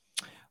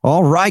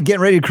All right,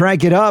 getting ready to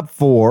crank it up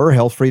for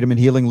Health, Freedom, and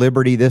Healing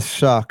Liberty this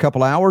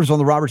couple hours on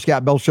the Robert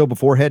Scott Bell Show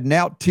before heading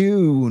out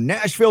to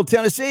Nashville,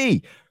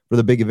 Tennessee for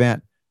the big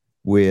event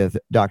with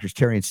Doctors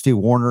Terry and Stu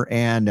Warner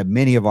and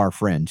many of our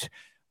friends.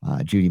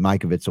 Judy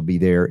Mikovits will be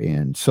there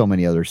and so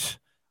many others.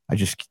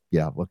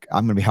 Look,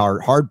 I'm going to be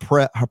hard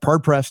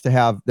pressed to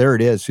have, there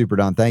it is, Super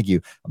Don, thank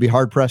you. I'll be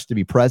hard pressed to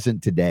be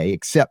present today,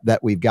 except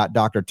that we've got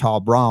Dr.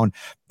 Braun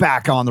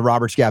back on the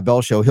Robert Scott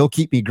Bell Show. He'll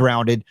keep me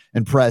grounded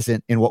and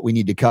present in what we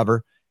need to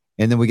cover.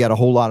 And then we got a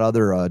whole lot of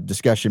other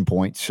discussion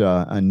points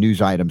and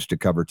news items to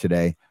cover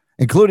today,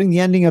 including the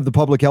ending of the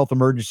public health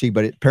emergency.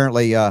 But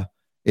apparently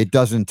it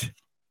doesn't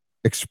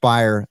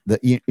expire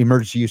the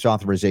emergency use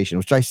authorization,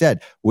 which I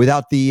said,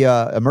 without the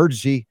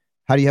emergency,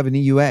 how do you have an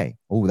EUA?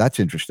 Oh,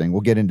 that's interesting.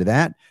 We'll get into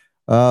that.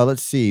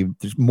 Let's see.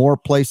 There's more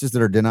places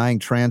that are denying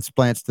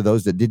transplants to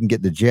those that didn't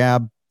get the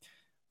jab.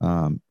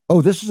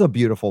 This is a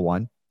beautiful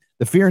one.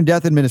 The Fear and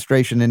Death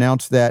Administration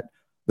announced that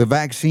the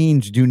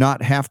vaccines do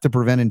not have to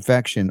prevent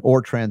infection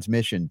or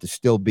transmission to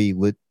still be,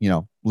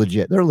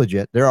 legit. They're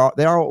legit. They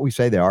are what we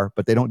say they are,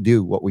 but they don't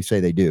do what we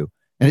say they do.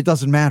 And it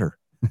doesn't matter.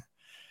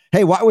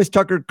 Hey, why was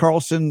Tucker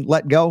Carlson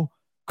let go?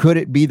 Could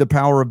it be the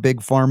power of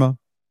big pharma?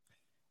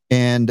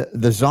 And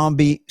the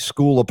zombie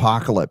school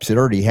apocalypse. It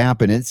already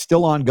happened. It's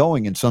still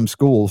ongoing in some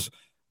schools.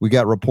 We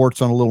got reports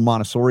on a little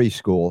Montessori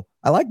school.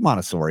 I like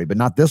Montessori, but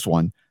not this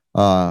one.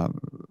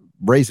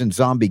 Raising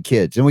zombie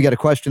kids. And we got a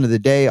question of the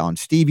day on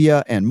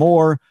stevia and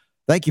more.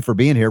 Thank you for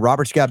being here.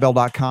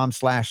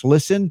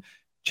 RobertScottBell.com/listen.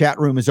 Chat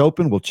room is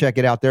open. We'll check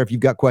it out there. If you've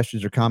got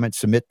questions or comments,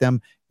 submit them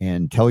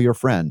and tell your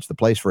friends. The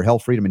place for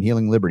health, freedom, and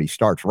healing liberty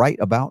starts right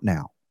about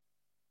now.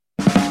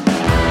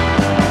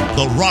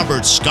 The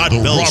Robert Scott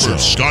Bell Show.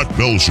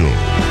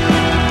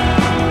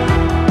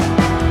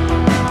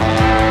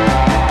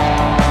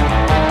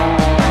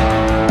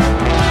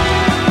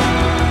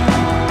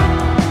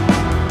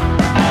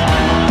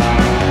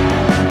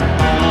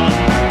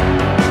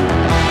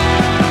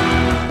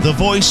 The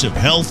voice of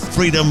health,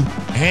 freedom,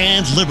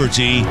 and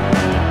liberty.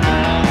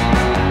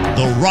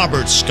 The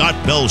Robert Scott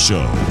Bell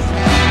Show.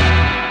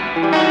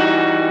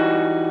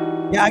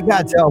 Yeah, I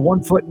got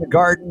 1 foot in the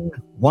garden,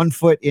 1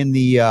 foot in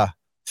the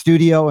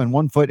studio, and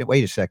 1 foot.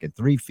 Wait a second,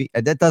 3 feet.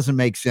 That doesn't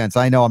make sense.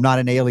 I know I'm not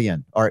an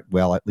alien. All right,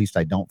 well, at least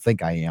I don't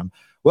think I am.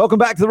 Welcome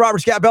back to the Robert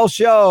Scott Bell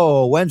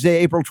Show, Wednesday,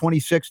 April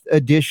 26th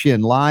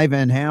edition, live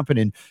and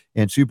happening.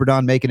 And Super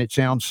Don making it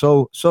sound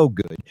so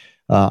good.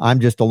 I'm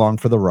just along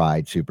for the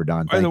ride, Super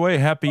Don. By the way,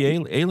 happy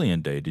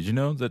Alien Day. Did you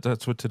know that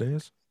that's what today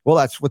is? Well,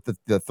 that's what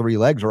the three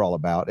legs are all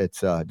about.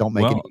 It's don't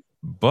make it.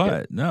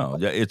 But no,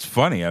 it's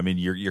funny. I mean,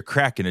 you're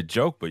cracking a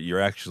joke, but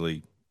you're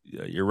actually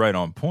you're right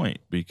on point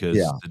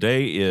because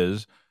today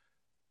is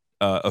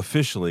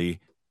officially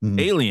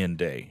Alien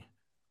Day,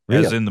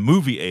 as in the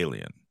movie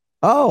Alien.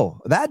 Oh,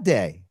 that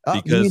day.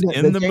 Because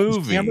in the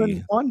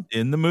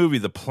movie,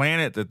 the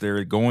planet that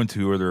they're going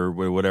to, or they're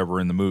whatever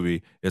in the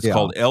movie, it's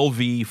called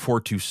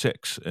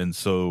LV-426, and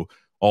so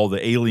all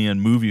the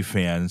Alien movie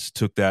fans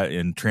took that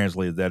and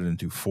translated that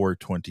into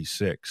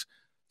 426.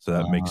 So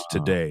that makes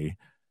today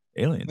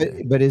Alien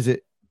Day. But is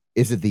it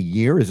the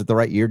year? Is it the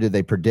right year? Did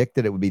they predict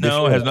that it would be this year?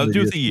 No, it has nothing to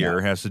do with the year.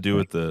 It has to do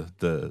with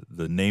the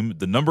name,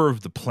 the number of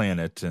the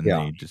planet, and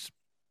they just.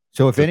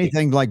 So if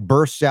anything like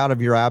bursts out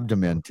of your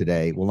abdomen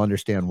today, we'll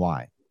understand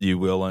why. You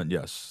will,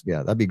 yes.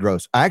 Yeah, that'd be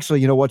gross. Actually,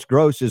 you know what's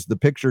gross is the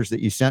pictures that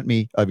you sent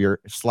me of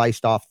your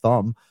sliced off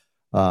thumb,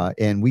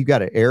 and we've got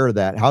to air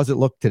that. How's it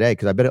look today?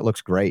 Because I bet it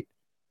looks great.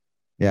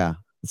 Yeah,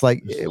 it's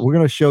like we're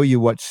going to show you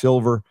what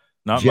silver.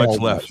 Not much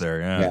left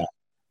there.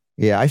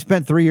 Yeah. I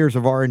spent 3 years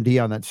of R&D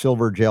on that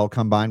silver gel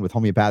combined with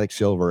homeopathic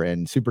silver,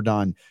 and Super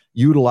Don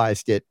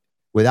utilized it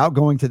without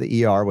going to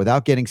the ER,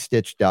 without getting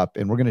stitched up.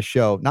 And we're going to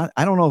show,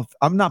 I don't know if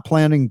I'm not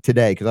planning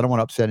today because I don't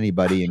want to upset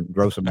anybody and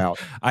gross them out.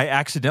 I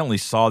accidentally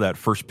saw that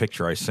first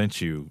picture I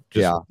sent you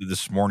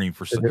this morning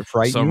for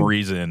some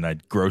reason. I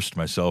grossed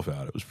myself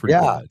out. It was pretty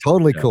bad.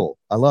 Totally cool.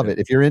 I love it.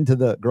 If you're into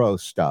the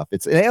gross stuff,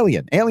 it's an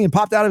alien. Alien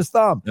popped out of his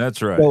thumb.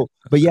 That's right. So,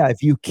 but yeah,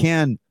 if you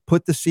can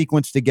put the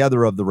sequence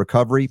together of the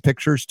recovery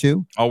pictures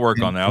too. I'll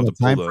work on that. I'll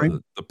pull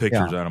the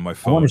pictures out of my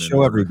phone. I want to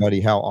show everybody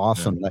how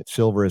awesome that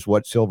silver is,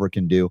 what silver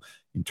can do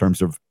in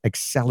terms of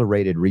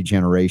accelerated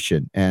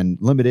regeneration and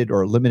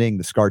limiting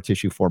the scar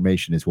tissue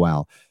formation as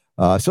well.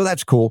 So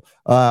that's cool.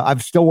 I'm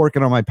still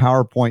working on my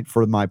PowerPoint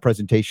for my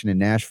presentation in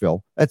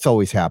Nashville. That's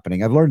always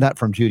happening. I've learned that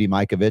from Judy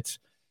Mikovits.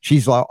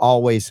 She's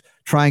always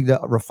trying to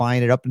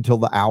refine it up until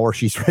the hour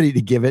she's ready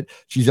to give it.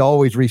 She's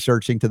always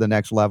researching to the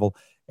next level,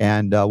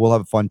 and we'll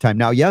have a fun time.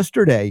 Now,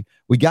 yesterday,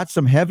 we got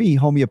some heavy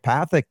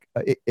homeopathic,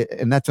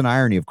 and that's an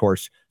irony, of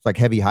course. It's like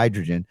heavy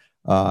hydrogen.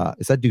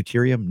 Is that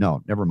deuterium?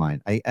 No, never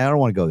mind. I don't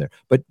want to go there.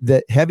 But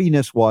the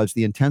heaviness was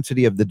the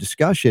intensity of the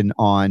discussion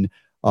on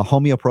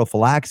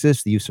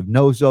homeoprophylaxis, the use of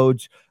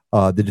nosodes,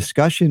 the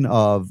discussion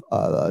of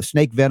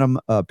snake venom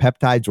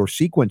peptides or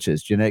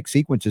sequences, genetic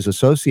sequences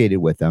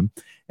associated with them,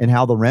 and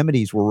how the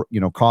remedies were,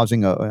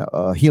 causing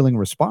a healing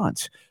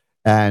response.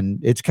 And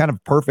it's kind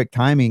of perfect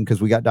timing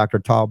because we got Dr.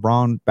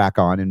 Braun back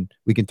on, and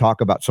we can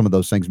talk about some of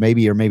those things,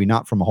 maybe or maybe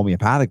not from a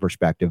homeopathic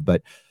perspective.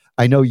 But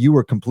I know you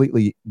were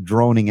completely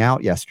droning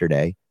out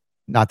yesterday.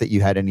 Not that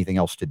you had anything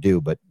else to do,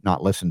 but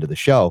not listen to the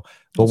show.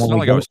 But it's not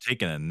like I was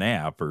taking a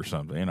nap or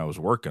something, and I was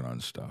working on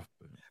stuff.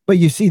 But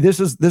you see, this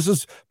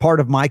is part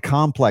of my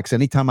complex.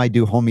 Anytime I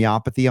do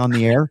homeopathy on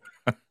the air,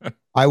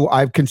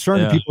 I'm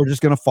concerned that people are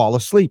just going to fall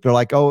asleep. They're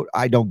like, "Oh,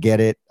 I don't get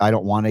it. I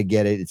don't want to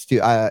get it. It's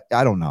too. I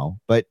don't know."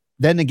 But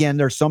then again,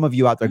 there's some of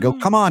you out there go,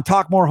 "Come on,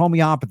 talk more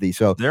homeopathy."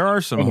 So there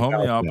are some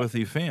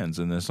homeopathy fans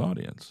in this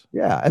audience.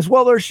 Yeah, as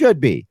well there should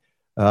be.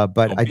 But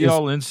don't be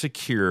all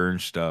insecure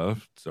and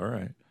stuff. It's all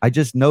right. I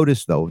just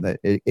noticed though that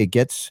it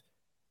gets.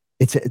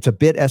 It's a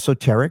bit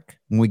esoteric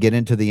when we get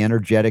into the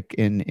energetic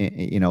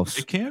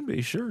it can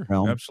be, sure,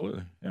 realm.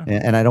 Absolutely, yeah.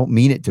 And I don't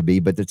mean it to be,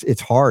 but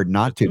it's hard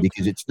not to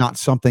because it's not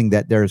something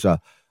that there's an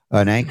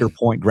anchor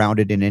point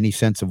grounded in any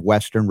sense of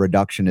Western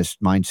reductionist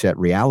mindset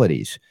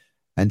realities,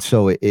 and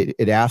so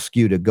it asks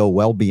you to go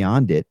well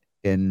beyond it.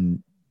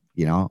 And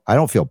I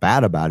don't feel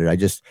bad about it. I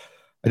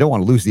don't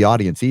want to lose the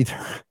audience either.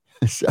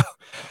 So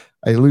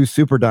I lose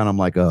Super Don. I'm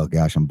like, oh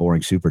gosh, I'm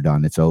boring Super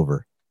Don. It's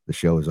over. The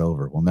show is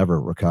over. We'll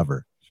never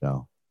recover.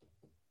 So.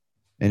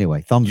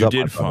 Anyway, thumbs up.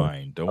 You did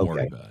fine. Don't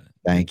worry about it.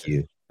 Thank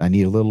you. I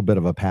need a little bit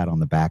of a pat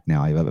on the back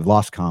now. I've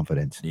lost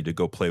confidence. Need to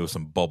go play with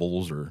some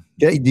bubbles or.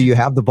 Do you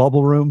have the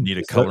bubble room? Need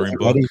a coloring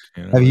book.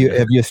 Have you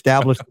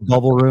established the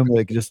bubble room?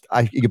 Like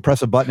you can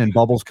press a button and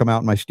bubbles come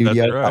out in my studio.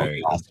 That's right. That would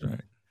be awesome. That's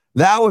right.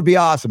 That would be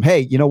awesome.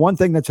 Hey, one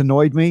thing that's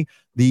annoyed me,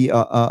 the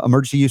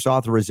emergency use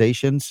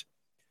authorizations.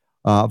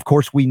 Of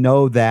course, we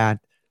know that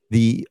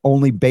the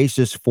only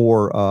basis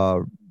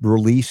for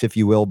release, if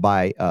you will,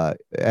 by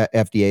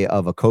FDA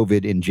of a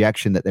COVID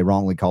injection that they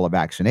wrongly call a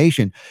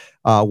vaccination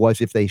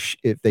was if they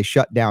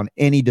shut down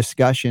any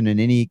discussion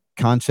and any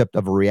concept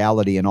of a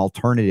reality and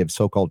alternative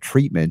so-called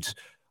treatments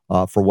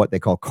for what they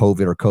call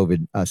COVID or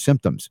COVID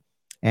symptoms.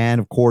 And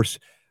of course,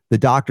 the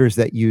doctors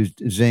that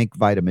used zinc,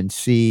 vitamin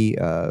C,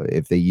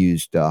 if they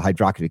used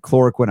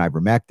hydroxychloroquine,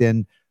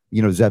 ivermectin,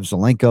 Zev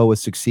Zelenko was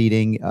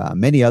succeeding.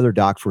 Many other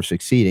docs were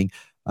succeeding.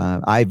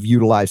 I've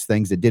utilized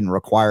things that didn't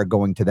require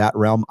going to that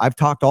realm. I've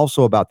talked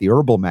also about the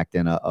herbal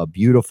mectin, a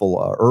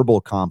beautiful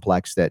herbal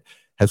complex that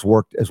has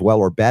worked as well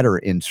or better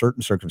in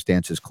certain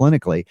circumstances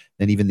clinically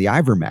than even the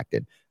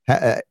ivermectin.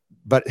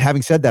 But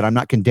having said that, I'm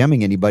not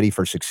condemning anybody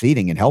for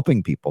succeeding and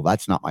helping people.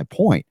 That's not my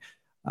point.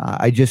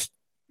 I just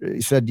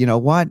said,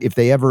 what? If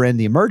they ever end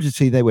the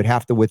emergency, they would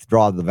have to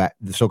withdraw the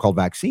so-called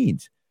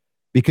vaccines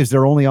because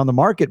they're only on the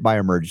market by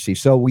emergency.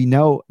 So we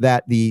know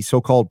that the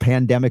so-called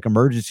pandemic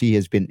emergency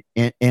has been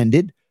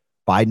ended.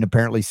 Biden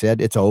apparently said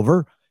it's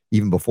over,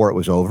 even before it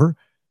was over.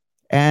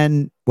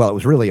 And, well, it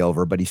was really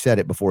over, but he said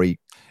it before he...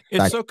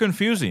 It's so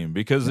confusing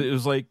because it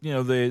was like,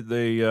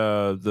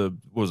 the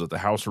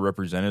House of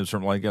Representatives,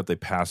 something like that, they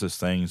passed this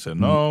thing and said,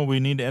 no,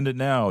 we need to end it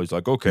now. He's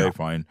like, okay,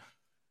 fine.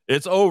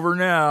 It's over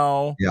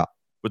now. Yeah.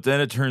 But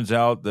then it turns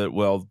out that,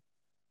 well,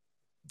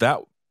 that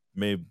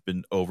may have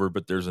been over,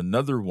 but there's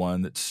another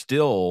one that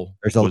still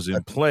was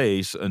in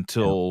place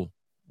until,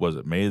 was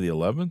it May the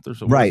 11th or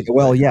something? Right.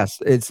 Well,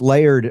 yes, it's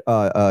layered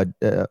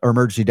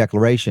emergency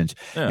declarations.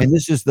 Yeah. And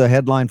this is the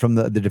headline from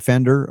the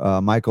Defender.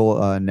 Michael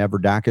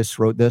Neverdakis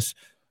wrote this.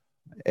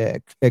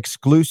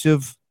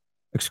 Exclusive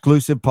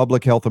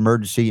public health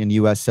emergency in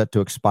U.S. set to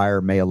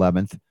expire May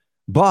 11th.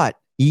 But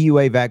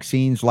EUA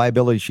vaccines,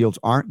 liability shields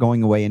aren't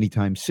going away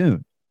anytime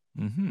soon.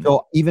 Mm-hmm.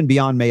 So even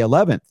beyond May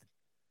 11th,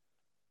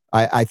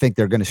 I think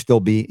they're going to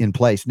still be in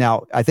place.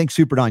 Now, I think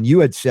Super Don,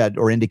 you had said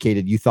or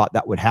indicated you thought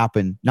that would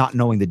happen, not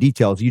knowing the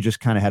details. You just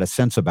kind of had a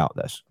sense about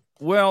this.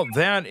 Well,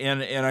 that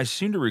and I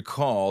seem to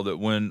recall that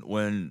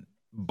when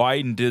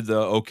Biden did the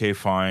okay,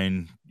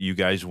 fine, you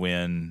guys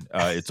win,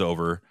 it's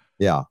over.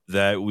 Yeah.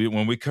 That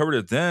when we covered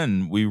it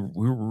then, we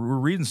were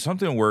reading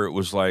something where it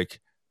was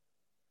like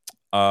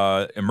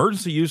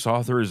emergency use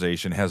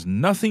authorization has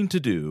nothing to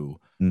do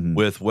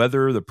with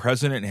whether the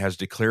president has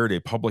declared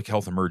a public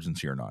health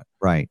emergency or not.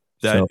 Right.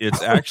 That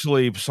it's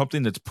actually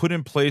something that's put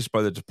in place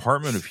by the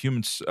Department of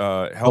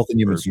Health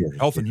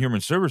and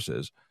Human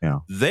Services. Yeah.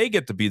 They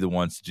get to be the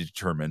ones to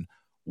determine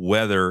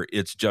whether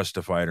it's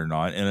justified or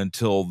not. And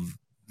until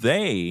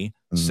they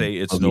say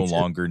it's no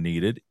longer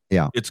needed,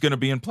 it's going to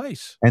be in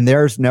place. And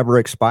theirs never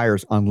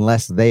expires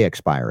unless they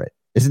expire it.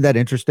 Isn't that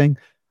interesting?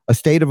 A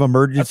state of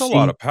emergency. That's a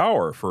lot of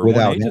power for one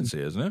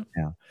agency, isn't it?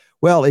 Yeah.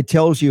 Well, it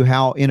tells you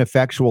how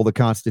ineffectual the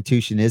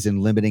Constitution is in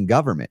limiting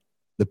government.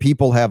 The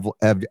people have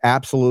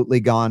absolutely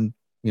gone,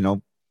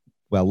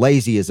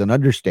 lazy is an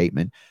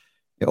understatement.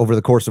 Over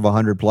the course of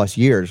 100+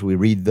 years, we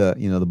read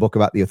the book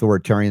about the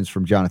authoritarians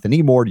from Jonathan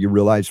E. Moore. You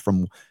realize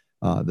from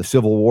the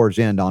Civil War's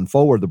end on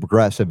forward, the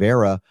progressive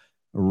era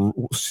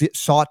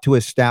sought to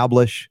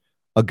establish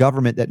a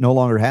government that no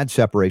longer had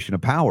separation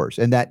of powers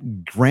and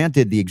that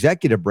granted the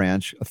executive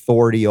branch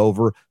authority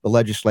over the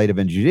legislative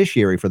and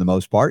judiciary for the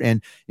most part.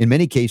 And in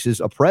many cases,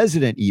 a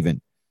president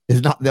even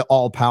is not the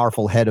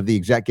all-powerful head of the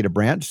executive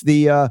branch.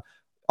 The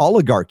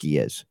oligarchy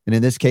is. And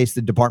in this case,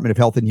 the Department of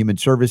Health and Human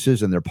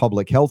Services and their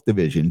public health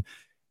division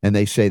and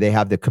they say they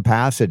have the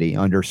capacity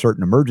under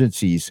certain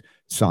emergencies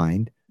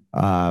signed,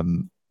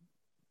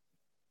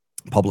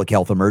 public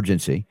health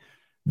emergency,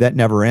 that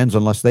never ends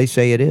unless they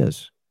say it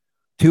is.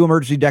 2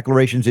 emergency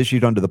declarations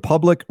issued under the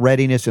Public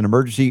Readiness and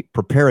Emergency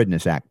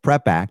Preparedness Act,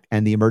 PrEP Act,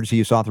 and the Emergency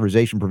Use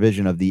Authorization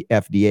provision of the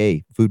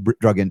FDA, Food,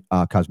 Drug, and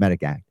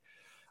Cosmetic Act,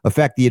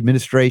 affect the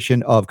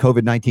administration of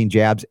COVID-19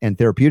 jabs and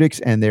therapeutics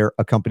and their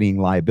accompanying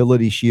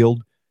liability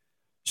shield.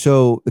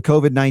 So the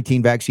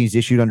COVID-19 vaccines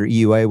issued under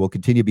EUA will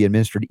continue to be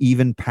administered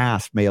even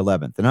past May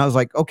 11th. And I was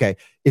like, okay,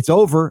 it's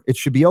over. It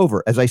should be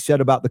over. As I said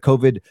about the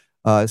COVID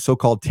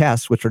so-called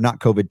tests, which are not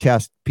COVID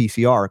tests,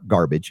 PCR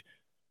garbage,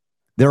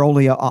 they're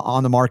only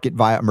on the market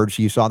via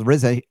emergency use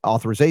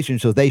authorization,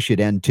 so they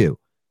should end too.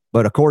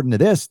 But according to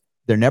this,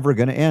 they're never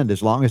going to end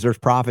as long as there's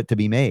profit to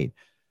be made.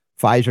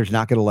 Pfizer's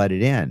not going to let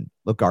it in.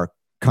 Look, our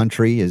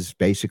country is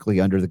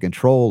basically under the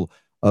control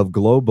of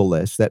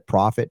globalists that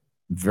profit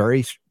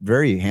very,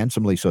 very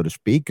handsomely, so to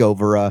speak,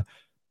 over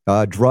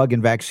drug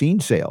and vaccine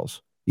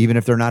sales, even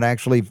if they're not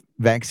actually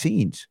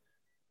vaccines.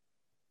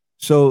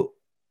 So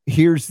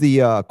here's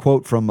the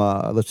quote from,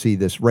 let's see,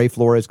 this Ray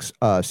Flores,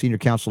 Senior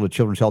Counsel to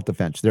Children's Health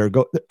Defense.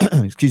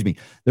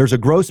 There's a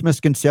gross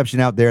misconception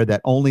out there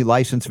that only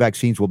licensed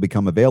vaccines will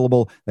become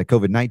available, that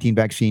COVID-19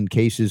 vaccine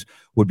cases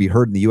would be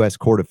heard in the U.S.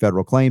 Court of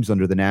Federal Claims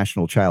under the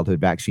National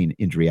Childhood Vaccine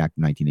Injury Act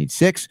of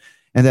 1986,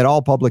 and that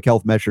all public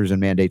health measures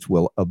and mandates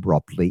will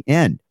abruptly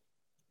end.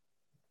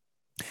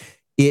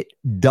 It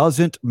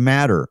doesn't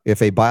matter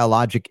if a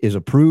biologic is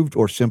approved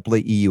or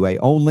simply EUA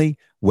only.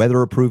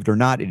 Whether approved or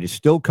not, it is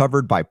still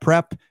covered by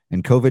PrEP,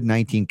 and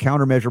COVID-19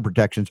 countermeasure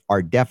protections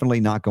are definitely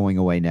not going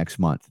away next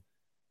month.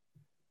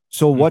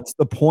 So what's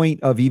the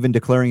point of even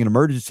declaring an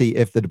emergency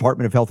if the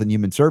Department of Health and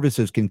Human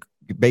Services can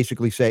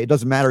basically say it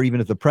doesn't matter even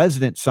if the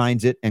president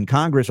signs it and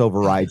Congress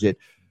overrides it?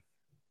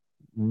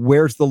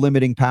 Where's the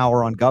limiting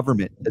power on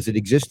government? Does it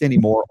exist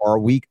anymore? Or are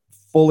we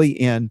fully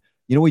in?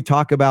 You know, we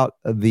talk about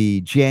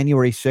the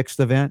January 6th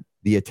event,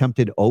 the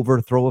attempted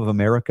overthrow of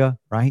America,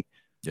 right?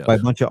 Yes. By a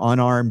bunch of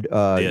unarmed...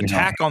 the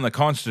attack on the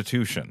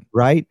Constitution.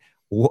 Right?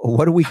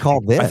 What do we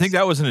call this? I think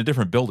that was in a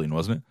different building,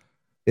 wasn't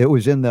it? It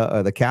was in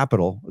the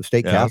Capitol, the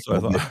state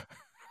Capitol.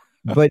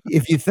 But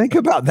if you think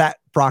about that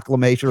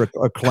proclamation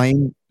or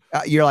claim,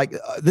 you're like,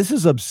 this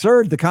is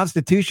absurd. The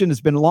Constitution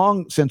has been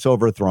long since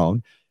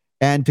overthrown.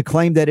 And to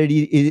claim that it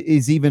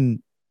is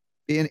even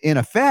in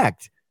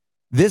effect,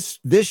 this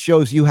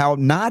shows you how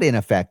not in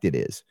effect it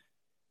is.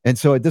 And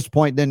so at this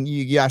point, then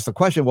you ask the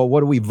question, well,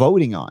 what are we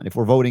voting on if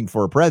we're voting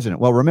for a president?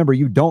 Well, remember,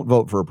 you don't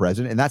vote for a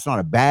president, and that's not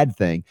a bad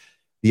thing.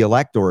 The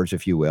electors,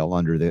 if you will,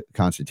 under the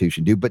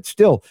Constitution do. But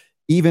still,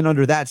 even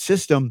under that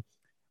system,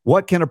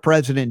 what can a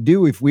president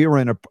do if we were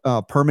in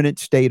a permanent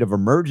state of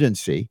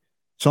emergency?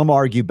 Some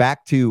argue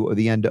back to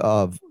the end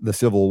of the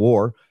Civil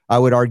War. I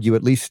would argue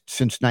at least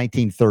since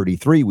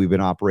 1933, we've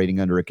been operating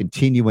under a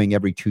continuing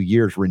every 2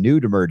 years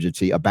renewed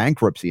emergency, a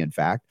bankruptcy, in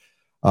fact.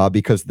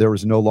 Because there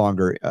was no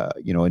longer,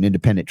 an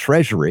independent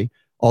treasury.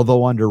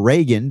 Although under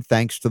Reagan,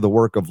 thanks to the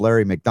work of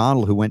Larry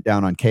McDonald, who went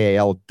down on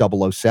KAL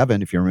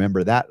 007, if you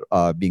remember that,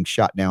 being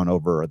shot down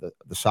over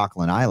the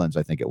Sakhalin Islands,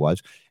 I think it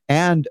was,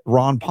 and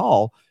Ron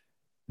Paul,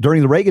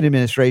 during the Reagan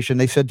administration,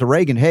 they said to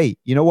Reagan, hey,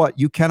 you know what?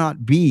 We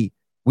cannot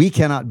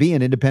be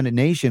an independent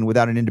nation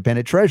without an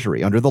independent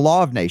treasury under the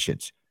law of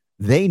nations.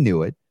 They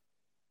knew it.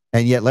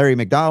 And yet Larry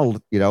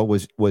McDonald,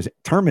 was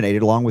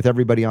terminated along with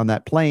everybody on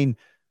that plane,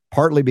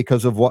 partly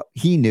because of what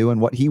he knew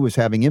and what he was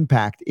having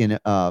impact in,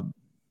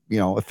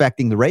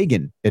 affecting the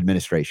Reagan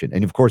administration.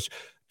 And of course,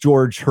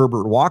 George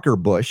Herbert Walker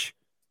Bush,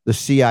 the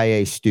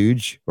CIA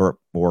stooge, or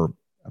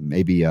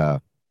maybe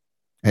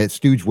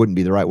stooge wouldn't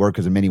be the right word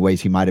because in many ways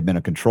he might have been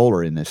a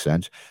controller in this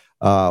sense,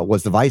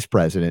 was the vice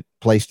president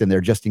placed in there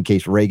just in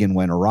case Reagan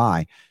went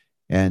awry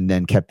and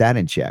then kept that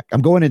in check.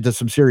 I'm going into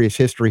some serious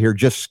history here,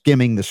 just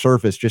skimming the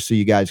surface, just so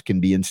you guys can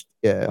be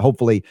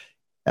hopefully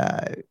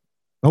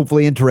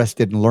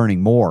interested in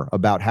learning more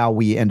about how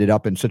we ended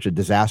up in such a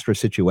disastrous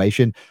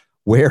situation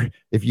where,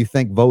 if you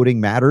think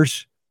voting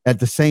matters, at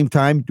the same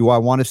time, do I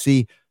want to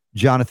see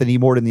Jonathan E.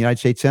 Mort in the United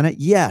States Senate?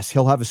 Yes,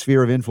 he'll have a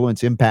sphere of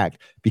influence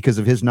impact because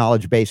of his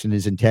knowledge base and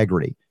his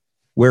integrity.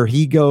 Where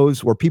he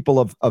goes, where people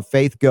of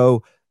faith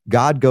go,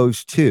 God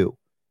goes too.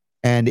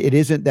 And it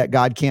isn't that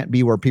God can't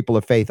be where people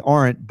of faith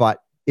aren't,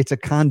 but it's a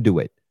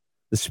conduit.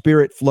 The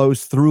Spirit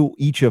flows through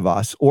each of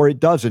us, or it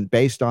doesn't,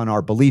 based on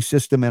our belief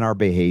system and our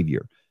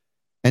behavior.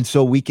 And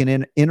so we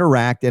can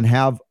interact and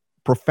have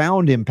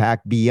profound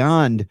impact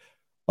beyond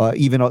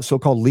even a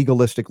so-called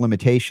legalistic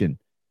limitation,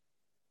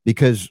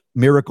 because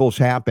miracles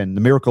happen.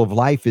 The miracle of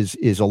life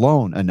is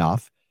alone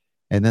enough,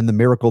 and then the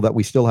miracle that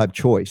we still have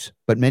choice.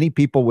 But many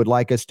people would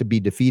like us to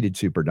be defeated,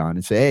 Super Don,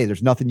 and say, hey,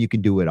 there's nothing you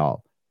can do at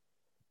all.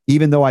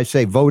 Even though I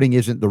say voting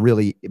isn't the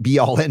really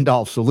be-all,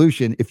 end-all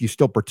solution, if you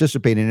still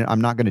participate in it,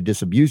 I'm not going to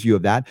disabuse you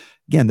of that.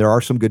 Again, there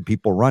are some good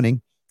people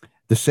running. At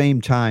the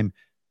same time,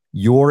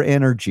 your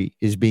energy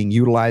is being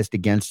utilized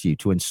against you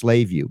to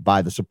enslave you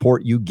by the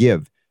support you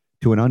give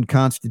to an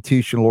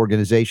unconstitutional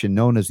organization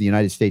known as the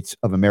United States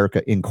of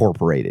America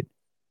Incorporated.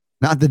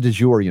 not the de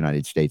jure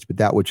United States, but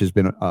that which has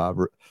been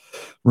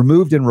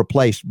removed and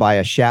replaced by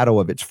a shadow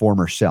of its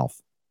former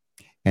self.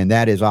 And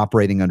that is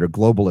operating under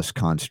globalist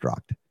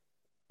construct.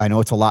 I know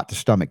it's a lot to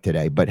stomach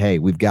today, but hey,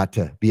 we've got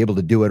to be able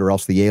to do it or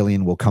else the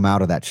alien will come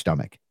out of that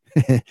stomach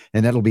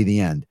and that'll be the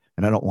end.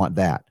 And I don't want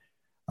that.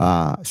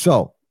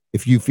 So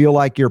if you feel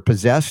like you're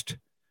possessed,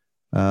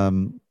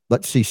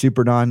 let's see,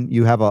 Super Don,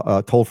 you have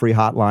a toll-free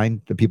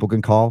hotline that people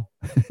can call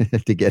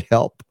to get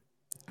help.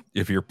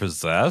 If you're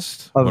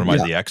possessed, what am I,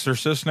 the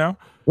exorcist now?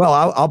 Well,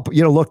 I'll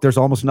look, there's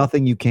almost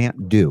nothing you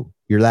can't do.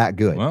 You're that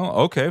good. Well,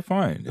 okay,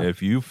 fine.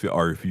 If you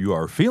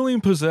are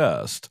feeling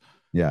possessed,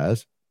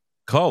 yes,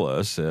 call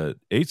us at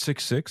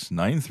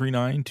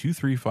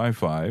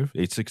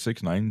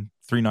 866-939-2355,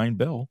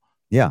 866-939-BELL.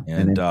 Yeah.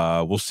 And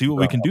we'll see what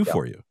we can do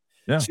for you.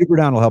 Yeah. Super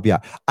Don will help you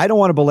out. I don't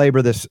want to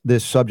belabor this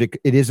subject.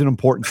 It is an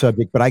important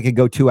subject, but I could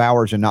go 2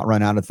 hours and not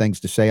run out of things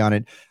to say on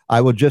it. I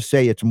will just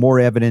say it's more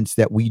evidence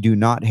that we do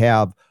not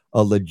have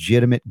a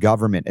legitimate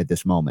government at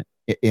this moment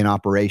in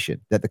operation,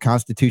 that the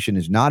Constitution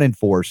is not in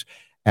force.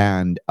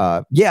 And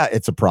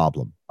it's a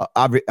problem.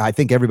 I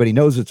think everybody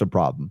knows it's a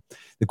problem.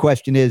 The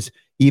question is,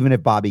 even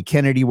if Bobby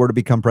Kennedy were to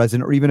become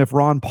president, or even if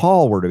Ron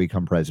Paul were to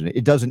become president,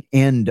 it doesn't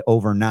end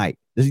overnight.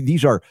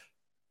 These are,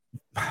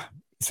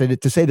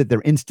 to say that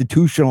they're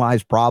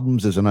institutionalized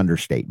problems is an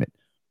understatement.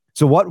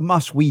 So what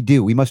must we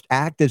do? We must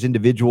act as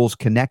individuals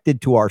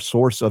connected to our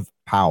source of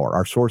power,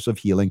 our source of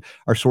healing,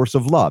 our source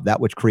of love, that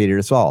which created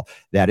us all.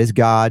 That is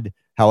God,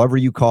 however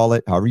you call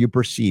it, however you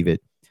perceive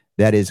it.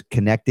 That is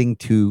connecting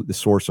to the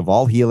source of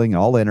all healing,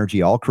 all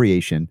energy, all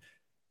creation,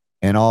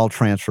 and all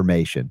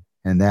transformation.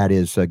 And that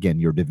is, again,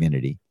 your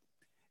divinity.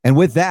 And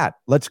with that,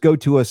 let's go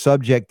to a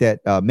subject that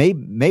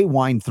may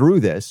wind through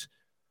this.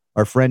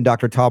 Our friend,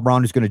 Dr. Todd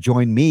Braun, is going to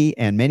join me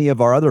and many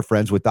of our other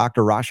friends with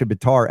Dr. Rasha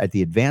Bittar at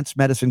the Advanced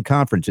Medicine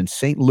Conference in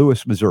St.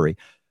 Louis, Missouri,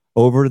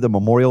 over the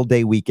Memorial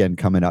Day weekend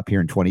coming up here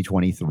in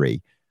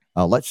 2023.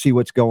 Let's see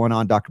what's going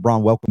on. Dr.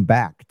 Braun, welcome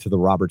back to the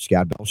Robert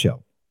Scott Bell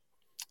Show.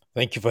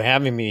 Thank you for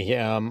having me.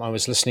 I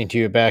was listening to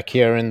you back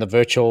here in the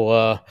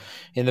virtual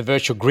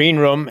green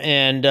room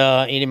and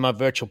eating my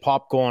virtual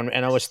popcorn,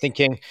 and I was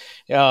thinking,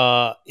 you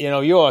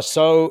are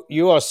so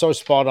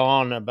spot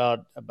on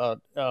about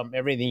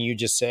everything you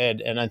just said,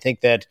 and I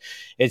think that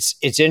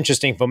it's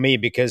interesting for me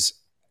because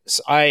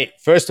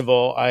first of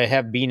all I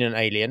have been an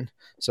alien.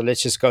 So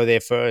let's just go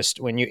there first.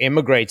 When you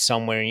immigrate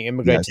somewhere and you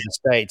immigrate to the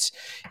States,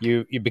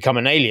 you become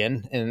an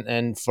alien,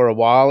 and for a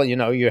while,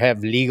 you have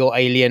legal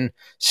alien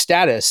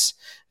status.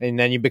 And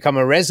then you become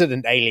a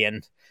resident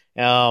alien,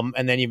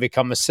 and then you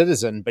become a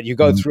citizen. But you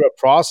go through a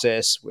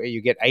process where you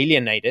get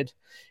alienated.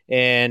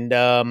 And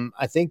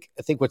I think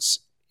what's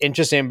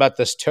interesting about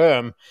this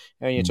term,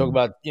 and you talk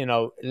about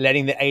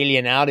letting the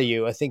alien out of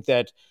you. I think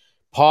that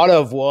part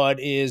of what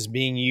is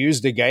being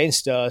used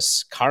against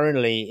us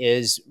currently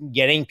is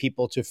getting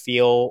people to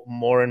feel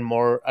more and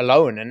more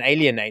alone and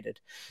alienated.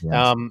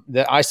 Yes.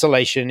 The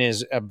isolation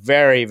is a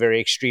very, very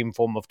extreme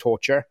form of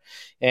torture.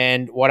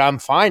 And what I'm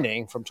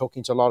finding from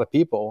talking to a lot of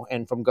people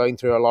and from going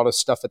through a lot of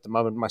stuff at the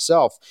moment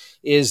myself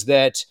is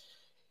that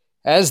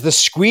as the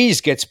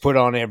squeeze gets put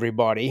on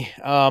everybody,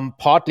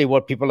 partly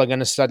what people are going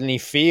to suddenly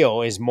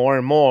feel is more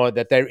and more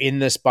that they're in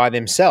this by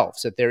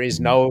themselves, that there is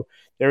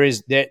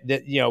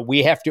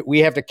we have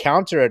to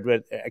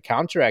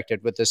counteract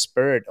it with the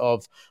spirit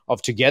of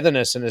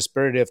togetherness and the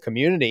spirit of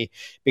community,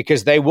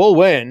 because they will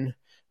win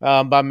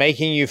by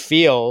making you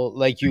feel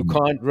like you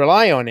can't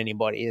rely on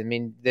anybody. I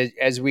mean,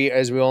 as we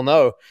all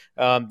know,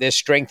 there's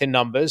strength in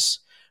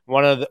numbers.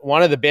 One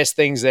of the best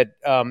things that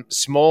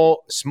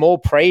small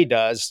prey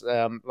does,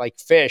 like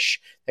fish,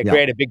 they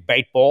create a big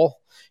bait ball.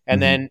 And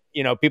then,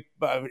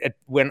 people,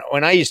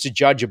 when I used to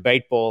judge a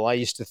bait ball, I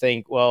used to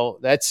think, well,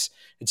 it's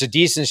a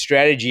decent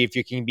strategy if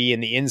you can be in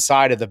the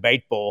inside of the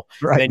bait ball.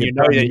 Right. Then you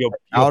know that your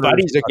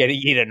buddies are getting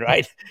eaten,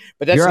 right?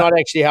 But that's not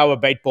actually how a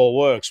bait ball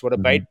works. What a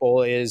bait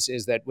ball is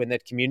that when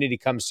that community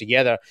comes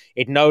together,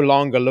 it no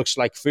longer looks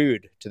like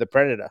food to the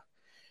predator.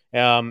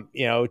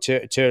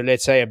 To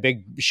let's say a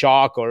big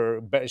shark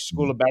or a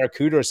school of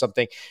barracuda or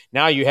something.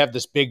 Now you have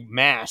this big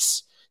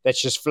mass that's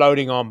just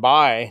floating on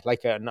by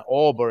like an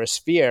orb or a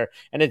sphere,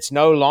 and it's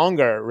no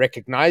longer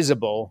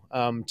recognizable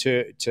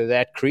to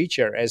that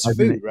creature as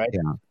food, right?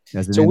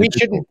 Yeah. So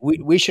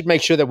we should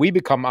make sure that we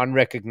become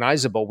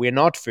unrecognizable. We're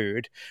not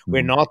food.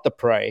 We're not the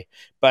prey.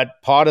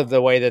 But part of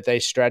the way that they're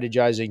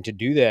strategizing to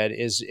do that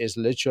is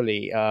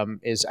literally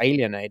is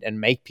alienate and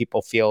make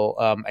people feel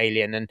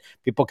alien. And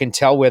people can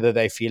tell whether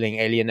they're feeling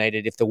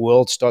alienated if the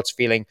world starts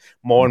feeling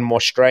more and more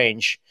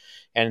strange,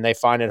 and they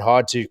find it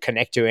hard to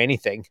connect to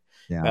anything.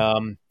 Yeah.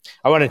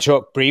 I want to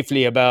talk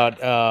briefly about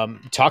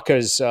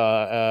Tucker's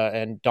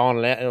and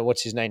Don.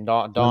 What's his name?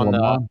 Don.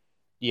 Don.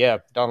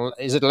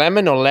 Is it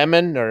Lemon or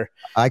Lemon or?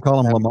 I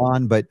call him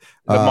Lemon, but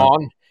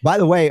Lemon. By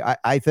the way,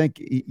 I think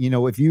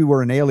if you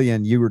were an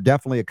alien, you were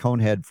definitely a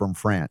conehead from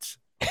France.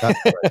 That's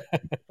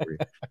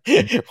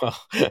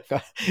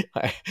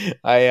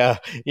well,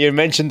 you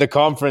mentioned the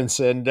conference,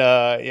 and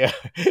yeah,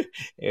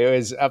 it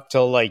was up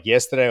till like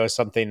yesterday or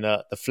something.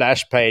 The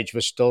flash page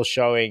was still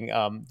showing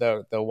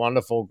the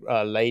wonderful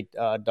late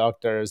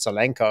Dr.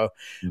 Zelenko,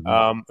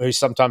 who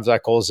sometimes I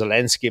call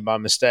Zelensky by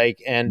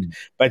mistake, and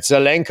but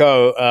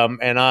Zelenko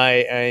and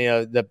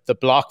I the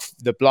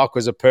block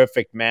was a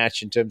perfect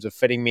match in terms of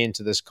fitting me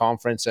into this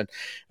conference, and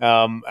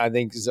I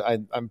think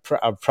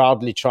I'll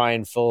proudly try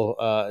and fill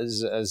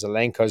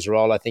Zelenko's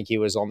role. I think he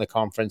was on the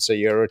conference a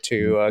year or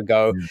two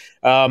ago.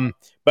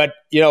 But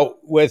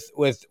with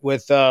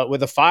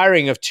the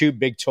firing of two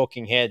big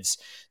talking heads,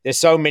 there's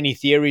so many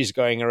theories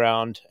going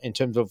around in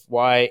terms of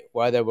why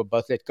they were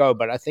both let go.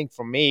 But I think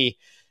for me,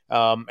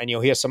 and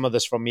you'll hear some of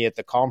this from me at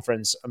the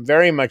conference, I'm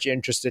very much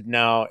interested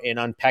now in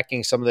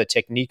unpacking some of the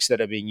techniques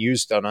that are being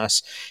used on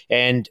us.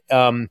 And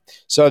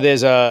so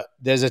there's a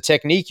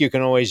technique you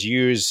can always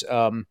use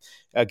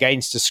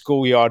against a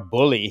schoolyard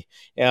bully.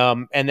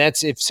 And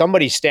that's if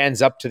somebody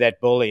stands up to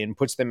that bully and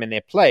puts them in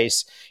their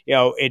place,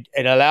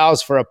 it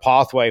allows for a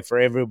pathway for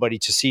everybody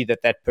to see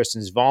that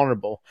person's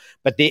vulnerable.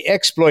 But the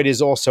exploit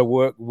is also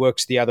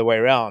works the other way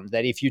around,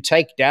 that if you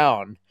take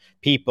down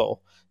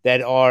people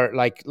that are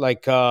like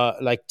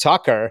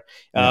Tucker,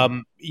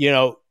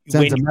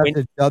 sends a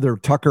message to other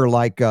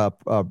Tucker-like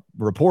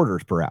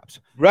reporters, perhaps.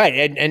 Right,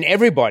 and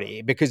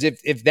everybody, because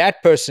if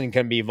that person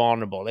can be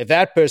vulnerable, if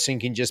that person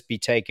can just be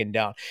taken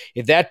down,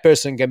 if that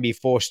person can be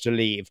forced to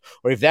leave,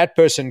 or if that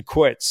person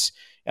quits,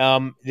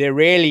 there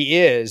really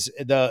is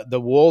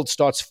the world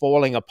starts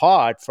falling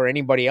apart for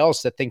anybody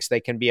else that thinks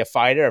they can be a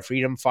fighter, a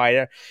freedom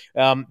fighter.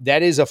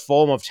 That is a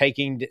form of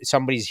taking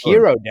somebody's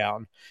hero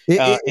down.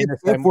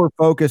 If we're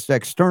focused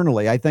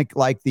externally, I think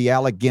like the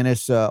Alec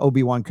Guinness,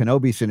 Obi-Wan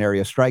Kenobi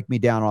scenario, strike me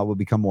down, I will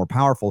become more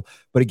powerful.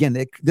 But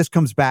again, this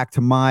comes back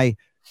to I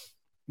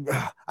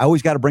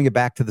always got to bring it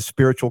back to the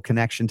spiritual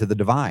connection to the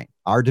divine,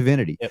 our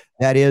divinity. Yep.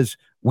 That is,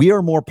 we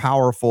are more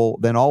powerful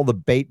than all the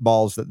bait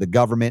balls that the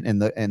government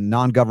and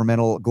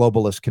non-governmental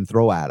globalists can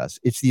throw at us.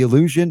 It's the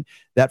illusion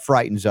that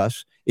frightens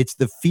us. It's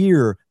the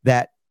fear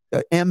that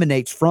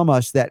emanates from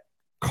us that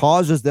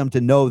causes them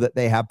to know that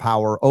they have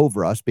power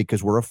over us,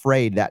 because we're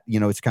afraid that,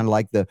 it's kind of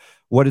like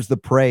what is the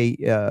prey,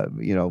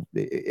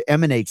 it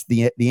emanates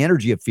the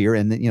energy of fear,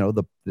 and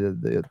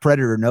the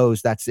predator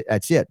knows that's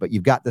it. But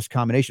you've got this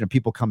combination of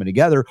people coming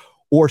together,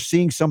 or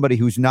seeing somebody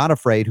who's not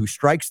afraid, who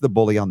strikes the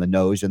bully on the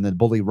nose, and the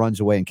bully runs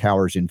away and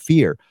cowers in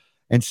fear.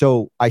 And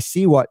so I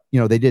see what,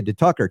 they did to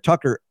Tucker.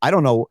 Tucker, I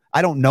don't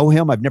know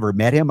him. I've never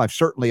met him. I've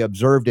certainly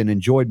observed and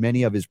enjoyed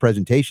many of his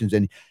presentations,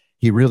 and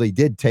he really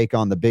did take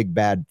on the big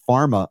bad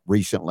pharma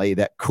recently.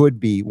 That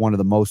could be one of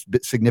the most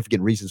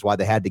significant reasons why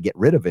they had to get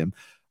rid of him.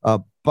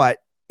 But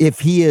if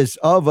he is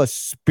of a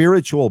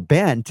spiritual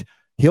bent,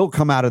 he'll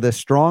come out of this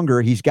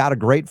stronger. He's got a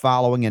great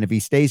following. And if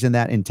he stays in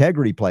that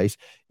integrity place,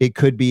 it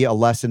could be a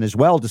lesson as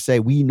well to say,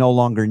 we no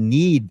longer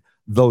need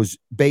those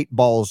bait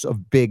balls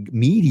of big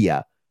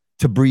media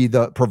to be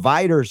the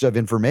providers of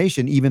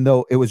information, even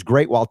though it was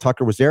great while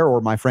Tucker was there,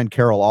 or my friend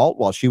Carol Alt,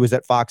 while she was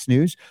at Fox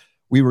News.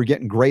 We were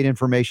getting great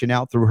information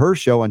out through her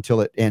show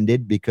until it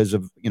ended because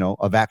of,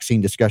 a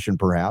vaccine discussion,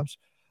 perhaps.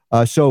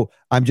 So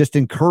I'm just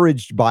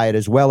encouraged by it,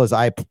 as well as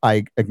I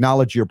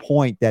acknowledge your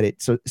point that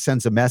it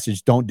sends a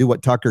message: don't do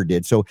what Tucker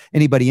did. So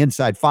anybody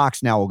inside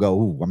Fox now will go,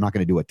 "Ooh, I'm not going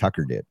to do what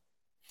Tucker did."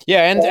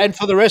 Yeah, and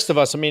for the rest of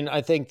us, I mean,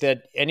 I think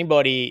that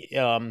anybody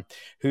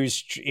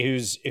who's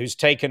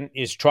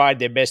tried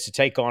their best to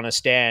take on a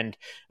stand,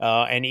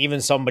 and even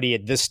somebody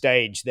at this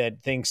stage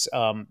that thinks,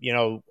 I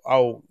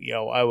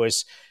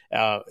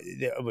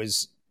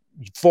was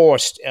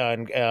forced,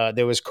 and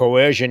there was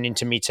coercion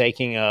into me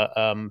taking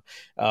an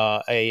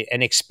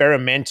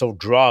experimental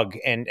drug,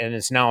 and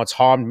it's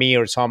harmed me,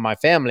 or it's harmed my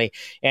family,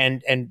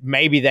 and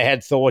maybe they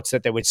had thoughts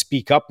that they would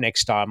speak up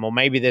next time, or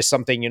maybe there's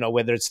something,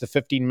 whether it's the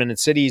 15-minute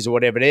cities or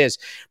whatever it is.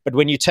 But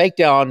when you take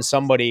down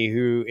somebody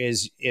who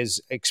is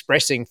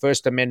expressing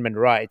First Amendment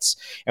rights,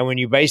 and when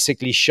you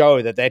basically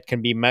show that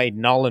can be made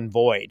null and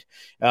void,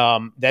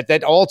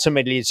 that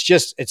ultimately it's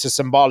a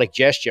symbolic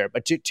gesture.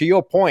 But to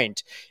your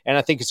point, and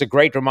I think it's a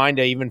great reminder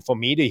even for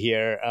me to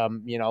hear,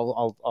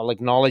 I'll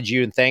acknowledge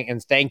you and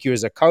thank you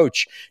as a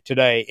coach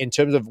today, in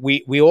terms of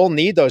we all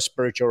need those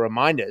spiritual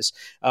reminders,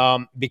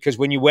 because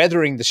when you're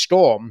weathering the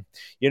storm,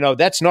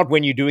 that's not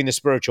when you're doing the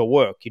spiritual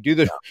work. You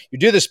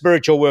do the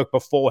spiritual work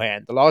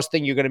beforehand. The last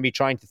thing you're going to be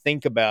trying to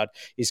think about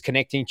is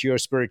connecting to your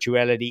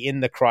spirituality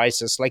in the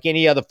crisis, like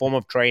any other form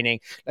of training,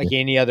 like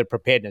any other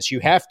preparedness.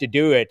 You have to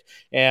do it,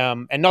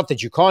 and not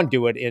that you can't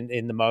do it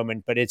in the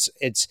moment, but it's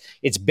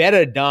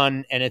better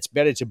done, and it's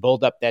better to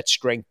build up that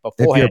strength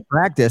beforehand. If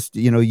you're practiced,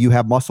 you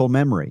have muscle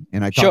memory.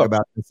 And I talk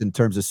about this in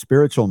terms of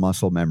spiritual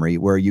muscle memory,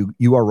 where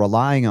you are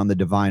relying on the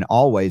divine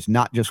always,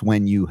 not just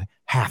when you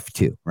have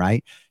to,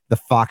 right? The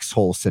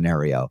foxhole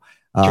scenario.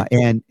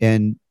 And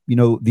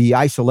the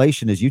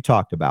isolation, as you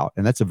talked about,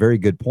 and that's a very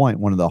good point.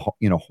 One of the,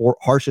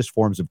 harshest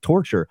forms of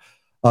torture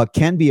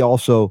can be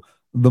also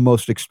the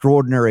most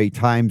extraordinary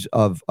times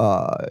of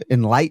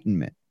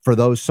enlightenment. for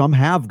those, some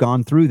have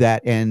gone through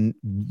that and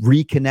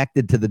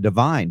reconnected to the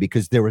divine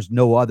because there was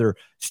no other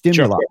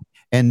stimuli. Sure.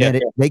 And then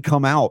they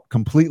come out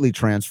completely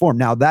transformed.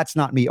 Now, that's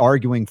not me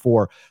arguing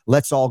for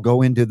let's all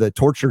go into the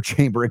torture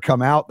chamber and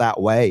come out that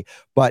way.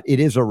 But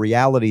it is a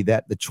reality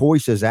that the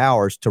choice is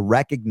ours to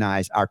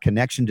recognize our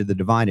connection to the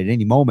divine at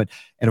any moment.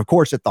 And of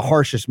course, at the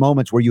harshest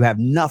moments where you have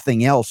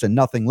nothing else and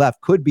nothing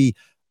left could be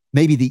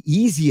maybe the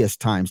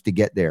easiest times to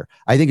get there.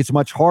 I think it's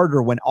much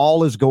harder when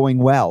all is going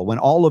well, when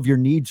all of your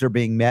needs are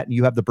being met and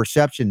you have the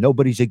perception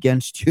nobody's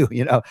against you,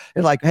 you know,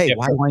 and like, hey,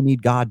 why do I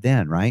need God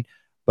then? Right.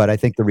 But I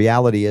think the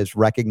reality is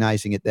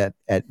recognizing it that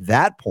at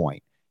that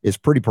point is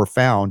pretty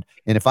profound.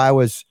 And if I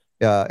was,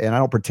 and I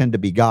don't pretend to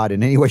be God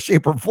in any way,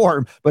 shape, or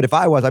form, but if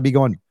I was, I'd be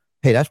going,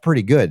 hey, that's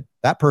pretty good.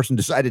 That person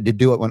decided to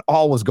do it when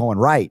all was going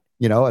right,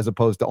 you know, as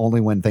opposed to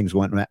only when things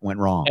went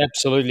wrong.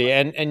 Absolutely.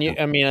 And you,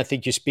 I mean, I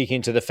think you're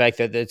speaking to the fact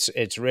that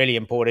it's really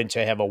important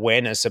to have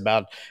awareness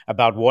about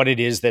what it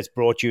is that's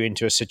brought you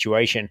into a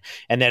situation.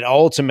 And that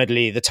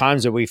ultimately the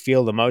times that we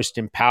feel the most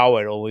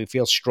empowered or we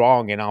feel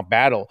strong in our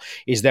battle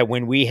is that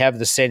when we have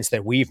the sense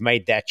that we've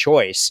made that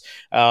choice.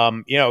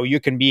 You know, you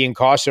can be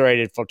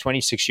incarcerated for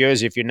 26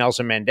 years if you're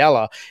Nelson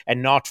Mandela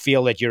and not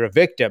feel that you're a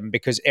victim,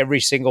 because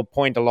every single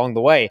point along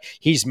the way,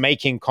 he's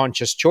making conscious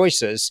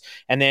choices,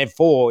 and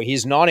therefore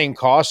he's not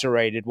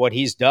incarcerated. What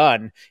he's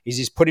done is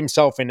he's put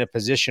himself in a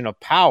position of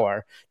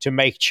power to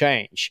make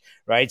change,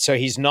 right? So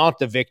he's not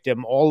the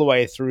victim all the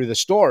way through the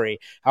story.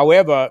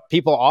 However,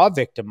 people are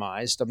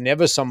victimized. I'm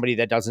never somebody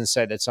that doesn't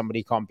say that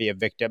somebody can't be a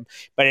victim,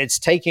 but it's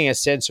taking a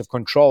sense of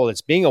control.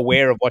 It's being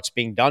aware of what's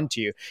being done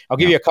to you. I'll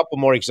give you a couple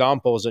more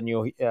examples, and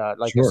you'll,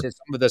 like I said,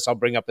 some of this I'll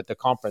bring up at the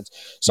conference.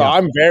 So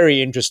I'm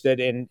very interested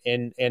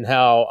in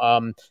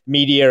how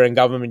media and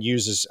government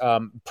uses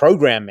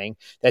programming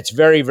that's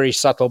very, very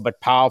subtle but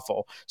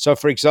powerful. So,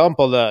 for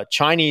example, the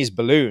Chinese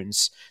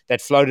balloons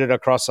that floated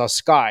across our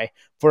sky,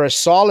 for a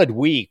solid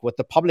week, what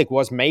the public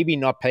was maybe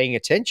not paying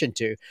attention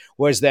to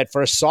was that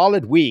for a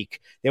solid week,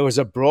 there was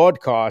a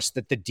broadcast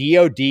that the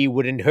DOD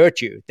wouldn't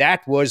hurt you.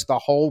 That was the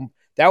whole,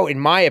 in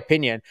my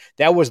opinion,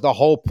 that was the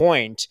whole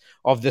point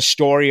of the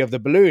story of the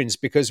balloons,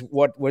 because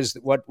what was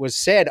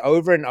said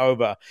over and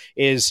over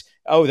is,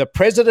 oh, the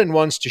president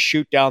wants to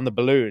shoot down the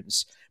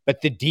balloons,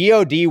 but the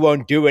DOD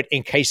won't do it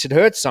in case it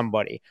hurts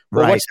somebody.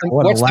 Well, right.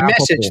 What's the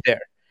message there?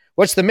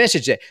 What's the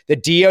message there? The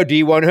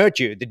DOD won't hurt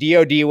you. The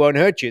DOD won't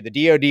hurt you. The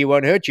DOD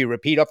won't hurt you.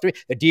 Repeat after me.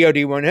 The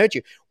DOD won't hurt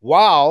you.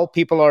 While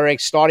people are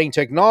starting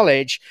to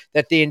acknowledge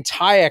that the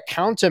entire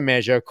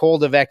countermeasure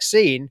called the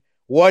vaccine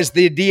was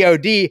the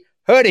DOD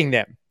hurting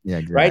them. Yeah,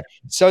 exactly. Right?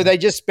 So they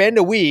just spend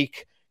a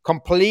week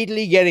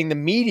completely getting the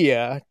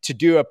media to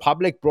do a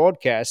public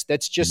broadcast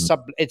that's just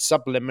it's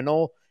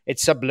subliminal.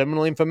 It's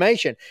subliminal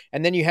information.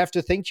 And then you have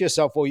to think to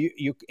yourself, well,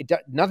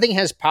 nothing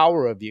has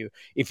power of you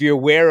if you're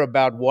aware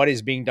about what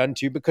is being done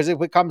to you, because it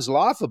becomes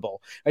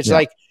laughable. It's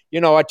like, you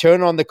know, I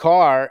turn on the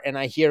car and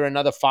I hear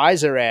another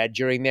Pfizer ad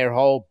during their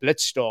whole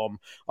blitzstorm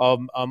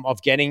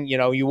of getting, you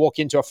know, you walk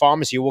into a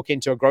pharmacy, you walk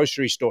into a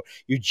grocery store,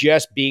 you're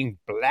just being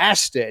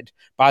blasted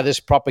by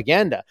this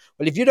propaganda.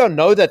 Well, if you don't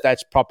know that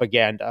that's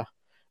propaganda,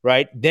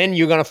 right, then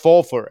you're going to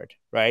fall for it,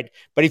 right?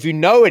 But if you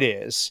know it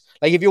is,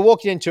 like if you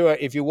walked into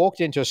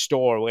a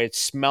store where it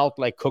smelled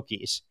like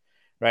cookies,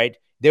 right,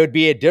 there would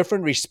be a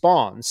different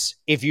response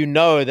if you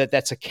know that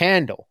that's a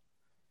candle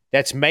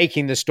that's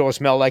making the store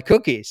smell like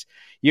cookies.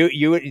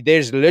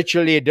 There's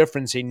literally a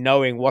difference in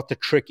knowing what the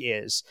trick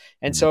is.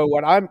 And so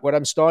what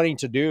I'm starting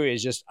to do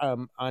is just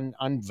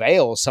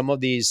unveil some of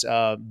these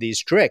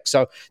tricks.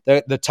 So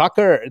the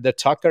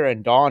Tucker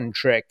and Don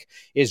trick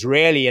is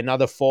really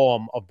another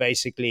form of,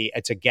 basically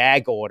it's a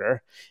gag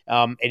order.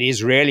 It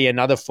is really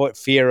another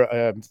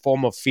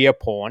form of fear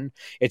porn.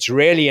 It's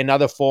really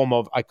another form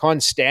of, I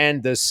can't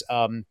stand this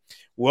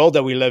world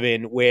that we live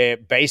in, where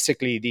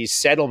basically these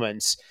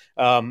settlements,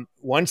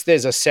 once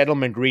there's a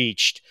settlement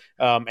reached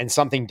and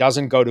something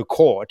doesn't go to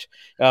court,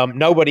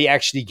 nobody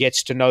actually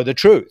gets to know the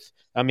truth.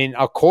 I mean,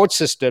 our court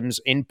systems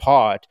in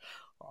part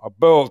are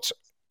built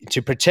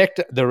to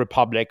protect the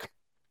republic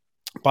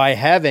by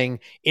having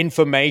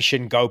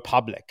information go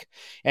public.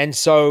 And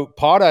so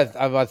part of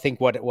I think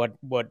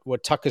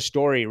what Tucker's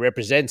story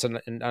represents,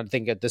 and I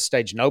think at this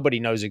stage nobody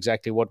knows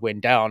exactly what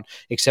went down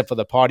except for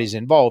the parties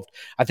involved.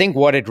 I think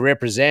what it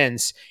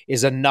represents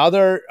is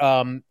another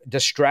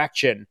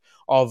distraction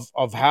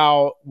of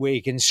how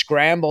we can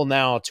scramble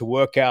now to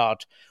work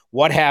out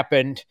what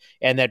happened,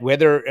 and that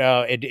whether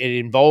it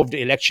involved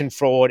election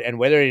fraud and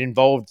whether it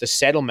involved the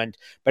settlement.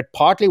 But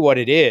partly what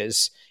it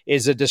is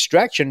a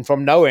distraction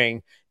from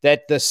knowing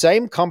that the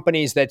same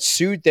companies that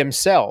sued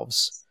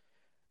themselves,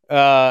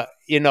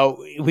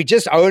 we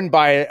just owned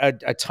by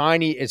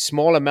a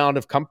small amount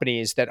of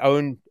companies that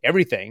own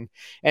everything.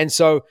 And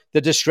so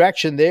the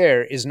distraction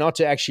there is not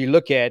to actually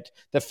look at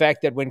the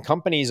fact that when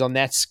companies on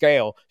that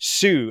scale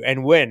sue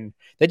and win,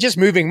 they're just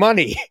moving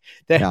money.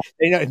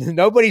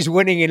 Nobody's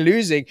winning and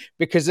losing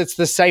because it's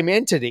the same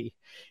entity.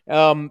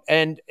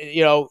 And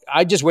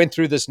I just went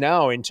through this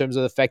now in terms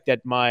of the fact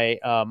that I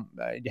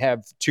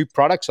have two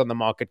products on the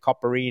market,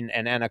 Copperine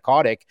and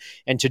Anacardic,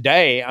 and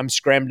today I'm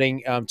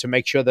scrambling to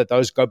make sure that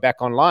those go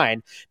back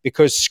online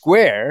because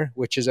Square,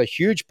 which is a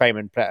huge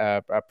payment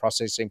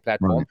processing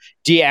platform,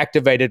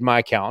 deactivated my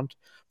account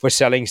for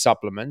selling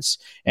supplements,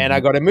 and I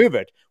got to move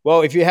it.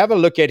 Well, if you have a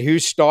look at who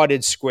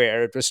started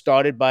Square, it was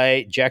started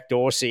by Jack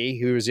Dorsey,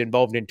 who was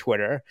involved in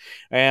Twitter,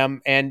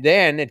 and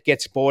then it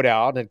gets bought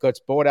out. It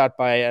gets bought out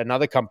by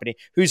another company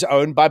who's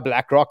owned by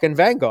BlackRock and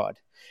Vanguard.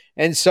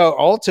 And so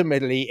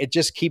ultimately, it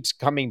just keeps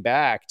coming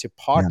back to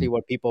partly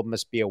what people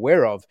must be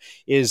aware of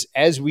is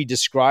as we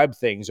describe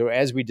things or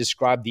as we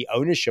describe the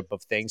ownership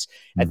of things,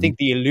 I think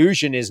the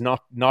illusion is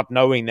not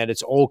knowing that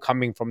it's all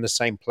coming from the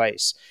same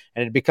place.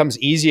 And it becomes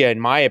easier, in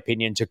my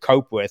opinion, to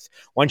cope with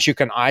once you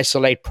can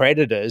isolate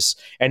predators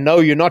and know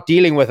you're not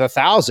dealing with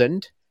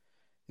 1,000.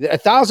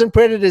 1,000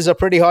 predators are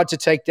pretty hard to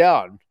take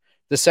down.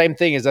 The same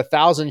thing as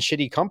 1,000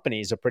 shitty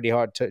companies are pretty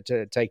hard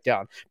to take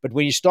down. But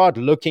when you start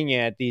looking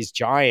at these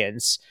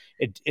giants,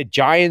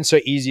 giants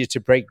are easier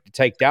to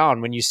take down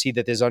when you see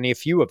that there's only a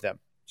few of them.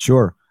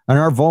 Sure. And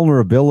our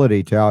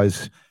vulnerability, Tao,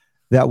 is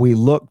that we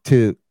look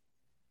to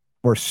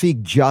or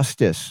seek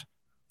justice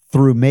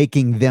through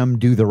making them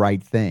do the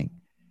right thing,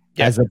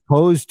 as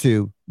opposed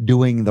to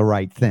doing the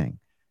right thing,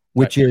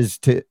 which is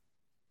to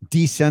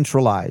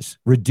decentralize,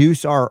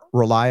 reduce our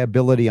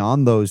reliability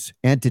on those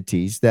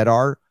entities that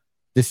are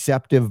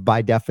deceptive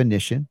by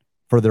definition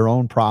for their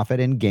own profit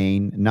and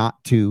gain,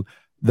 not to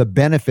the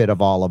benefit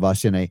of all of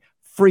us in a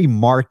free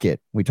market.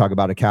 We talk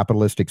about a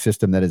capitalistic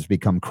system that has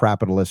become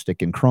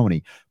crapitalistic and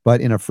crony, but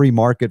in a free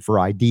market for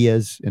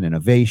ideas and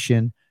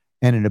innovation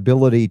and an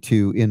ability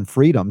to, in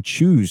freedom,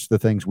 choose the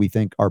things we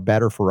think are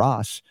better for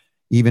us,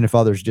 even if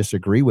others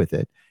disagree with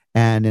it.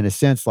 And in a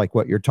sense, like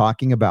what you're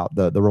talking about,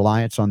 the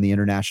reliance on the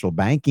international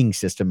banking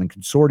system and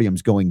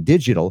consortiums going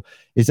digital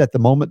is at the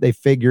moment they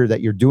figure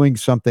that you're doing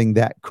something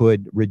that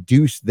could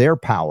reduce their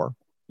power,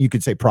 you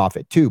could say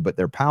profit too, but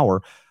their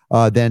power,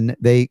 then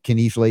they can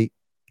easily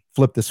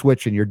flip the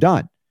switch and you're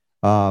done.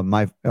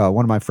 One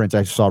of my friends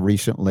I saw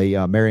recently,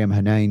 Miriam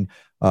Hanane,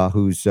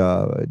 who's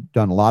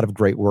done a lot of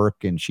great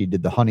work, and she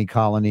did the honey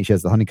colony. She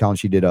has the honey colony.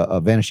 She did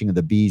a Vanishing of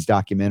the Bees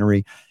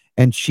documentary.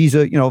 And she's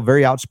a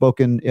very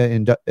outspoken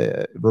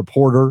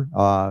reporter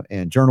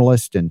and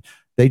journalist, and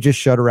they just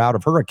shut her out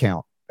of her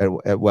account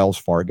at Wells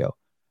Fargo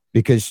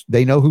because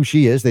they know who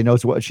she is. They know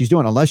what she's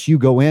doing. Unless you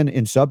go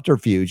in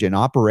subterfuge and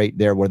operate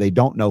there where they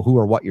don't know who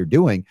or what you're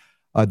doing,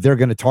 they're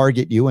going to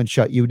target you and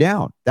shut you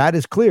down. That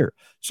is clear.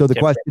 So the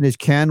question is,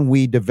 can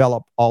we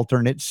develop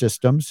alternate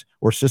systems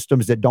or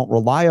systems that don't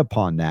rely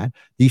upon that,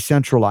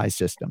 decentralized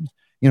systems?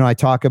 I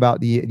talk about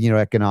the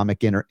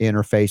economic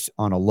interface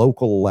on a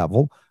local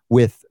level,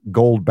 with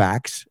gold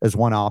backs as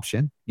one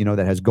option,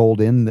 that has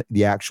gold in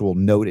the actual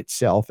note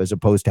itself, as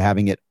opposed to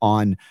having it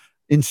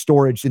in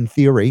storage. In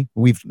theory,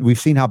 we've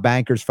seen how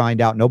bankers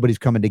find out nobody's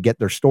coming to get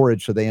their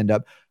storage, so they end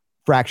up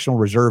fractional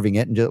reserving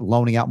it and just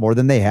loaning out more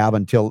than they have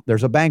until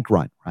there's a bank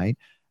run, right?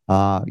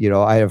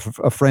 I have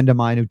a friend of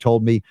mine who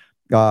told me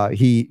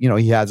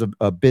he has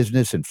a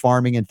business and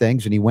farming and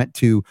things, and he went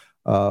to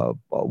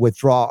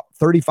withdraw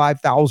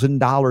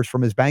 $35,000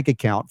 from his bank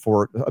account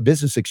for a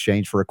business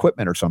exchange for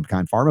equipment or some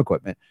kind, farm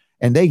equipment.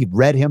 And they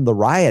read him the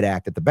Riot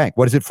Act at the bank.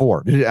 What is it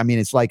for? I mean,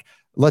 it's like,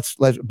 let's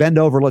bend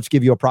over. Let's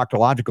give you a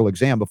proctological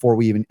exam before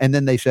we even, and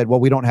then they said,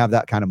 well, we don't have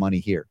that kind of money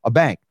here. A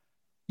bank.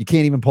 You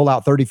can't even pull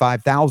out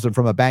 $35,000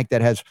 from a bank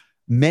that has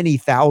many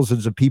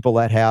thousands of people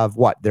that have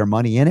their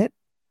money in it.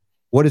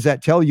 What does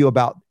that tell you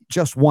about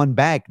just one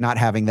bank not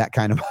having that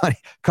kind of money?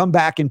 Come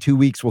back in 2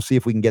 weeks. We'll see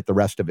if we can get the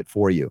rest of it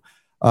for you.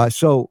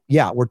 So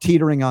we're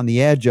teetering on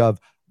the edge of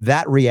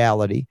that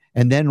reality.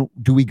 And then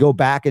do we go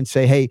back and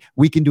say, hey,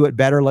 we can do it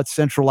better. Let's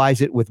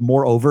centralize it with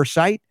more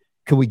oversight.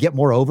 Can we get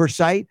more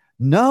oversight?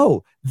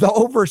 No, the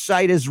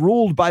oversight is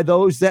ruled by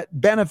those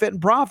that benefit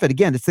and profit.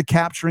 Again, it's the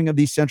capturing of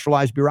these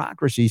centralized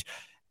bureaucracies.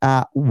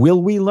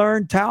 Will we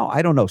learn, Tao?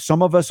 I don't know.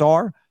 Some of us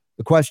are.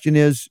 The question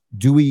is,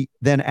 do we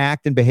then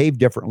act and behave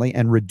differently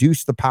and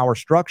reduce the power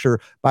structure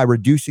by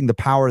reducing the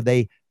power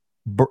they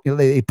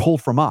pull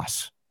from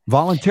us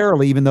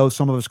voluntarily, even though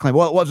some of us claim,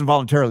 well, it wasn't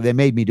voluntarily, they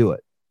made me do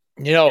it.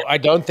 I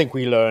don't think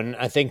we learn.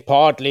 I think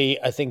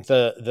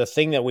the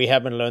thing that we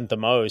haven't learned the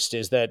most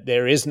is that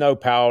there is no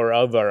power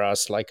over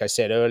us, like I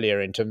said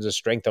earlier, in terms of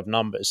strength of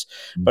numbers.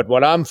 But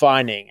what I'm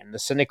finding, and the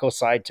cynical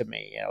side to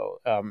me,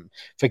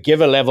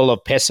 forgive a level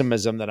of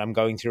pessimism that I'm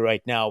going through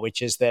right now,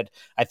 which is that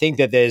I think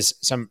that there's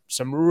some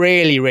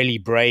really, really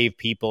brave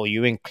people,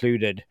 you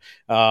included,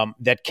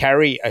 that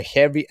carry a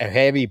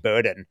heavy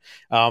burden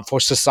for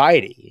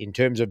society in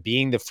terms of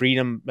being the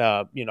freedom,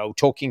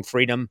 talking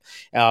freedom,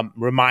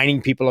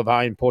 reminding people of how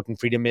important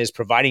freedom is,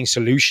 providing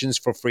solutions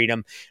for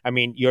freedom. I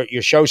mean,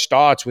 your show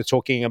starts with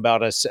talking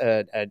about a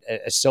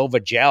silver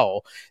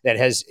gel that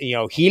has,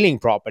 healing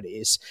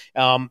properties.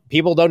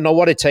 People don't know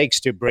what it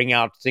takes to bring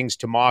out things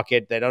to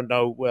market. They don't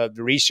know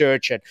the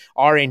research and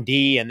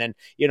R&D, and then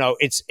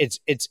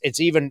it's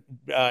even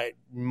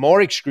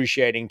more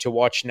excruciating to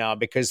watch now,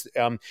 because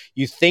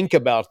you think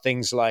about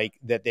things like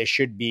that there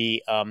should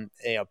be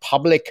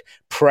public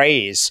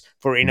praise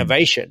for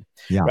innovation,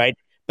 right?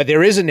 But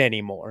there isn't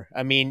anymore.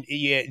 I mean,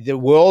 the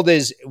world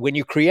is, when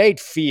you create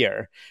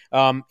fear,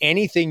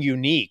 anything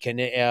unique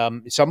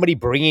and somebody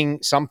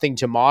bringing something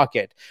to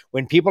market,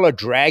 when people are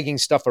dragging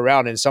stuff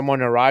around and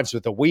someone arrives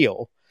with a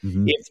wheel,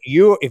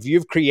 if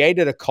you've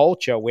created a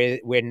culture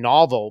where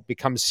novel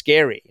becomes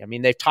scary, I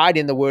mean, they've tied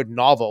in the word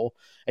novel.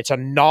 It's a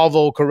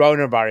novel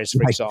coronavirus,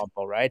 for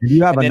example, right? And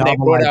you have a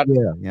novel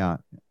idea,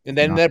 And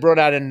then they brought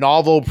out a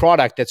novel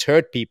product that's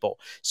hurt people.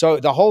 So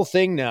the whole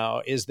thing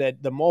now is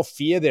that the more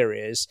fear there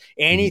is,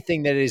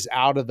 anything that is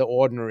out of the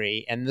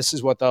ordinary, and this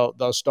is what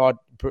they'll start,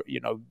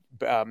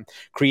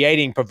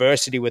 creating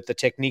perversity with the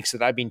techniques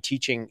that I've been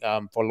teaching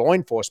for law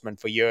enforcement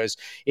for years,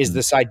 is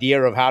this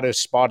idea of how to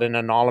spot an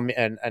anomaly,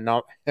 and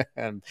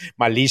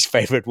my least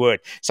favorite word,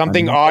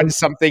 something odd,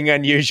 something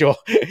unusual.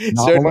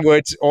 Certain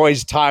words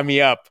always tie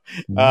me up.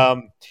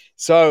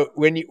 So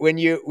when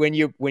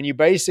you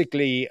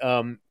basically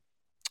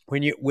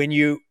when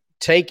you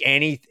take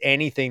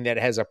anything that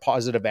has a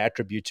positive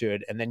attribute to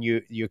it, and then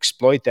you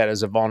exploit that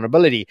as a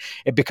vulnerability,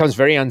 it becomes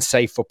very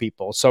unsafe for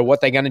people. So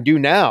what they're going to do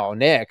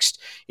next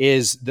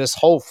is this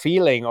whole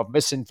feeling of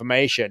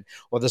misinformation,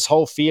 or this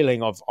whole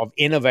feeling of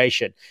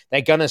innovation.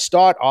 They're going to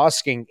start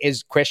asking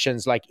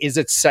questions like, is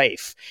it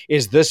safe?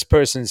 Is this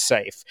person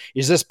safe?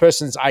 Is this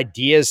person's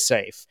ideas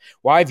safe?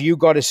 Why have you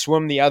got to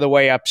swim the other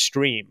way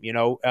upstream?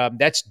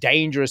 That's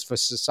dangerous for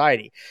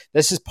society.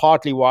 This is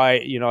partly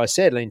why, I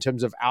said, in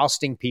terms of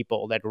ousting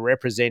people that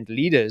represent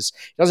leaders,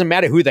 it doesn't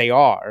matter who they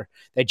are,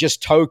 they're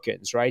just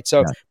tokens, right?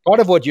 So part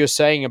of what you're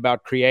saying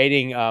about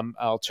creating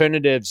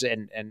alternatives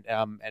and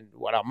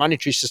what our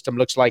monetary system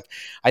looks like,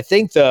 I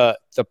think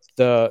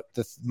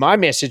my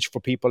message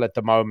for people at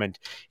the moment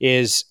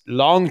is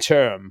long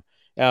term.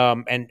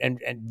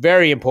 And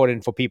very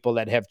important for people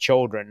that have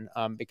children,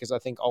 because I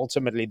think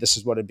ultimately this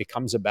is what it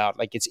becomes about.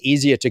 Like, it's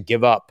easier to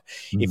give up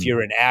if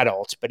you're an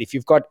adult, but if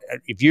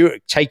you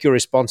take your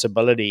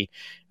responsibility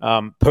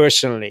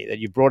personally, that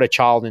you've brought a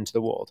child into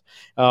the world,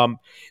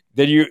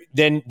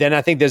 then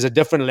I think there's a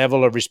different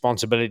level of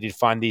responsibility to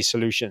find these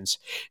solutions.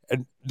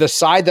 The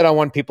side that I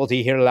want people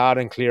to hear loud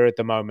and clear at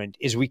the moment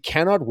is we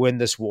cannot win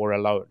this war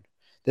alone.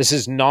 This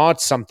is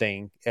not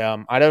something,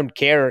 I don't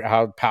care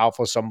how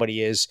powerful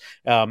somebody is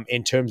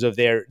in terms of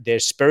their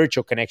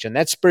spiritual connection.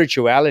 That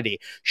spirituality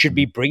should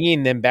be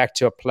bringing them back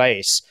to a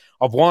place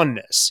of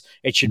oneness.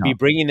 It should be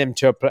bringing them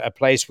to a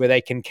place where they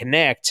can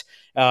connect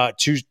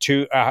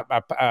to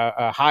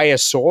a higher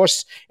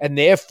source, and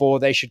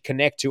therefore they should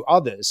connect to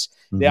others.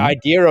 The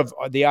idea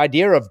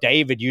of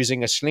David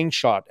using a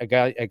slingshot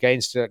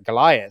against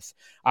Goliath.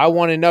 I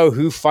want to know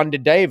who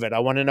funded David. I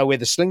want to know where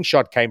the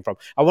slingshot came from.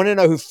 I want to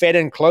know who fed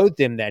and clothed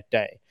him that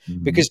day,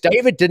 because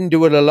David didn't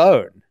do it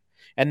alone.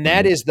 And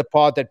that is the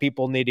part that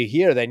people need to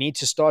hear. They need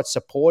to start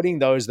supporting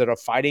those that are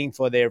fighting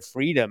for their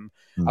freedom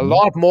a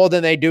lot more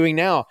than they're doing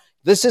now.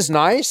 This is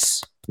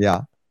nice.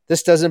 Yeah.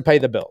 This doesn't pay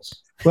the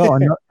bills. Well,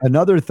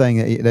 another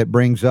thing that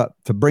brings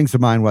to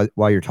mind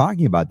while you're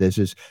talking about this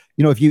is,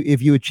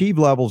 if you achieve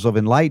levels of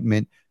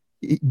enlightenment,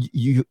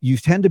 you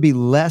tend to be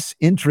less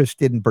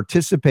interested in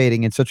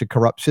participating in such a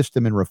corrupt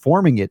system and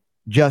reforming it,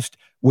 just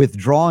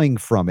withdrawing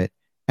from it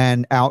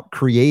and out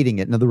creating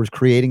it. In other words,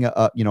 creating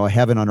a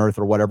heaven on earth,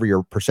 or whatever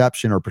your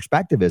perception or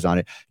perspective is on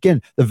it.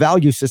 Again, the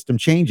value system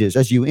changes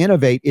as you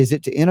innovate. Is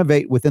it to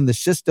innovate within the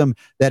system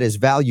that is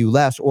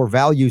valueless, or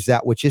values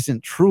that which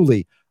isn't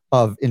truly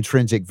of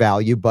intrinsic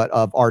value, but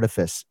of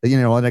artifice,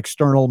 an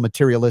external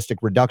materialistic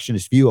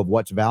reductionist view of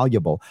what's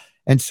valuable?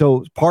 And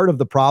so part of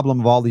the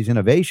problem of all these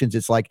innovations,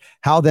 it's like,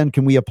 how then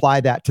can we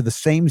apply that to the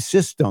same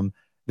system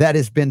that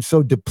has been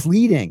so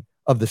depleting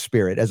of the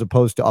spirit as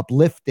opposed to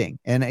uplifting?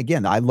 And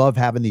again, I love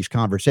having these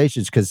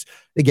conversations because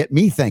they get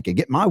me thinking,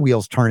 get my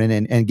wheels turning,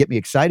 and get me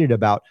excited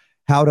about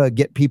how to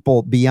get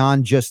people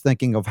beyond just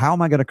thinking of how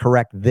am I going to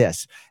correct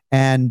this?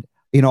 And,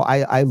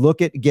 I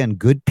look at, again,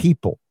 good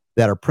people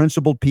that are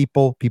principled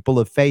people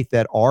of faith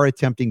that are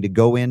attempting to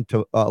go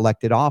into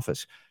elected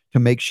office to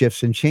make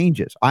shifts and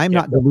changes. I'm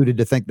not deluded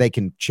to think they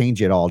can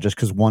change it all just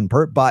because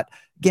but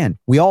again,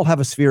 we all have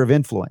a sphere of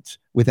influence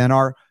within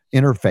our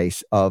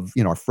interface of,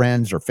 our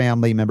friends or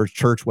family members,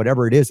 church,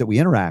 whatever it is that we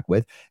interact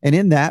with. And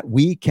in that,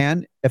 we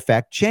can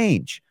affect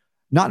change,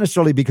 not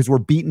necessarily because we're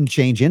beating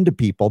change into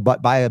people,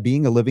 but by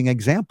being a living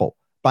example,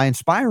 by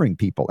inspiring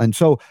people. And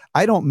so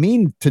I don't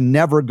mean to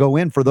never go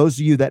in for those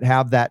of you that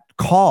have that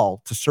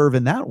call to serve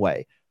in that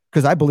way,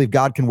 because I believe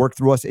God can work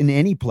through us in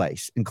any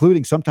place,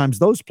 including sometimes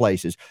those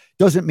places.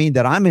 Doesn't mean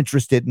that I'm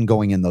interested in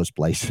going in those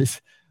places.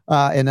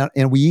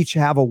 And we each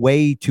have a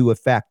way to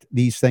affect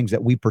these things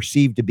that we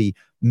perceive to be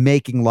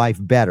making life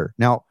better.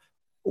 Now,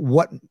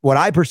 what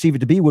I perceive it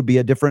to be would be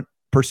a different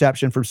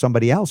perception from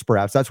somebody else,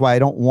 perhaps. That's why I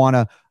don't want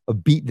to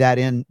beat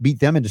them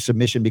into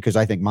submission because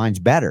I think mine's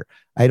better.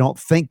 I don't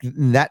think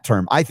in that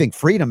term. I think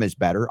freedom is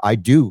better. I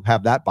do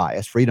have that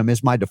bias. Freedom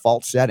is my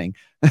default setting.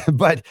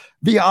 But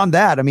beyond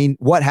that, I mean,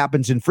 what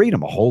happens in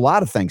freedom? A whole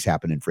lot of things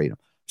happen in freedom.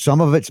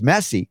 Some of it's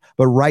messy,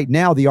 but right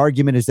now the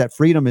argument is that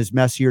freedom is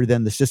messier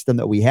than the system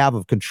that we have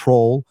of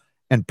control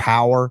and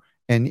power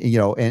and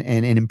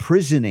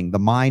imprisoning the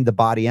mind, the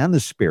body, and the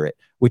spirit,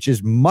 which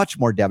is much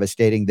more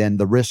devastating than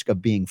the risk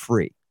of being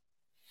free.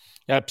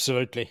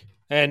 Absolutely.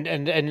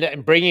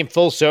 And bringing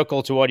full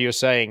circle to what you're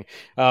saying,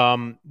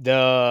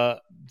 the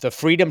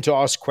freedom to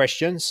ask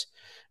questions,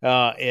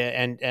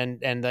 and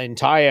the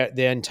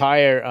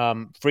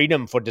entire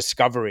freedom for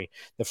discovery,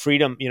 the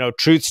freedom,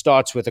 truth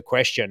starts with a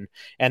question,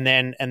 and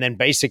then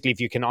basically,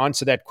 if you can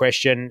answer that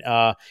question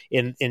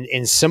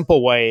in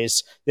simple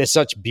ways, there's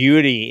such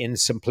beauty in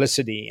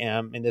simplicity,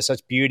 and there's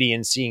such beauty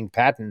in seeing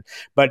pattern.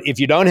 But if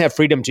you don't have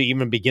freedom to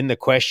even begin the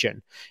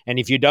question, and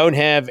if you don't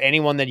have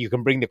anyone that you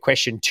can bring the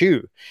question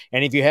to,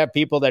 and if you have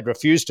people that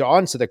refuse to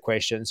answer the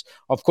questions,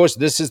 of course,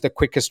 this is the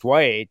quickest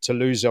way to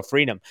lose your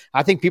freedom.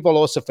 I think people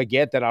also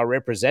forget that our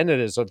representatives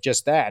of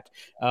just that.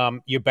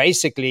 You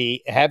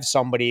basically have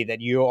somebody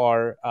that you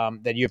are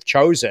that you've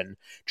chosen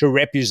to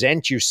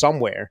represent you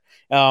somewhere,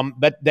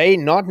 but they're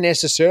not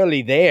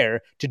necessarily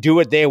there to do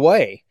it their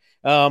way.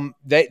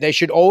 They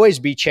should always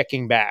be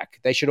checking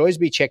back. They should always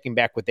be checking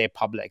back with their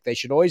public. They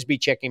should always be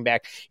checking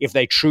back if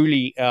they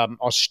truly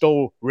are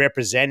still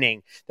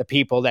representing the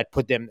people that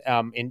put them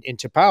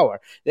into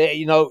power.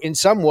 In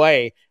some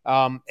way,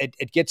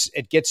 it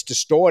gets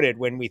distorted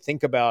when we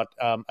think about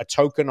a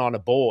token on a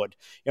board.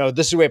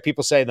 This is where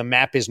people say the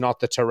map is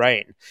not the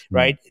terrain,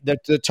 right?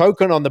 The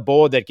token on the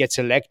board that gets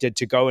elected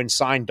to go and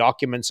sign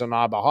documents on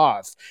our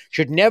behalf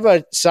should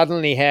never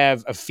suddenly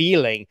have a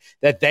feeling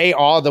that they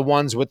are the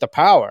ones with the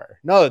power.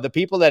 No, the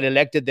people that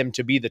elected them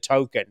to be the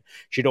token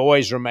should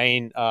always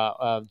remain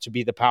to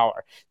be the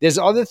power. There's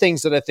other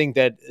things that I think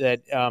that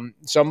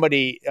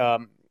somebody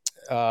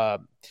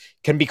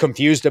can be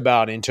confused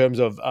about in terms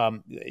of,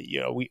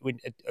 we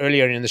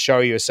earlier in the show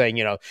you were saying,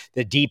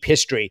 the deep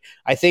history.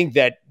 I think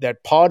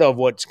that part of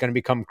what's going to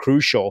become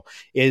crucial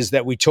is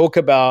that we talk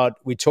about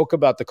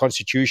the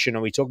Constitution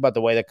and we talk about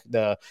the way that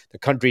the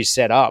country is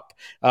set up.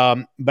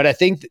 But I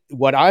think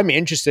what I'm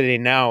interested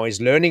in now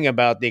is learning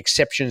about the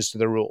exceptions to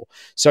the rule.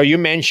 So you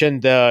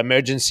mentioned the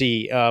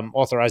emergency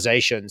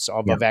authorizations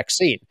of a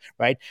vaccine,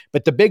 right?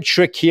 But the big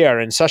trick here,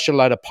 and Sasha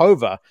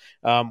Latapova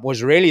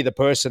was really the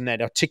person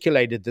that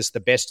articulated this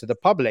the best to the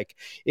public,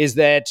 is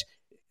that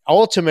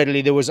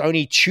ultimately there was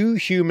only two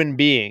human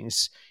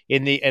beings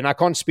and I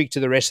can't speak to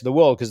the rest of the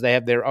world because they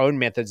have their own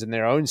methods and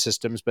their own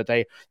systems, but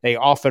they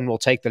often will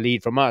take the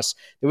lead from us.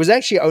 There was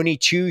actually only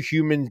two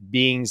human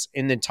beings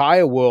in the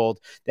entire world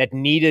that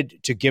needed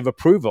to give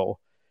approval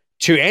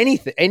to any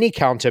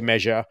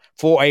countermeasure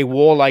for a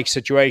warlike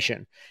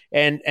situation,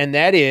 and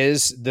that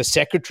is the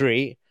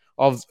Secretary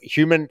of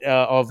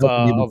Health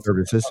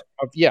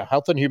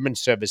and Human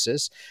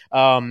Services,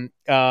 and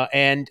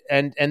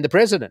the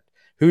President,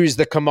 who's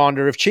the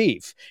Commander in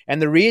Chief. And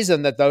the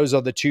reason that those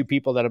are the two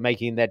people that are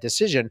making that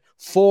decision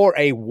for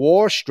a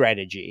war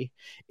strategy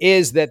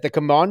is that the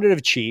Commander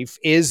in Chief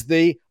is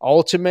the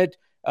ultimate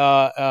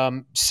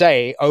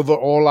say over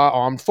all our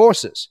armed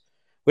forces.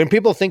 When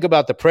people think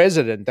about the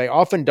president, they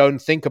often don't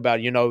think about,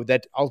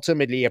 that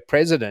ultimately a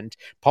president,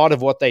 part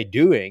of what they're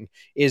doing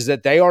is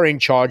that they are in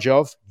charge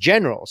of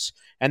generals.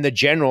 And the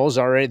generals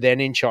are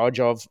then in charge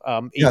of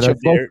each of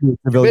their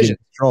divisions.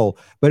 Control.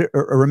 But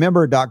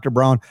remember, Dr.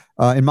 Braun,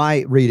 in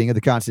my reading of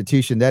the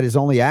Constitution, that is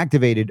only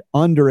activated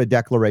under a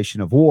declaration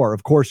of war.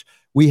 Of course,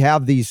 we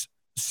have these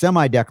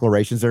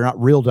semi-declarations. They're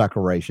not real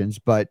declarations,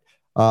 but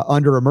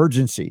under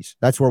emergencies.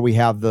 That's where we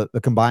have the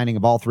combining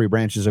of all three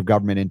branches of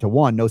government into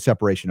one, no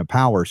separation of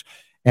powers.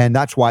 And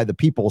that's why the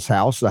People's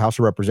House, the House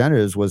of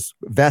Representatives, was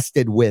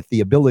vested with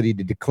the ability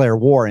to declare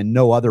war, and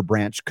no other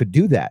branch could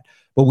do that.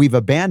 But we've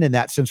abandoned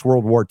that since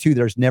World War II.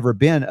 There's never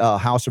been a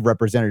House of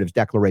Representatives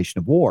declaration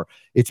of war.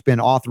 It's been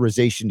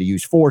authorization to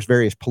use force,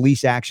 various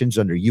police actions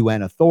under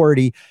UN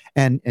authority.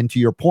 And to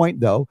your point,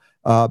 though,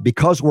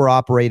 because we're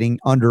operating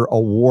under a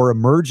war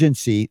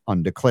emergency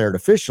undeclared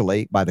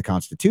officially by the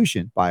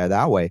Constitution, by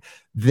that way,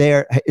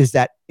 there is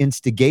that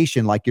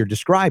instigation like you're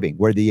describing,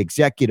 where the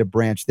executive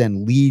branch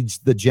then leads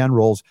the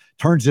generals,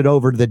 turns it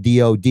over to the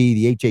DOD,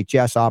 the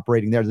HHS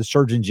operating there, the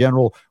Surgeon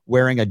General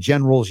wearing a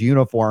general's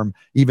uniform,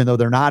 even though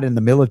they're not in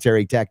the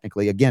military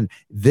technically. Again,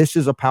 this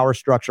is a power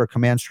structure, a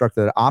command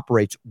structure that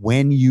operates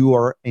when you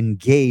are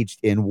engaged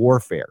in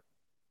warfare.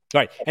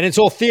 Right. And it's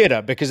all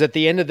theater, because at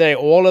the end of the day,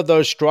 all of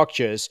those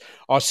structures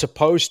are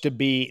supposed to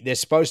be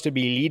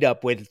lead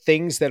up with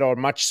things that are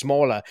much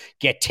smaller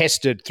get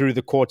tested through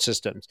the court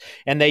systems.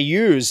 And they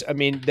use, I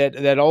mean,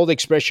 that old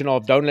expression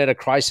of don't let a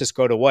crisis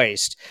go to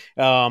waste,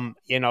 who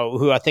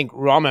I think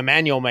Rahm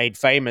Emanuel made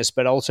famous,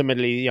 but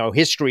ultimately,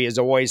 history has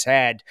always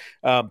had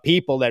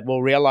people that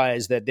will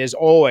realize that there's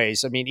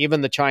always, I mean,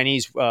 even the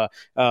Chinese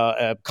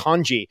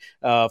kanji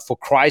for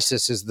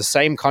crisis is the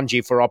same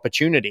kanji for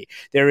opportunity.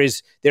 There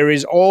is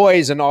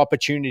always an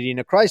opportunity in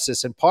a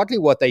crisis. And partly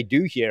what they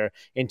do here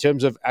in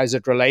terms of as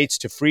it relates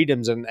to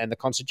freedoms and the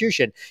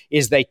Constitution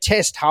is they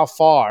test how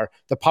far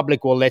the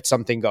public will let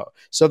something go.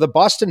 So the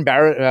Boston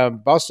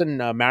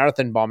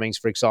marathon bombings,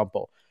 for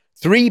example,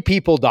 3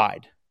 people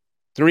died.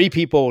 3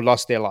 people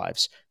lost their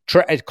lives.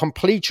 A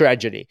complete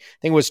tragedy. I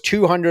think it was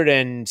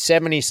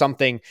 270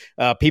 something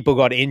people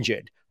got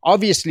injured.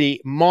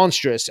 Obviously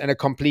monstrous and a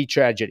complete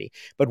tragedy.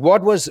 But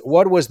what was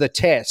the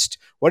test?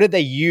 What did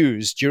they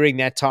use during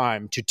that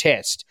time to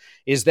test?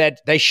 Is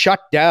that they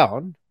shut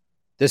down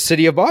the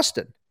city of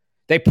Boston.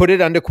 They put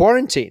it under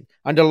quarantine,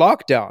 under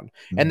lockdown.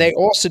 Mm-hmm. And they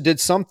also did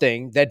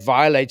something that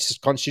violates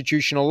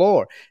constitutional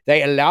law.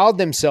 They allowed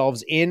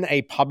themselves in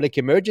a public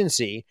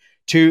emergency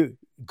to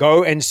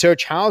go and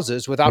search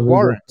houses without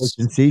warrants.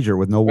 And seizure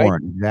with no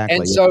warrant. Exactly.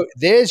 And so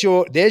there's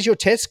your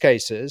test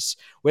cases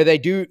where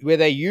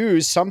they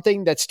use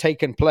something that's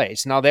taken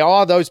place. Now there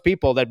are those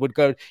people that would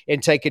go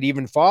and take it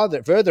even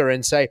further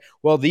and say,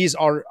 well, these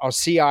are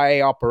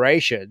CIA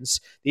operations.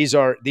 These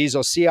are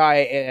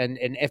CIA and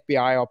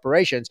FBI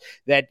operations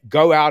that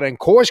go out and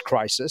cause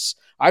crisis.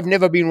 I've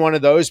never been one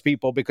of those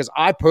people because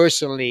I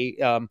personally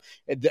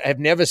have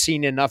never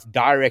seen enough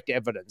direct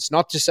evidence.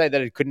 Not to say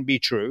that it couldn't be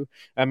true.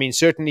 I mean,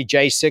 certainly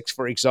J6,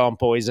 for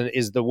example,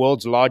 is the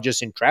world's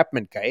largest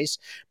entrapment case,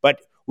 but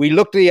we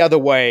look the other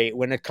way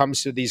when it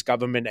comes to these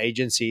government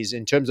agencies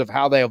in terms of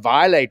how they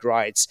violate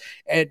rights.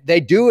 And they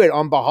do it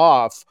on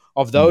behalf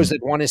of those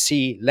that want to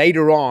see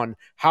later on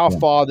how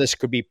far this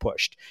could be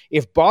pushed.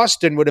 If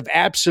Boston would have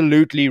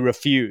absolutely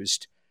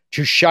refused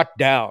to shut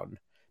down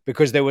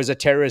because there was a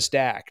terrorist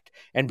act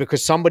and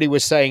because somebody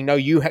was saying, no,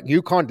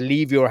 you can't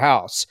leave your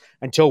house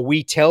until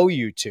we tell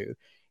you to.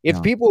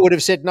 If people would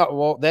have said, no,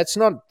 well, that's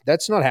not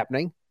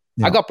happening.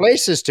 I got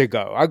places to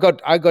go. I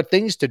got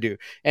things to do.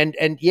 And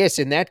yes,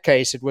 in that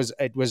case, it was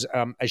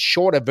a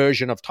shorter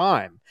version of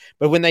time.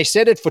 But when they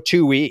said it for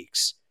 2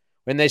 weeks,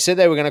 when they said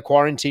they were going to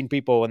quarantine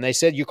people, and they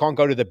said you can't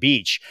go to the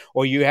beach,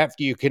 or you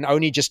can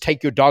only just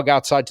take your dog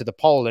outside to the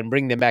pole and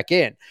bring them back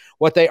in.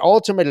 What they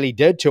ultimately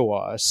did to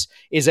us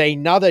is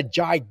another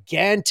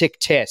gigantic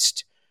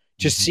test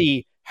to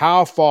see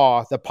how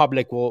far the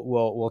public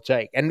will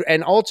take.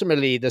 And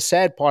ultimately, the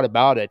sad part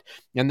about it,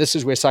 and this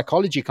is where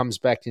psychology comes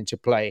back into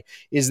play,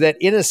 is that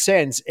in a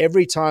sense,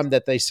 every time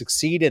that they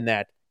succeed in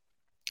that,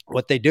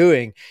 what they're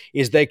doing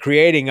is they're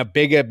creating a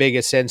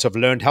bigger sense of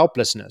learned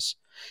helplessness.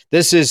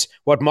 This is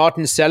what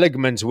Martin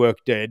Seligman's work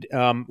did,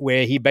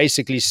 where he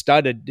basically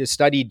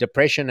studied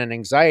depression and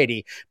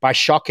anxiety by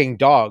shocking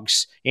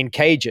dogs in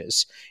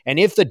cages. And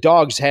if the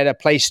dogs had a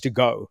place to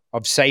go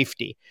of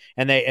safety,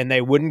 and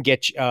they wouldn't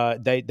get,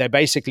 they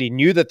basically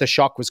knew that the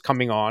shock was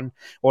coming on,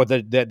 or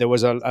that there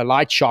was a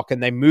light shock,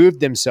 and they moved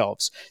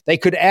themselves, they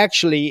could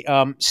actually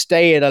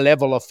stay at a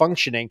level of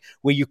functioning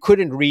where you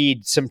couldn't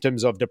read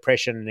symptoms of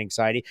depression and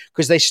anxiety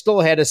because they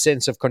still had a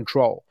sense of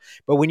control.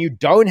 But when you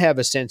don't have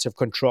a sense of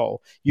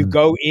control, you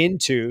go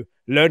into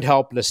learned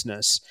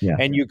helplessness,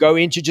 and you go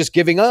into just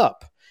giving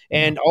up.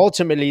 And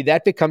ultimately,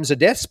 that becomes a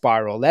death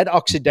spiral. That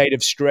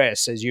oxidative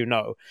stress, as you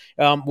know,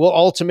 will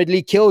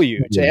ultimately kill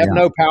you. To have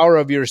no power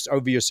over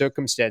your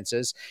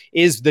circumstances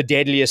is the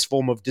deadliest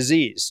form of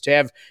disease.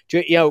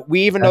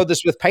 We even know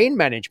this with pain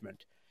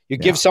management. You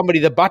give somebody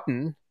the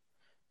button,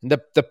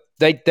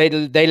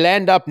 they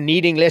land up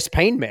needing less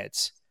pain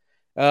meds.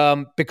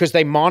 Because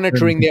they're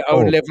monitoring their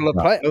own level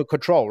of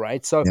control,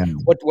 right? So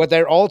what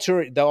they're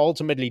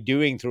ultimately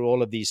doing through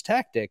all of these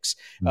tactics,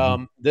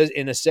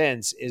 in a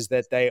sense, is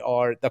that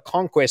the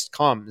conquest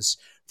comes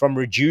from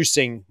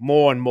reducing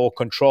more and more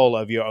control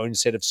of your own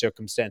set of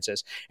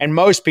circumstances. And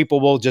most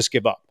people will just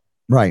give up.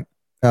 Right.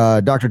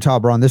 Dr.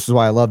 Todd Braun, this is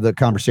why I love the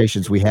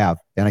conversations we have.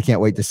 And I can't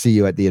wait to see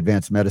you at the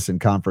Advanced Medicine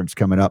Conference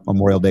coming up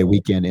Memorial Day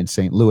weekend in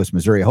St. Louis,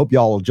 Missouri. I hope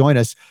y'all will join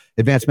us,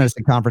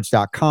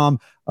 advancedmedicineconference.com.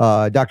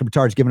 Dr.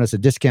 Bittard's given us a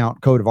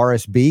discount code of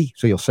RSB,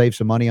 so you'll save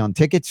some money on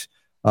tickets.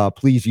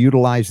 Please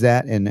utilize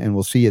that, and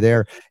we'll see you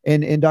there.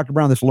 And Dr.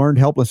 Braun, this learned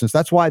helplessness,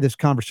 that's why this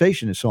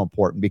conversation is so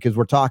important, because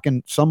we're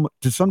talking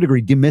to some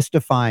degree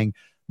demystifying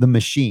the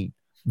machine,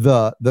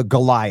 the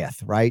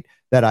Goliath, right?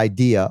 That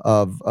idea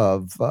of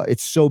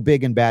it's so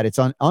big and bad, it's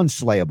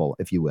unslayable,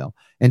 if you will.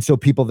 And so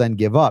people then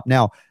give up.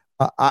 Now,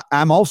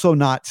 I'm also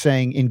not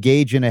saying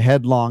engage in a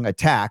headlong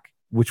attack,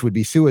 which would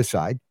be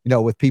suicide,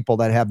 with people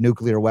that have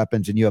nuclear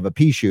weapons and you have a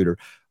pea shooter.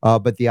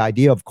 But the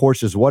idea, of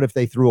course, is what if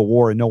they threw a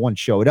war and no one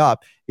showed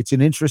up? It's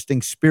an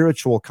interesting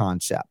spiritual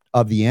concept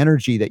of the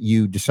energy that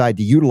you decide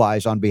to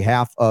utilize on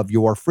behalf of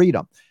your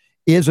freedom.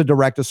 Is a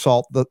direct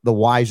assault the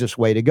wisest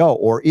way to go?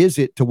 Or is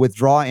it to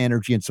withdraw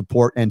energy and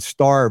support and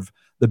starve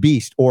the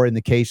beast? Or in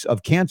the case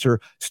of cancer,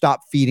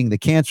 stop feeding the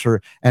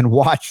cancer and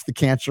watch the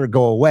cancer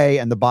go away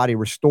and the body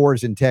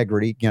restores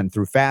integrity, again,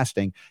 through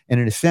fasting. And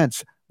in a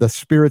sense, the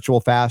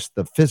spiritual fast,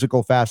 the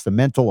physical fast, the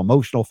mental,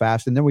 emotional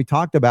fast. And then we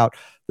talked about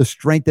the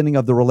strengthening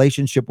of the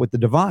relationship with the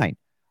divine,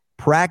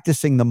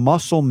 practicing the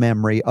muscle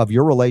memory of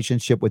your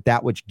relationship with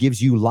that which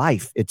gives you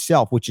life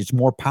itself, which is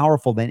more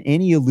powerful than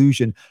any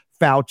illusion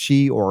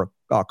Fauci or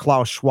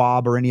Klaus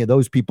Schwab or any of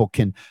those people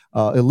can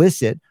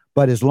elicit.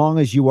 But as long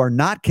as you are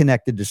not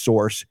connected to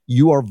source,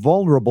 you are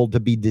vulnerable to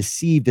be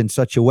deceived in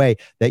such a way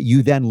that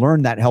you then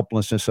learn that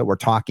helplessness that we're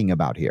talking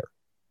about here.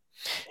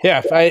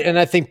 Yeah, and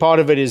I think part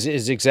of it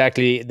is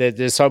exactly that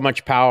there's so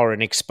much power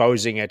in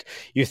exposing it.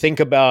 You think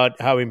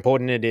about how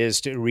important it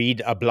is to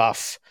read a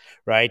bluff,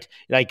 right?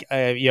 Like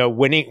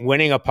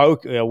winning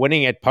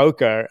at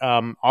poker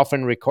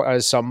often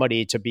requires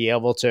somebody to be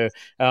able to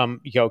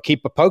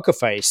keep a poker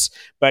face.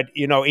 But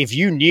if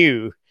you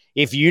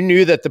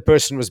knew that the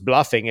person was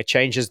bluffing, it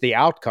changes the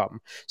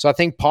outcome. So I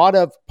think part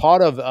of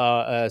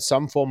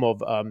some form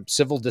of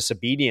civil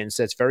disobedience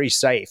that's very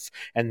safe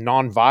and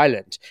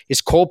nonviolent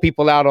is call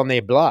people out on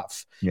their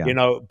bluff.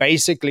 Yeah.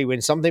 Basically,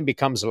 when something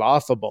becomes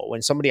laughable,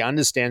 when somebody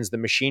understands the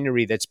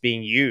machinery that's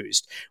being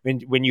used,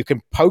 when you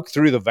can poke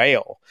through the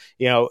veil,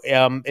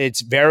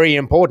 it's very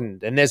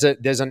important. And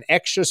there's an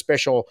extra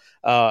special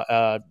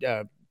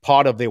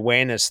part of the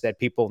awareness that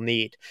people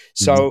need.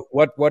 So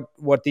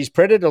what these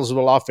predators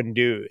will often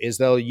do is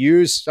they'll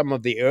use some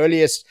of the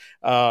earliest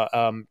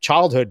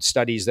childhood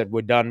studies that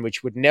were done,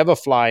 which would never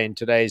fly in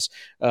today's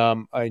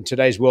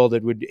world.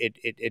 It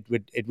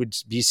would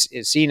be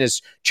seen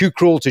as too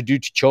cruel to do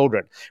to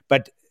children.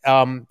 But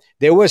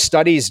there were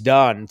studies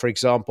done, for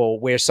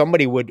example, where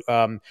somebody would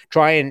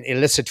try and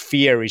elicit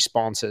fear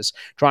responses,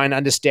 try and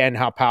understand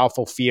how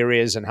powerful fear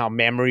is and how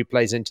memory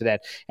plays into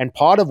that. And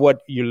part of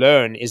what you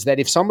learn is that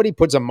if somebody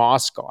puts a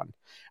mask on,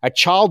 a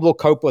child will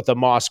cope with the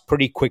mask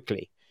pretty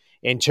quickly.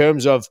 In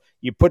terms of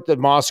you put the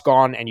mask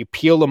on and you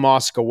peel the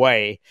mask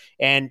away,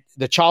 and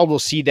the child will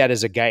see that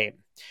as a game.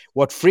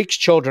 What freaks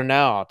children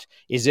out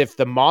is if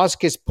the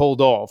mask is pulled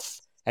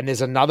off and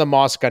there's another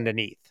mask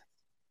underneath.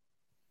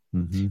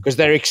 Because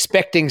they're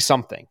expecting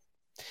something.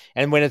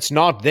 And when it's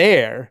not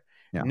there,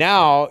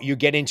 now you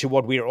get into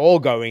what we're all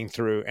going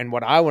through. And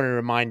what I want to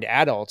remind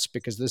adults,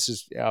 because this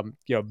is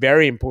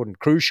very important,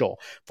 crucial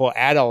for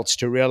adults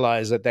to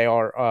realize that they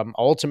are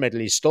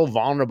ultimately still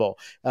vulnerable,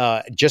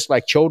 just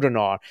like children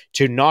are,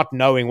 to not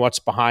knowing what's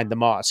behind the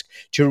mask,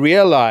 to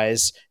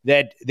realize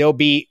that there'll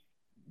be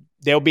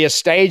a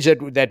stage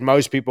that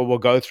most people will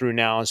go through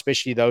now,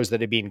 especially those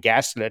that have been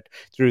gaslit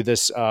through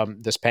this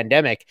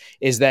pandemic,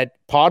 is that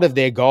part of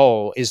their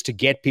goal is to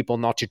get people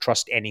not to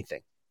trust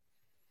anything,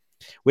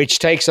 which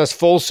takes us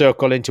full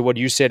circle into what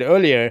you said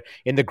earlier.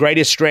 In the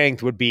greatest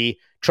strength would be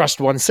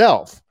trust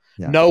oneself.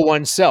 Know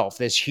oneself.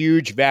 There's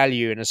huge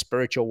value in a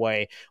spiritual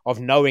way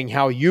of knowing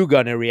how you're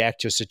going to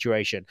react to a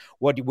situation,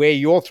 where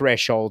your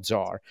thresholds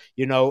are.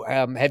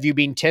 Have you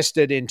been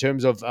tested in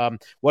terms of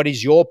what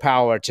is your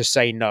power to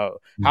say no?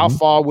 How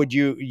far would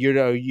you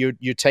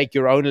take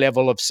your own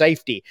level of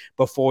safety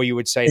before you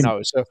would say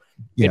no? So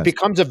it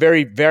becomes a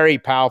very, very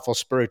powerful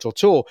spiritual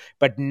tool.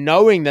 But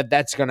knowing that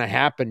that's going to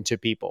happen to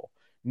people,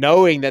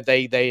 knowing that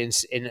they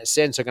in a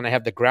sense are going to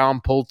have the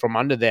ground pulled from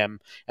under them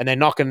and they're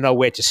not going to know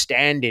where to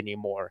stand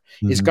anymore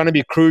is going to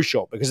be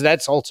crucial, because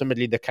that's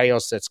ultimately the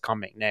chaos that's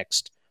coming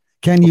next.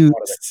 Can you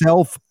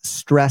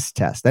self-stress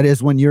test? That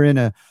is, when you're in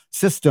a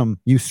system,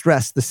 you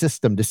stress the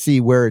system to see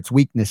where its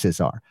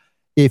weaknesses are.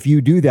 If you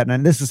do that,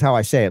 and this is how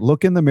I say it,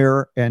 look in the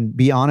mirror and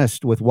be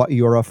honest with what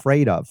you're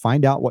afraid of.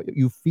 Find out what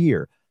you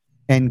fear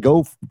and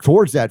go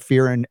towards that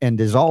fear and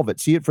dissolve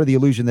it. See it for the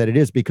illusion that it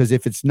is, because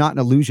if it's not an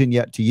illusion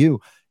yet to you,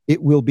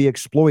 it will be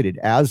exploited,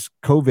 as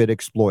COVID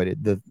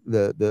exploited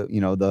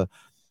the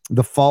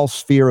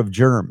false fear of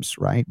germs,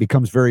 right?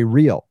 Becomes very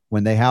real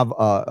when they have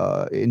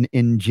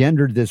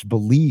engendered this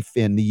belief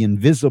in the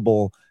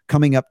invisible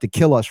coming up to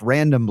kill us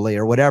randomly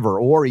or whatever,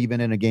 or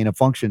even in a gain of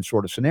function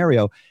sort of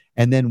scenario.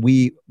 And then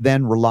we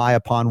rely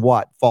upon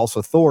what? False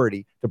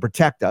authority to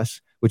protect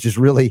us, which is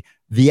really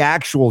the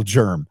actual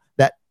germ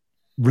that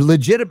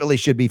legitimately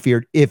should be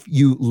feared if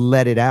you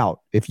let it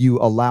out, if you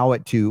allow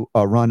it to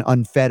run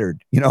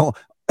unfettered,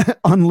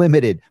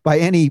 unlimited by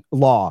any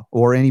law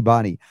or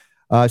anybody.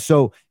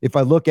 So if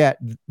I look at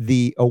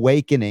the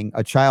awakening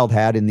a child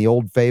had in the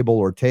old fable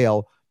or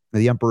tale,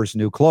 The Emperor's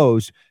New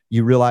Clothes,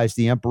 you realize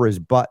the emperor is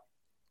butt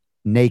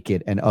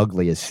naked and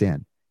ugly as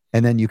sin.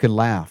 And then you can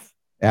laugh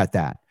at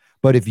that.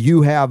 But if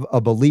you have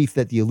a belief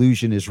that the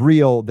illusion is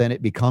real, then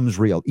it becomes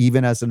real,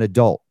 even as an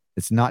adult.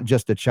 It's not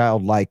just a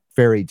childlike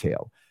fairy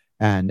tale.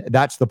 And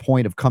that's the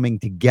point of coming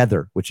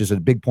together, which is a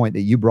big point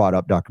that you brought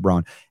up, Dr.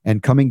 Braun.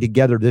 And coming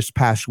together this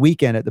past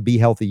weekend at the Be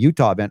Healthy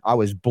Utah event, I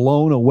was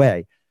blown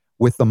away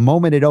with the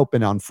moment it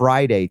opened on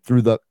Friday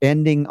through the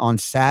ending on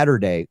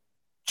Saturday.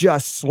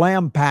 Just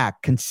slam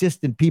packed,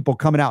 consistent people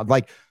coming out.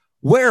 Like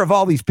Where have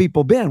all these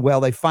people been? Well,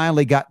 they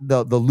finally got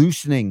the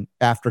loosening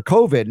after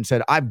COVID and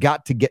said, I've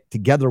got to get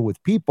together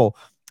with people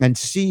and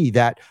see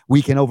that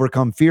we can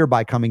overcome fear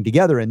by coming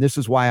together. And this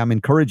is why I'm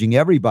encouraging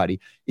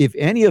everybody, if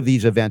any of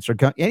these events are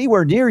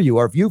anywhere near you,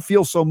 or if you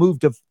feel so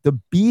moved to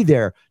be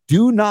there,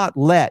 do not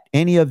let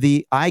any of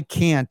the I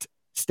can't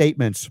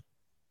statements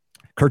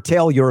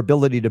curtail your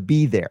ability to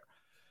be there,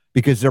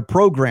 because they're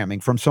programming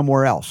from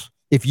somewhere else.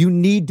 If you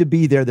need to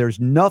be there, there's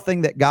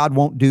nothing that God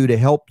won't do to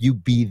help you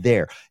be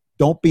there.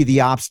 Don't be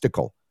the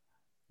obstacle.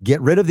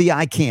 Get rid of the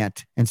I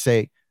can't and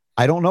say,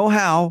 I don't know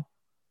how.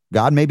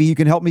 God, maybe you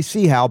can help me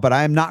see how, but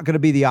I am not going to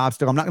be the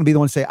obstacle. I'm not going to be the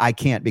one to say I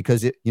can't,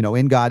 because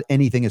in God,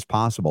 anything is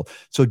possible.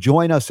 So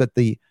join us at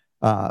the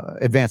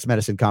Advanced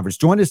Medicine Conference.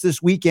 Join us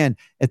this weekend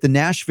at the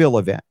Nashville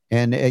event.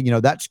 And,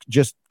 that's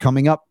just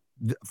coming up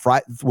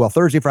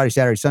Thursday, Friday,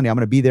 Saturday, Sunday. I'm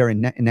going to be there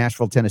in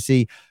Nashville,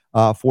 Tennessee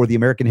for the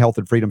American Health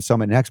and Freedom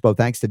Summit and Expo.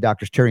 Thanks to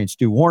Drs. Terry and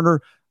Stu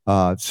Warner.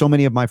 So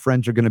many of my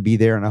friends are going to be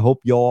there, and I hope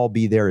you'll all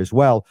be there as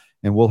well.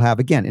 And we'll have,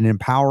 again, an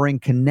empowering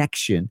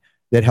connection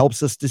that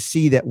helps us to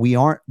see that we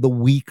aren't the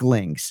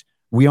weaklings.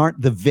 We aren't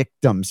the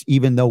victims,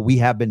 even though we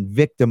have been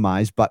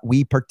victimized, but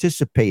we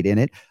participate in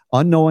it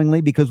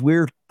unknowingly because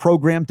we're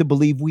programmed to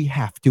believe we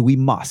have to, we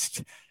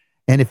must.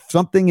 And if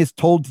something is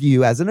told to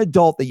you as an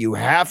adult that you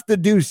have to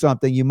do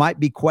something, you might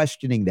be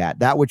questioning that.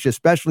 That which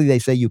especially they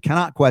say you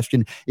cannot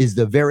question is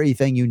the very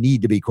thing you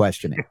need to be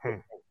questioning.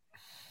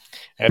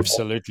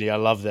 Absolutely. I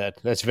love that.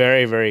 That's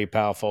very, very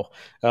powerful.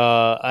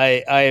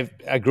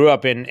 I grew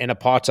up in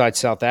apartheid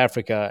South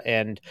Africa,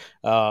 and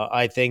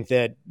I think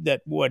that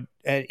what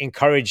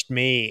encouraged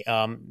me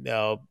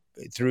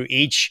through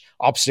each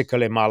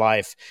obstacle in my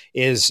life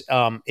is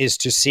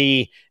to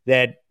see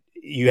that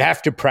you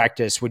have to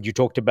practice what you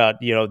talked about,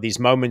 these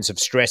moments of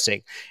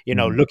stressing,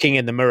 looking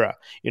in the mirror.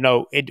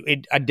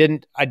 I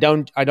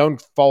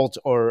don't fault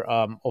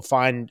or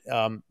find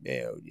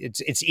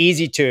it's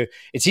easy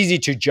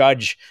to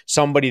judge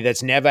somebody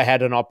that's never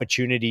had an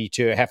opportunity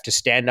to have to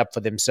stand up for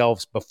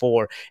themselves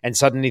before and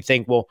suddenly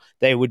think, well,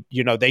 they would,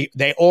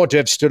 they ought to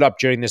have stood up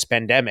during this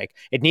pandemic.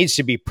 It needs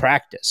to be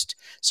practiced.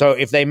 So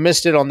if they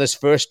missed it on this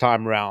first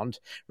time round,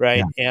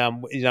 right,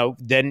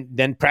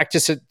 then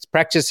practice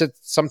it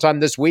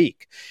sometime this week.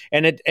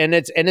 And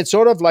it's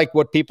sort of like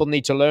what people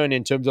need to learn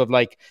in terms of,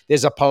 like,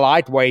 there's a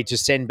polite way to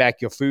send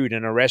back your food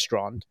in a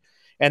restaurant,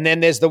 and then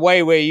there's the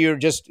way where you're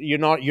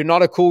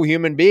not a cool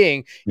human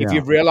being if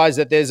you've realized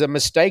that there's a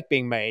mistake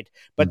being made.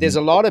 But there's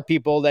a lot of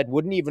people that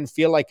wouldn't even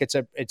feel like it's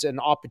an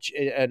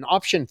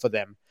option for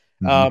them.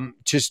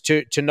 Just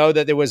to know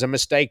that there was a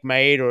mistake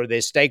made or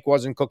their steak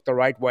wasn't cooked the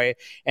right way.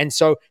 And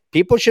so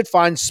people should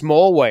find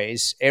small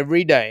ways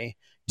every day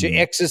to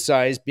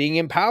exercise being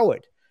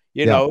empowered.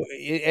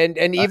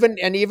 And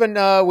even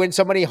when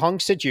somebody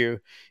honks at you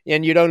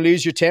and you don't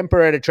lose your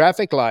temper at a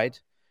traffic light,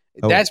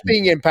 that's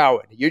being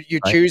empowered.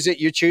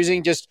 You're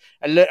choosing just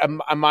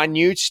a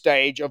minute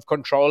stage of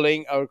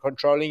controlling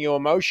your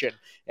emotion,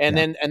 and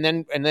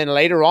then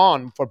later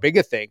on for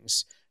bigger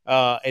things,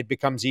 it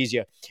becomes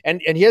easier. And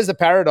here's the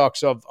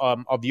paradox of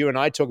you and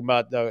I talking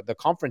about the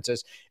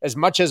conferences. As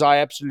much as I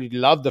absolutely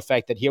love the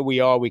fact that here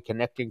we're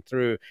connecting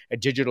through a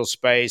digital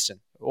space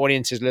and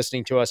audiences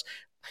listening to us,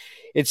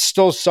 it's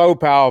still so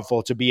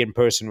powerful to be in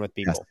person with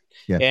people.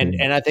 Yes.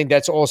 And I think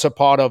that's also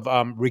part of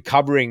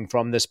recovering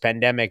from this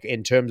pandemic,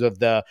 in terms of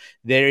there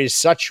is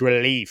such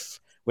relief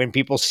when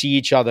people see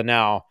each other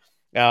now,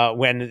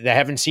 when they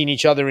haven't seen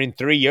each other in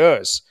 3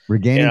 years.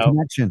 Regaining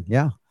connection.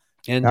 Yeah.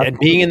 And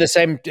being in the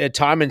same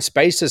time and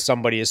space as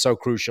somebody is so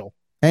crucial.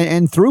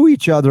 And through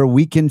each other,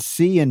 we can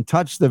see and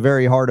touch the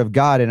very heart of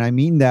God. And I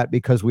mean that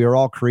because we are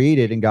all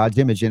created in God's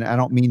image. And I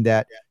don't mean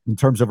that in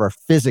terms of our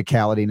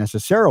physicality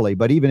necessarily,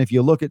 but even if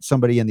you look at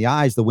somebody in the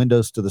eyes, the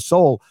windows to the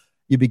soul,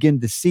 you begin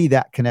to see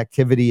that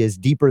connectivity is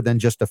deeper than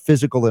just a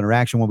physical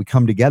interaction. When we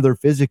come together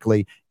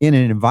physically in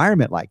an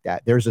environment like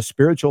that, there's a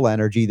spiritual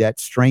energy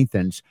that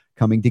strengthens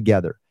coming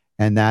together.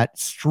 And that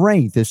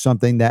strength is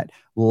something that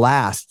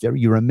lasts.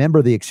 You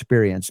remember the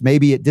experience.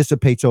 Maybe it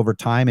dissipates over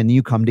time and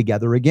you come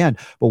together again.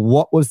 But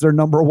what was their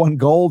number one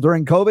goal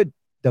during COVID?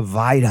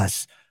 Divide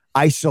us,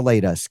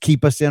 isolate us,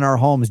 keep us in our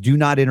homes. Do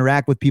not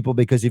interact with people,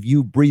 because if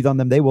you breathe on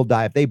them, they will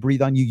die. If they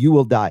breathe on you, you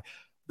will die.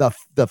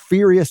 The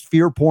feariest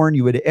fear porn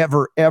you would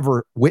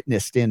ever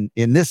witnessed in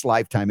this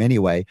lifetime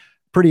anyway.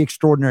 Pretty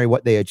extraordinary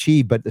what they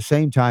achieved. But at the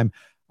same time,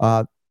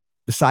 the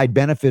side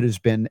benefit has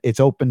been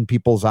it's opened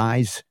people's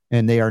eyes,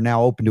 and they are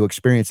now open to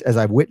experience, as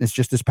I've witnessed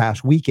just this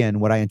past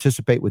weekend. What I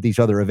anticipate with these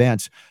other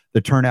events,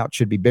 the turnout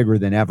should be bigger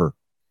than ever.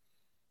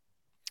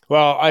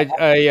 Well,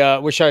 I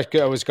wish I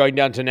was going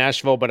down to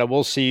Nashville, but I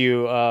will see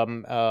you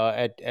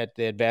at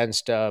the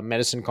Advanced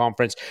Medicine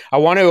Conference. I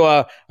want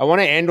to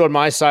end on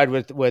my side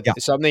with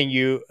something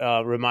you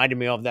reminded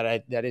me of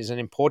that is an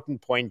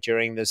important point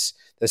during this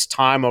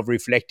time of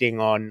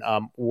reflecting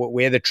on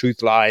where the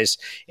truth lies,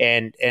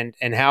 and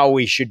how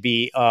we should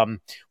be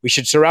we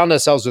should surround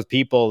ourselves with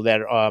people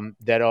that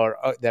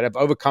have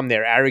overcome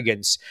their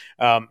arrogance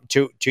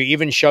to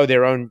even show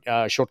their own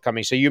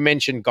shortcomings. So you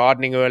mentioned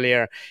gardening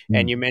earlier,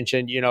 and you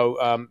mentioned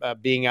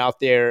being out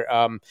there.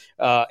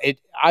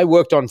 I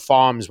worked on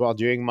farms while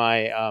doing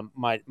my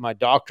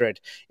doctorate,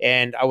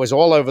 and I was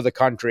all over the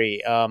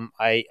country.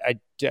 I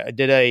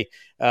did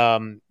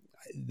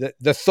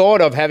the thought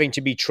of having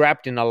to be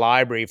trapped in a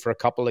library for a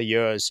couple of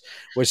years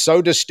was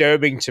so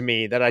disturbing to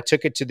me that I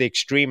took it to the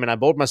extreme, and I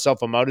bought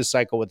myself a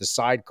motorcycle with a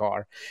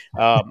sidecar,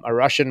 a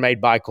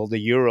Russian-made bike called the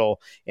Ural,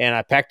 and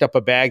I packed up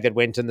a bag that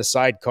went in the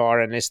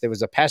sidecar unless there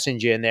was a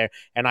passenger in there,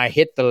 and I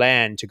hit the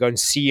land to go and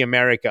see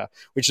America,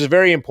 which is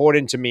very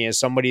important to me as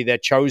somebody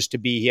that chose to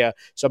be here,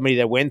 somebody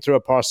that went through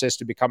a process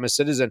to become a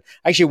citizen.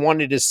 I actually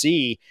wanted to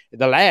see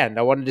the land.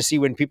 I wanted to see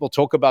when people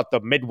talk about the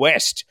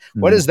Midwest,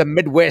 what is the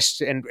Midwest,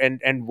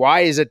 and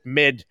why is it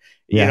mid?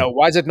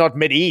 Why is it not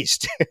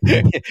mid-east?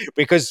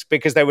 because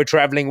they were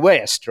traveling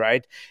west,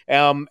 right?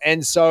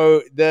 And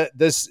so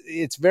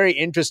it's very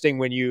interesting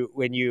when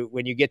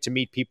you get to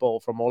meet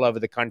people from all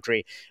over the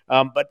country.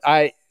 But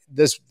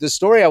the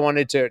story I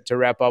wanted to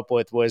wrap up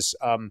with was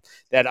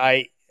that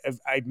I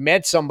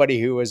met somebody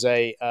who was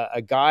a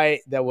guy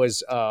that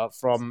was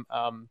from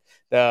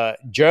the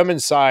German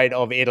side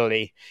of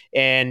Italy,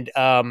 and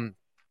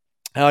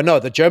no,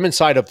 the German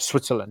side of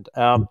Switzerland.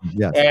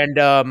 Yes.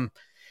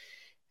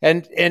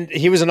 And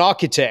he was an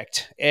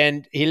architect,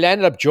 and he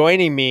landed up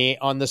joining me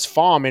on this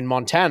farm in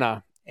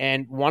Montana.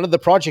 And one of the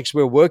projects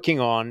we're working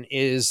on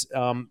is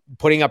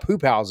putting up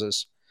hoop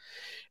houses.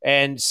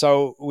 And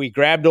so we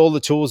grabbed all the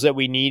tools that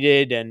we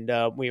needed, and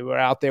we were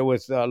out there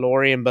with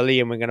Lori and Billy,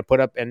 and we're going to put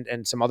up,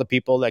 and some other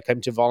people that came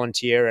to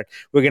volunteer, and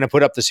we're going to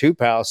put up this hoop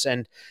house.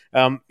 And,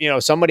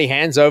 somebody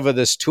hands over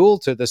this tool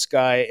to this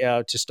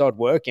guy to start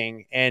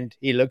working, and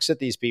he looks at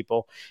these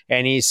people,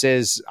 and he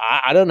says,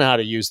 I don't know how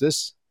to use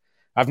this.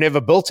 I've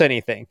never built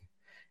anything.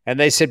 And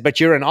they said, but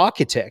you're an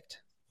architect.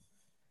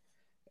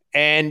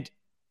 And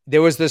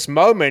there was this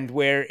moment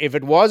where if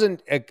it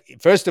wasn't,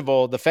 first of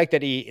all, the fact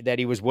that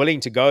he was willing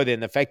to go there,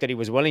 and the fact that he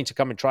was willing to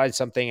come and try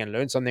something and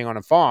learn something on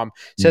a farm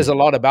says a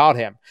lot about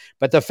him.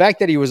 But the fact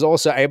that he was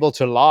also able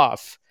to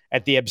laugh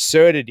at the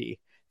absurdity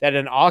that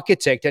an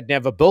architect had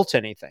never built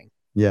anything.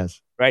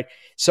 Yes. Right.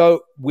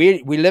 So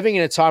we're living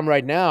in a time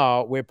right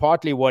now where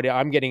partly what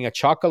I'm getting a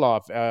chuckle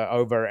off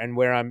over, and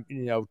where I'm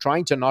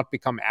trying to not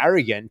become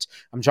arrogant.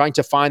 I'm trying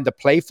to find the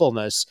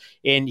playfulness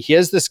in,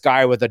 here's this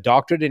guy with a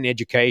doctorate in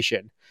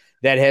education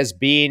that has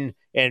been,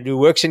 and who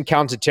works in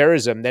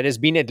counterterrorism, that has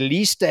been at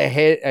least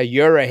a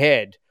year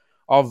ahead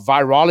of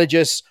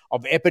virologists,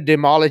 of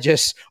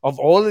epidemiologists, of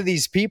all of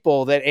these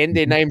people that end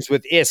their names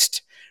with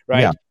ist,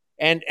 right? Yeah.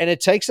 And it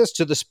takes us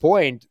to this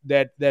point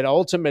that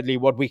ultimately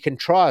what we can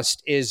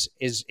trust is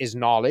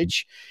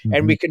knowledge,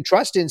 and we can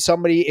trust in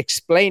somebody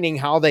explaining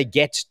how they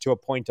get to a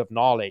point of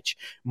knowledge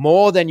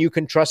more than you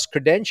can trust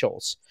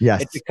credentials.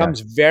 Yes, it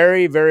becomes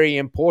very, very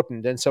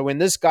important. And so when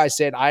this guy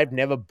said, "I've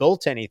never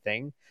built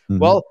anything,"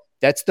 well,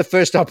 that's the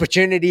first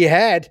opportunity he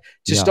had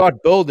to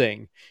start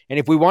building. And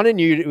if we want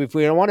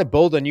to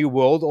build a new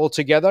world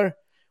altogether,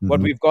 what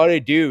we've got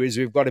to do is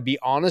we've got to be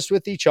honest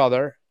with each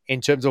other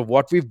in terms of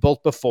what we've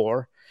built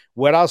before,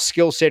 what our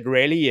skill set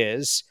really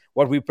is,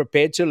 what we're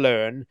prepared to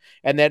learn,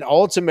 and that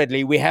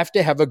ultimately we have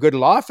to have a good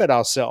laugh at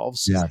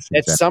ourselves. Yes,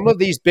 that some of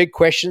these big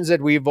questions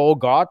that we've all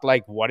got,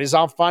 like what is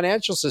our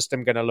financial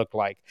system going to look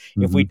like?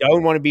 If we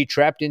don't want to be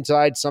trapped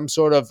inside some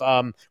sort of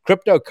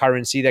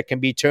cryptocurrency that can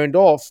be turned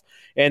off,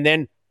 and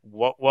then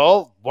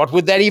what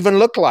would that even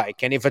look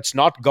like? And if it's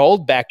not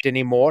gold backed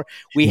anymore,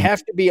 we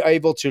have to be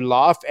able to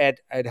laugh at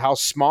how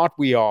smart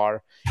we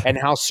are and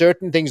how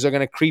certain things are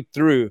going to creep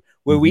through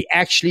where we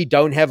actually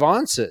don't have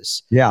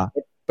answers. Yeah.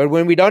 But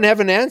when we don't have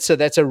an answer,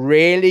 that's a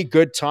really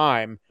good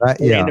time for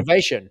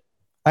innovation.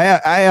 I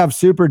have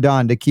Super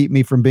Don to keep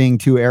me from being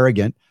too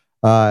arrogant.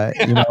 As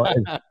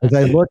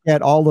I look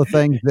at all the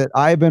things that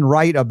I've been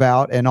right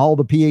about and all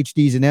the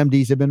PhDs and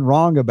MDs have been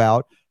wrong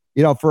about,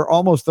 for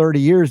almost 30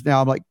 years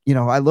now, I'm like,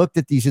 I looked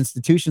at these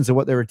institutions and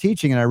what they were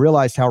teaching, and I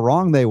realized how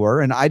wrong they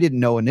were. And I didn't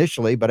know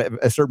initially, but at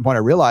a certain point I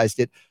realized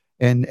it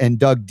and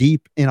dug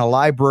deep in a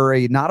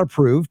library not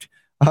approved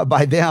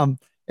by them.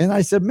 And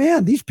I said,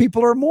 man, these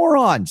people are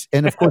morons.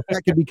 And of course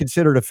that could be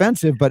considered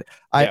offensive, but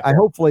I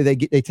hopefully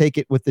they take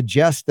it with the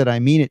jest that I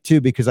mean it too,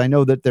 because I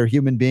know that they're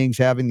human beings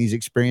having these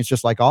experiences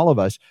just like all of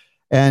us.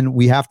 And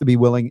we have to be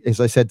willing, as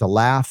I said, to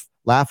laugh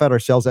at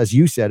ourselves, as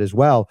you said as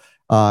well,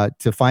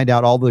 to find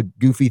out all the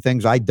goofy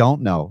things I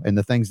don't know and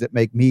the things that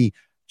make me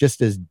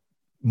just as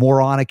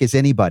moronic as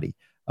anybody.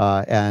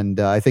 And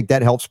I think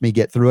that helps me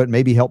get through it.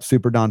 Maybe helps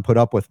Super Don put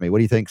up with me. What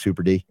do you think,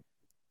 Super D?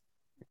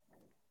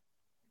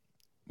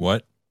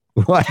 What?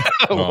 What?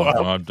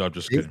 I'm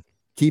just kidding.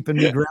 Keeping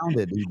me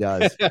grounded, he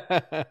does.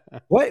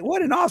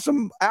 What an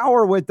awesome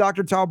hour with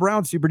Dr. Tal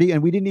Braun, Super D,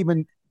 and we didn't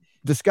even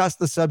discuss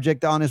the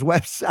subject on his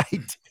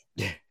website.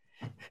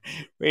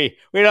 we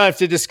don't have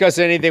to discuss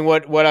anything.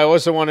 What I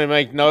also want to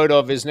make note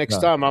of is next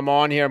time I'm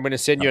on here, I'm going to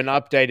send you an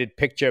updated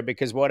picture,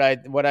 because what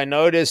I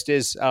noticed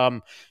is,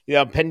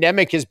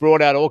 pandemic has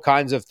brought out all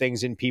kinds of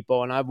things in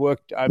people, and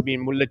I've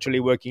been literally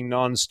working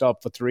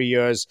nonstop for 3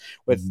 years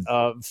with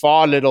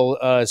far little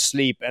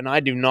sleep, and I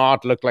do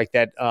not look like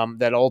that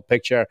old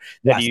picture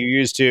that you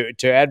used to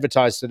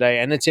advertise today.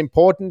 And it's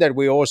important that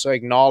we also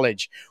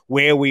acknowledge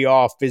where we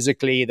are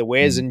physically, the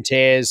wears and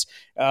tears,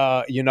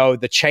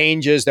 the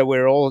changes that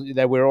we're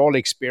all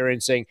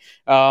experiencing.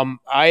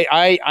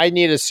 I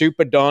need a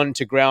super don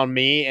to ground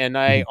me, and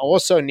I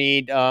also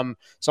need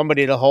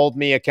somebody to hold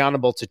me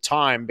accountable to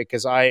time,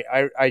 because I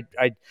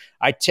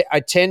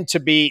tend to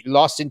be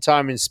lost in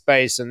time and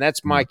space, and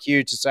that's my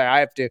cue to say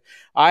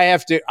I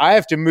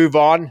have to move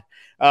on.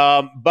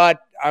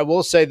 But I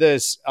will say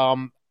this: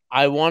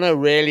 I want to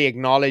really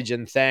acknowledge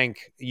and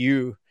thank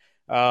you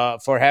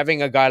for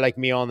having a guy like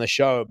me on the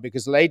show,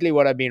 because lately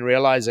what I've been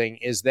realizing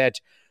is that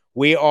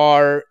we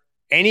are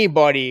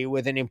anybody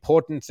with an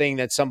important thing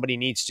that somebody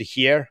needs to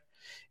hear.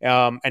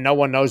 And no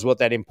one knows what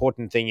that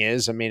important thing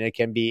is. I mean, it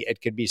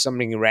could be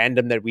something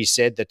random that we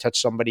said that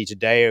touched somebody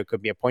today, or it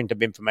could be a point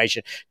of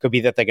information. It could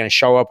be that they're going to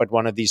show up at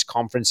one of these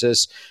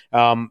conferences.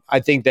 I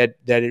think that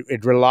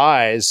it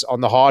relies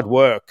on the hard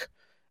work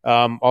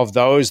of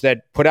those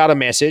that put out a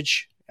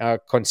message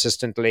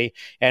consistently,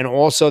 and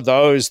also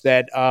those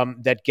that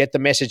get the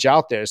message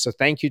out there. So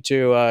thank you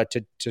to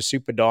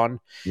Super Don,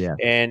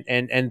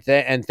 and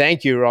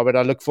thank you, Robert.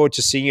 I look forward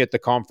to seeing you at the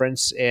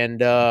conference,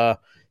 and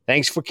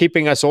thanks for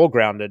keeping us all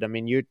grounded. I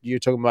mean, you're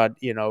talking about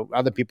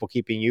other people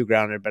keeping you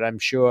grounded, but I'm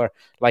sure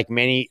like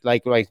many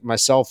like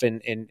myself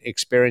in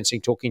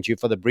experiencing talking to you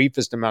for the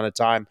briefest amount of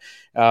time,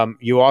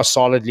 you are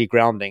solidly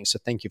grounding. So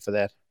thank you for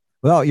that.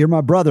 Well, you're my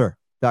brother,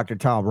 Dr.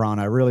 Tal Braun.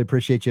 I really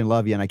appreciate you and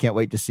love you, and I can't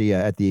wait to see you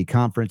at the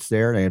conference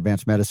there, the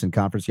Advanced Medicine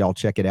Conference. Y'all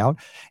check it out,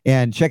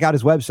 and check out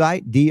his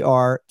website,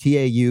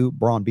 DRTAU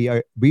Braun,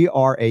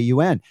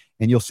 BRAUN,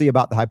 and you'll see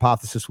about the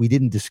hypothesis we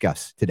didn't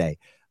discuss today.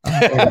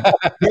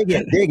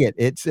 Dig it.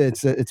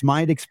 It's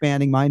mind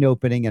expanding, mind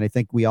opening, and I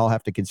think we all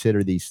have to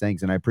consider these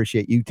things. And I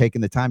appreciate you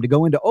taking the time to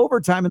go into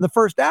overtime in the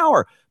first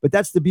hour. But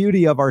that's the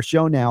beauty of our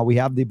show now. We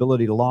have the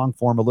ability to long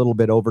form a little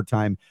bit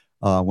overtime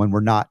when we're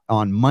not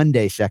on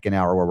Monday second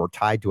hour, where we're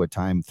tied to a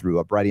time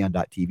through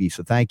Brighteon.tv.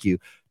 So thank you,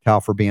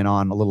 Tal, for being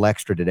on a little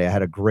extra today. I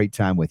had a great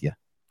time with you.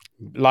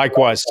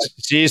 Likewise.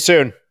 See you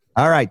soon.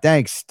 All right.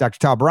 Thanks, Dr.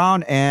 Tal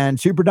Braun. And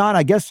Super Don,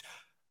 I guess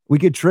we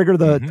could trigger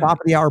the top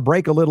of the hour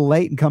break a little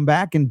late and come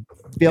back and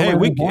fill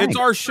in. It's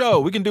our show.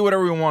 We can do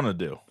whatever we want to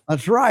do.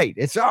 That's right.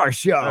 It's our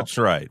show. That's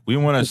right. We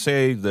want to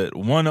say that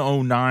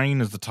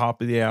 1:09 is the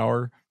top of the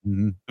hour.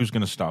 Who's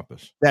going to stop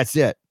us? That's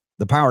it.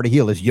 The power to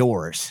heal is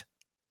yours.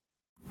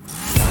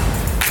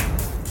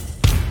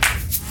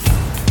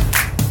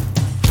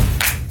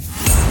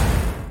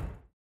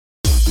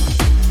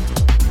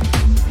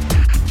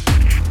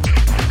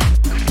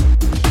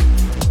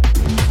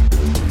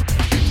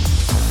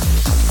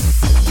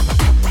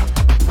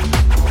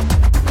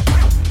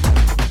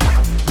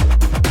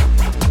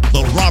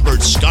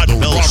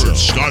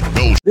 Scott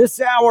Bell.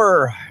 This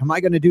hour, am I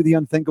going to do the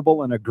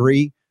unthinkable and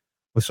agree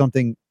with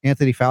something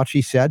Anthony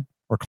Fauci said?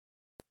 Or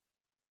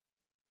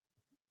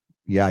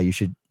yeah, you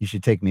should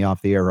take me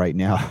off the air right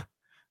now.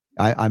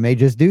 I may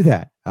just do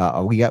that.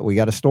 We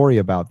got a story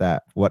about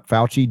that. What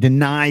Fauci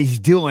denies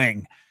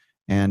doing,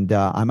 and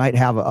I might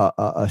have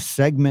a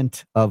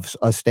segment of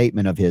a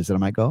statement of his that I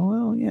might go,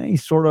 well, yeah,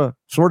 he's sort of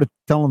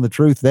telling the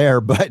truth there,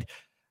 but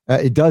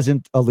it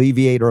doesn't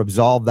alleviate or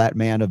absolve that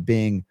man of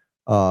being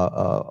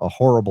a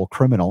horrible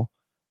criminal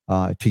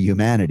to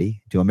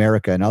humanity, to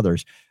America and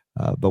others.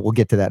 But we'll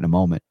get to that in a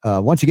moment.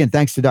 Once again,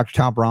 thanks to Dr.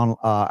 Tal Braun,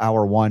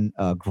 hour one,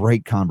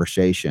 great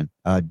conversation.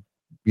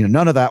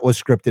 None of that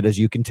was scripted, as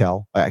you can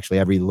tell. Actually,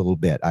 every little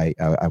bit. I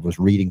was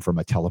reading from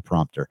a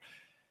teleprompter.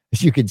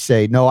 As you could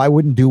say, no, I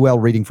wouldn't do well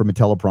reading from a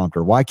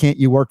teleprompter. Why can't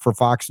you work for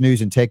Fox News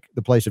and take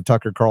the place of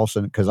Tucker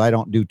Carlson? Because I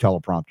don't do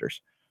teleprompters.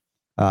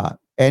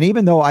 And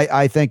even though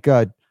I think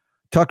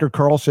Tucker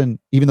Carlson,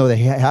 even though they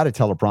had a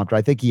teleprompter,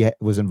 I think he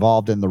was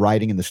involved in the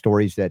writing and the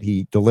stories that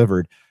he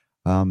delivered.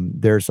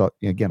 There's a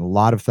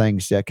lot of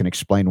things that can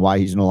explain why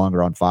he's no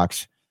longer on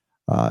Fox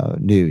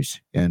News,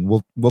 and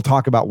we'll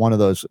talk about one of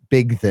those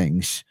big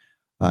things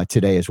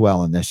today as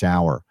well in this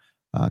hour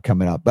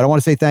coming up. But I want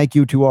to say thank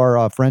you to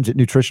our friends at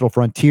Nutritional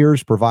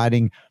Frontiers,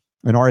 providing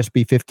an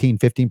RSB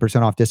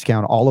 15% off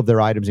discount, all of their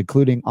items,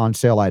 including on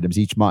sale items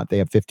each month. They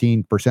have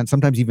 15%,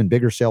 sometimes even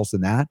bigger sales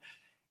than that.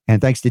 And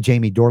thanks to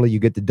Jamie Dorley, you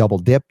get the double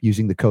dip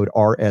using the code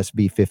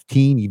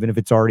RSB15, even if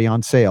it's already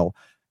on sale.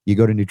 You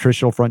go to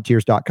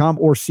nutritionalfrontiers.com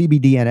or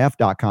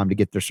cbdnf.com to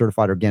get their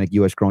certified organic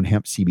U.S.-grown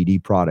hemp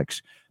CBD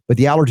products. But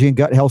the allergy and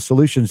gut health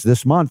solutions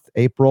this month,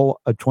 April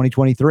of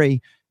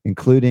 2023,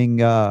 including,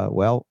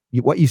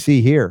 what you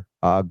see here,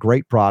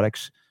 great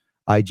products,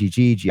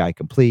 IgG, GI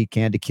Complete,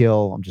 Candy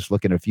Kill. I'm just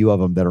looking at a few of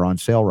them that are on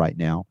sale right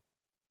now.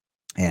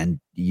 And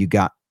you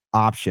got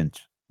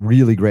options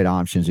really great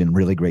options and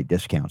really great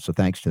discounts. So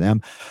thanks to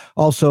them.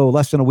 Also,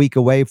 less than a week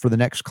away for the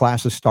next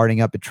classes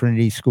starting up at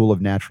Trinity School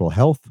of Natural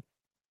Health,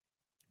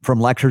 from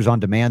lectures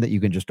on demand that you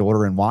can just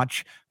order and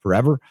watch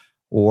forever,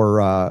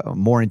 or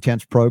more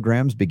intense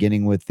programs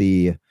beginning with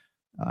the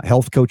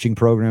health coaching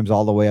programs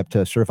all the way up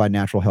to certified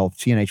natural health,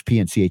 CNHP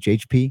and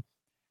CHHP,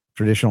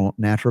 traditional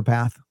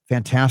naturopath.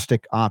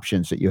 Fantastic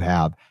options that you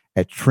have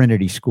at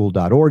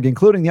trinityschool.org,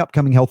 including the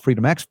upcoming Health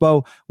Freedom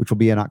Expo, which will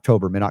be in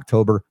October,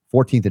 mid-October,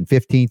 14th and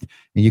 15th.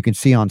 And you can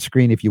see on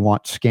screen if you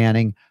want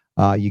scanning,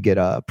 you get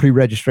a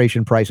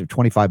pre-registration price of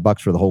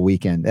 $25 for the whole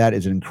weekend. That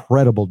is an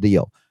incredible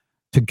deal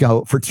to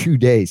go for 2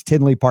 days.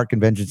 Tinley Park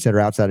Convention Center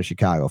outside of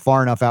Chicago,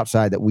 far enough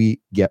outside that we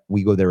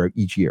go there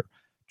each year.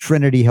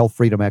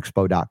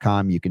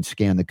 TrinityHealthFreedomExpo.com. You can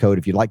scan the code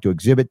if you'd like to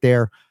exhibit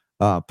there.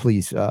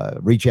 Please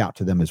reach out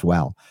to them as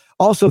well.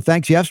 Also,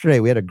 thanks yesterday.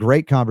 We had a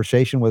great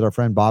conversation with our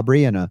friend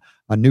Bobry and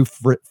a new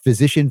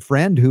physician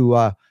friend who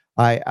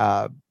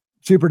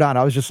Super Don.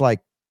 I was just like,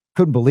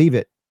 couldn't believe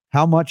it.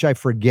 How much I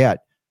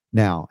forget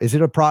now. Is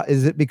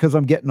it because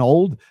I'm getting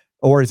old,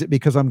 or is it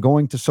because I'm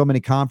going to so many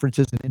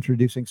conferences and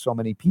introducing so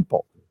many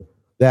people?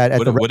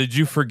 What did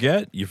you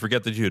forget? You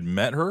forget that you had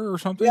met her or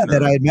something? Yeah,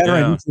 that I had met her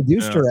and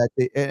introduced her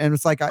and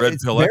it's like Red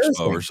Pill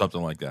Expo or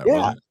something like that.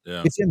 Yeah,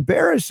 it's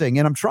embarrassing,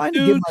 and I'm trying to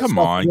give myself. Come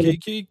on, you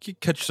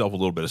catch yourself a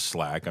little bit of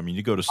slack. I mean,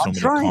 you go to so many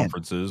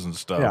conferences and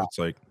stuff. Yeah. It's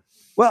like,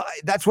 well,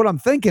 that's what I'm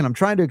thinking. I'm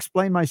trying to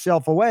explain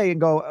myself away and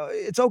go,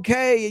 it's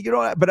okay,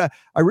 but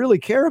I really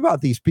care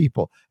about these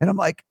people, and I'm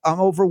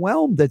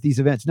overwhelmed at these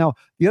events. Now,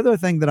 the other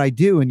thing that I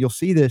do, and you'll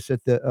see this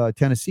at the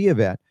Tennessee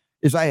event,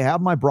 is I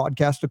have my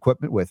broadcast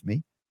equipment with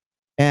me.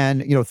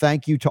 And,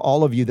 thank you to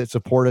all of you that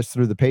support us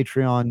through the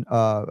Patreon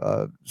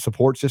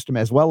support system,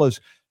 as well as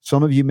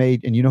some of you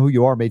made, and you know who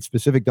you are, made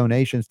specific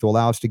donations to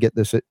allow us to get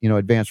this,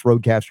 Advanced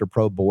Roadcaster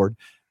Pro board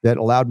that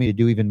allowed me to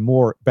do even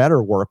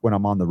better work when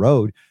I'm on the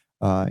road.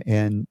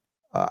 I'm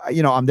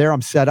there,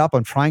 I'm set up,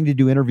 I'm trying to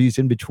do interviews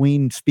in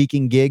between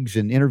speaking gigs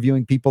and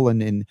interviewing people.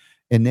 And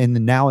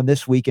now in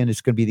this weekend,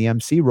 it's going to be the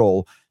MC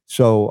role.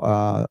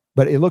 So,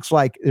 but it looks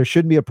like there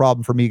shouldn't be a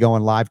problem for me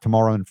going live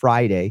tomorrow and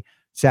Friday.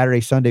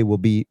 Saturday, Sunday will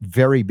be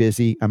very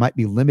busy. I might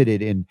be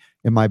limited in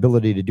my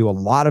ability to do a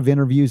lot of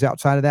interviews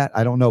outside of that.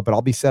 I don't know, but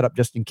I'll be set up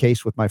just in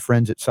case with my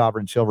friends at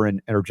Sovereign Silver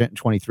and Argent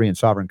 23 and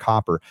Sovereign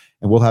Copper.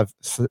 And we'll have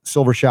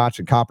silver shots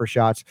and copper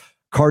shots.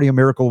 Cardio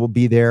Miracle will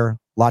be there.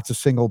 Lots of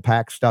single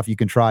pack stuff you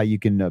can try. You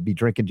can be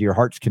drinking to your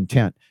heart's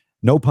content.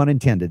 No pun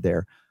intended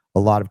there. A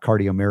lot of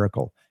Cardio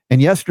Miracle.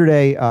 And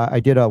yesterday, I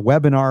did a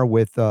webinar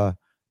with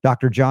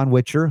Dr. John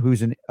Witcher,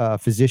 who's a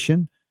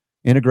physician,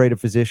 integrative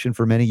physician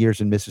for many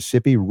years in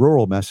Mississippi,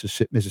 rural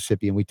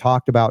Mississippi. And we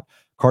talked about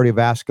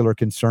cardiovascular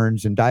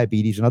concerns and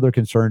diabetes and other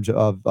concerns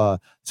of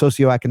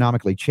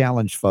socioeconomically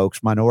challenged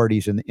folks,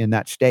 minorities in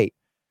that state.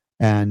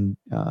 And,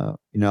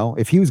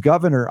 if he was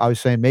governor, I was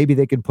saying maybe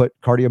they could put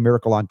Cardio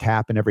Miracle on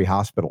tap in every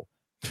hospital.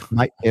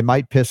 It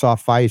might piss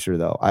off Pfizer,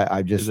 though.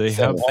 Do they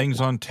have things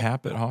on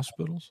tap at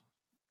hospitals?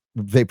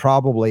 They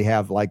probably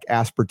have like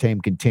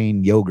aspartame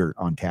contained yogurt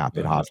on tap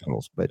at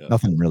hospitals, but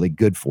nothing really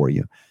good for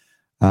you.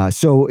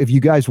 So if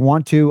you guys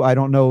want to, I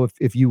don't know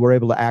if you were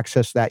able to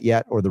access that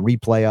yet or the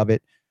replay of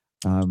it.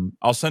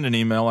 I'll send an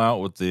email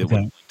out with the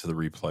link to the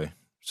replay.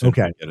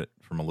 Okay. Get it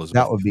from Elizabeth.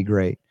 That would be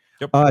great.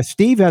 Yep.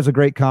 Steve has a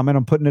great comment.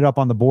 I'm putting it up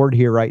on the board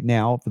here right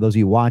now for those of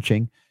you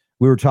watching.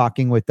 We were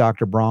talking with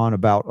Dr. Braun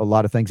about a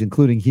lot of things,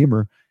 including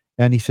humor.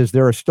 And he says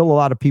there are still a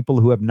lot of people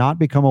who have not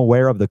become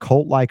aware of the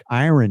cult-like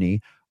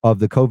irony of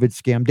the COVID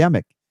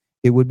scamdemic.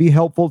 It would be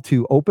helpful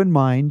to open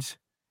minds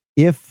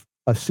if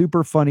a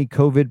super funny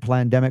COVID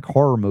pandemic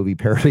horror movie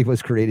parody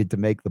was created to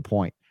make the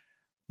point.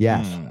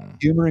 Yes.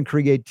 Humor and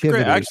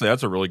creativity. Actually,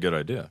 that's a really good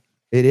idea.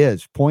 It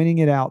is. Pointing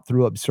it out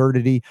through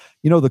absurdity.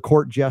 The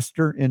court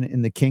jester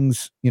in the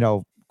king's,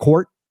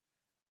 court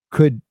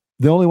the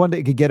only one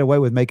that could get away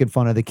with making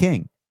fun of the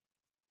king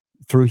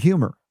through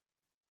humor.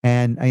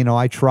 And,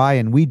 I try,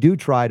 and we do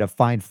try to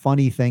find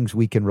funny things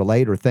we can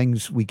relate or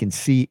things we can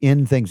see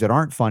in things that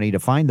aren't funny to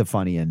find the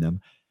funny in them.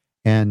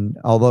 And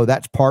although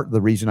that's part of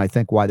the reason I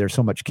think why there's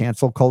so much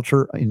cancel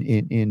culture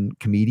in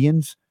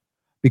comedians,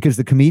 because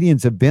the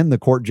comedians have been the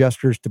court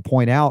jesters to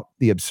point out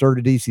the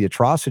absurdities, the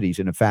atrocities.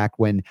 And in fact,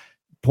 when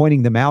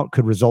pointing them out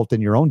could result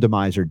in your own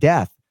demise or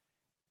death.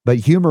 But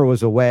humor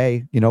was a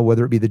way,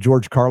 whether it be the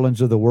George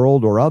Carlins of the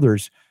world or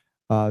others,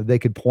 they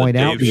could point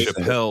out Dave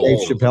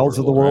Chappelle's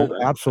of the world.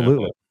 Right?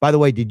 Absolutely. Yeah. By the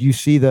way, did you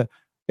see the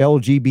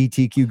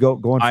LGBTQ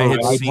going for I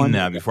had seen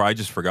that before. I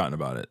just forgotten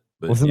about it.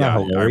 But wasn't that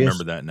hilarious? I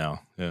remember that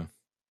now. Yeah.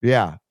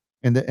 Yeah.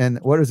 And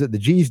what is it? The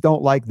G's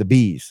don't like the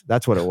B's.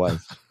 That's what it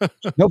was.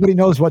 Nobody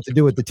knows what to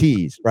do with the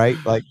T's, right?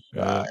 Like,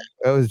 it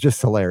was just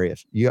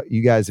hilarious.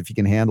 You guys, if you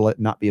can handle it,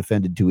 not be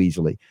offended too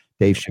easily.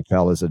 Dave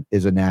Chappelle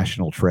is a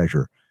national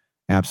treasure.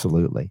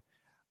 Absolutely.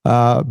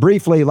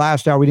 Briefly,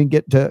 last hour, we didn't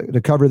get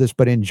to cover this,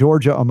 but in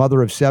Georgia, a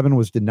mother of 7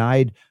 was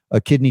denied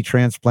a kidney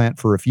transplant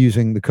for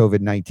refusing the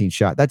COVID-19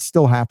 shot. That's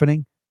still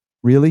happening?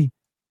 Really?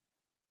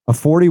 A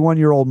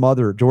 41-year-old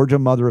mother, Georgia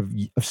mother of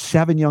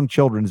 7 young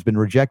children, has been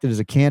rejected as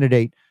a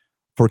candidate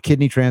for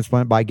kidney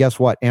transplant by, guess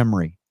what,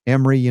 Emory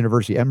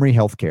University, Emory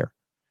Healthcare,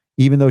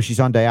 even though she's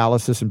on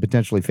dialysis and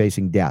potentially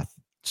facing death.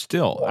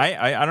 Still,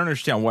 I don't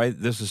understand why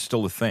this is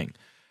still a thing.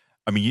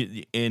 I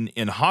mean,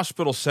 in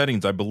hospital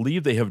settings, I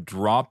believe they have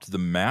dropped the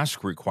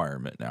mask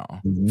requirement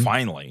now.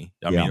 Finally,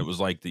 I mean, it was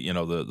like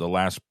the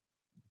last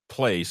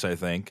place, I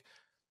think,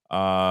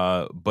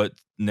 but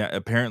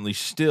apparently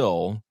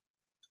still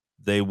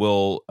they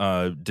will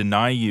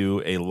deny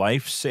you a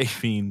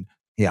life-saving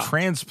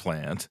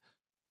transplant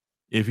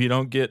if you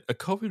don't get a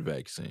COVID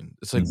vaccine.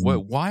 It's like,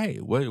 what? Why?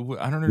 What?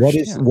 I don't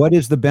understand. What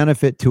is the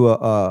benefit to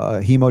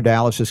a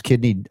hemodialysis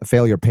kidney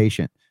failure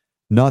patient?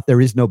 There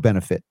is no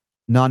benefit,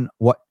 none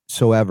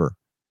whatsoever.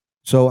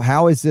 So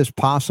how is this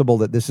possible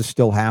that this is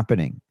still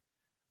happening?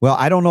 Well,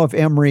 I don't know if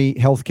Emory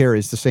Healthcare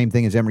is the same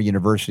thing as Emory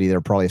University.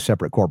 They're probably a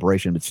separate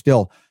corporation, but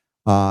still,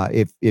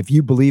 if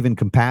you believe in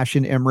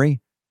compassion, Emory,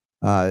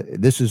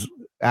 this is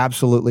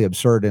absolutely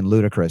absurd and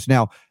ludicrous.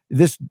 Now,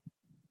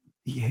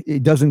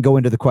 it doesn't go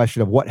into the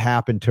question of what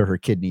happened to her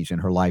kidneys in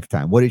her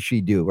lifetime. What did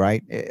she do,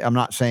 right? I'm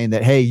not saying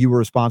that, hey, you were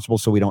responsible,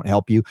 so we don't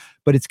help you,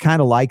 but it's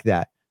kind of like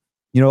that,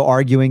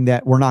 arguing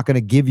that we're not going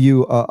to give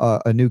you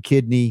a new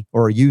kidney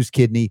or a used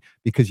kidney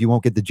because you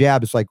won't get the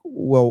jab. It's like,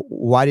 well,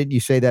 why didn't you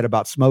say that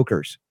about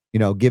smokers,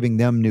 giving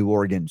them new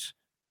organs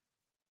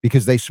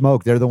because they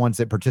smoke? They're the ones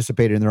that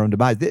participated in their own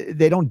demise.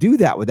 They don't do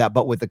that with that,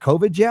 but with the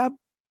COVID jab,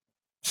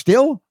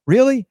 still,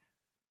 really?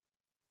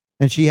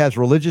 And she has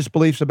religious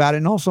beliefs about it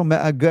and also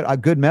a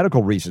good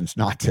medical reasons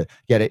not to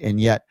get it. And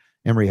yet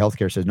Emory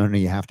Healthcare says, no,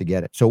 you have to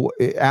get it. So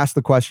ask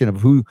the question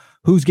of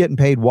who's getting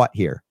paid what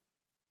here?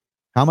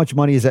 How much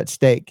money is at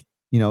stake,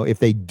 if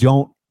they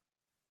don't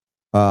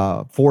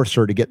force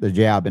her to get the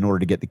jab in order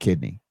to get the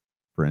kidney,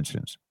 for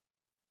instance?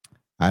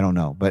 I don't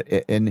know. But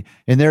and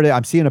there,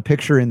 I'm seeing a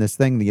picture in this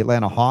thing. The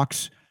Atlanta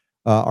Hawks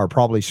are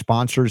probably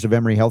sponsors of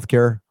Emory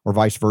Healthcare or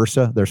vice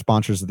versa. They're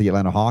sponsors of the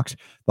Atlanta Hawks.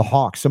 The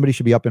Hawks, somebody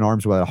should be up in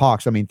arms with the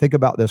Hawks. I mean, think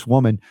about this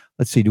woman.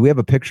 Let's see. Do we have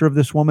a picture of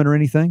this woman or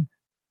anything?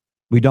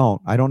 We don't.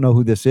 I don't know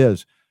who this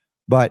is,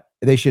 but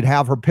they should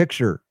have her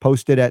picture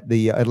posted at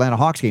the Atlanta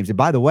Hawks games. And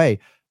by the way,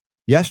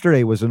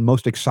 yesterday was the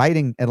most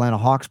exciting Atlanta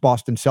Hawks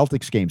Boston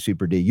Celtics game,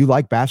 Super D. You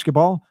like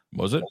basketball?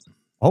 Was it?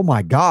 Oh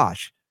my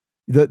gosh.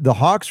 The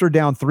Hawks are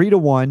down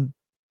 3-1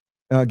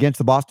 against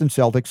the Boston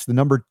Celtics, the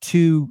number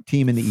 2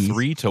 team in the East.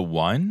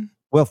 3-1?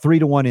 Well,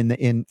 3-1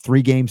 in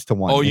 3 games to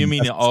 1. Oh, you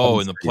mean in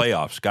the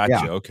playoffs? Gotcha.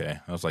 Yeah. Okay,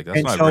 I was like,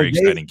 that's not a very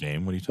exciting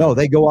game. What are you talking about? No,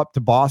 they go up to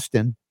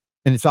Boston,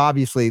 and it's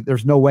obviously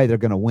there's no way they're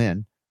going to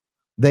win.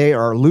 They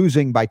are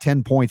losing by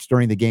 10 points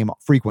during the game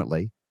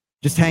frequently,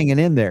 just hanging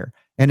in there.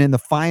 And in the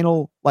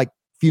final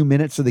few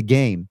minutes of the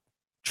game,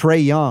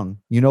 Trae Young,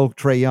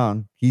 Trae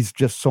Young, he's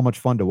just so much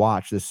fun to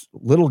watch. This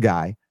little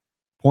guy,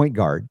 point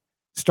guard,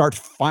 starts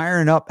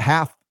firing up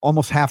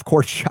almost half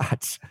court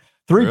shots,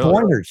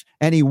 3-pointers,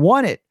 and he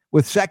won it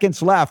with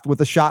seconds left with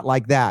a shot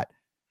like that,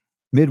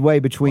 midway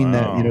between the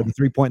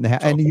 3-point and the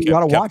half. So and you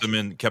got to watch.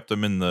 Kept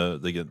them in the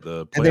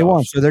playoffs. And they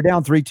won. So they're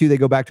down 3-2. They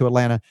go back to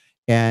Atlanta.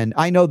 And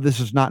I know this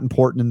is not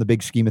important in the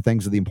big scheme of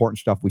things, of the important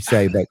stuff we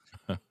say, but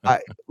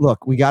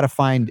look, we got to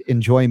find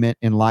enjoyment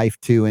in life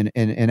too. And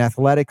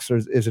athletics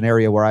is an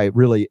area where I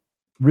really,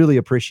 really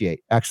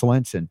appreciate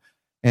excellence,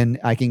 and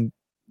I can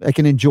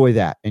enjoy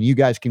that. And you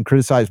guys can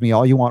criticize me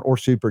all you want, or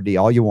Super D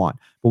all you want,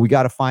 but we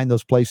got to find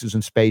those places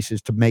and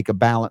spaces to make a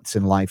balance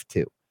in life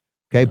too.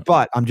 Okay. Yeah.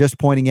 But I'm just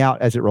pointing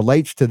out, as it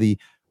relates to the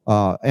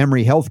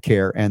Emory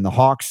Healthcare and the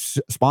Hawks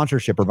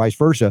sponsorship or vice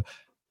versa,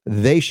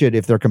 they should,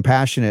 if they're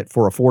compassionate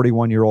for a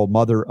 41-year-old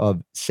mother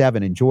of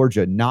 7 in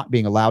Georgia not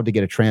being allowed to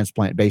get a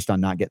transplant based on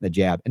not getting the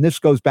jab. And this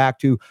goes back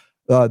to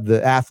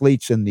the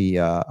athletes in the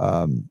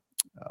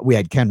we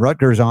had Ken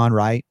Rutgers on,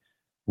 right?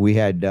 We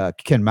had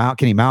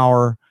Kenny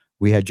Maurer.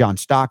 We had John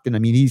Stockton. I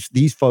mean,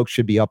 these folks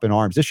should be up in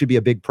arms. This should be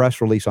a big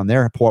press release on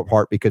their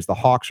part because the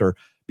Hawks are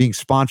being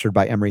sponsored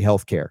by Emory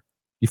Healthcare.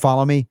 You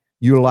follow me?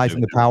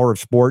 Utilizing the power of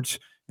sports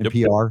and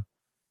PR.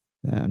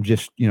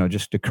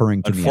 Just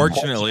occurring to me.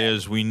 Unfortunately,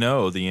 as we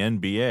know, the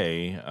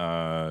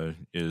NBA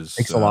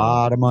takes a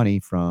lot of money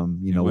from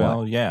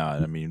Well, yeah.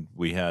 I mean,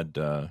 we had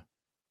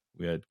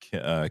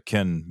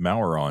Ken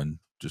Maurer on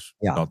just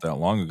not that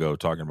long ago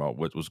talking about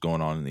what was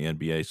going on in the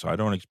NBA. So I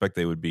don't expect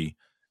they would be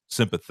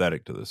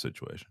sympathetic to the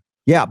situation.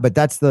 Yeah, but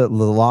that's the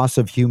loss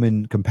of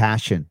human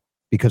compassion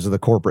because of the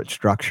corporate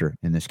structure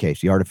in this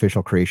case, the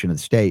artificial creation of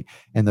the state,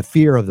 and the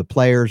fear of the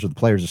players or the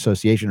Players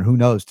Association, or who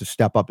knows, to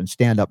step up and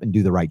stand up and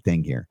do the right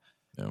thing here.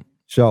 Yeah.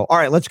 So, all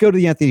right, let's go to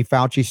the Anthony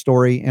Fauci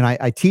story. And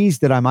I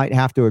teased that I might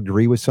have to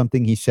agree with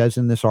something he says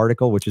in this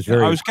article, which is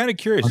very... I was kind of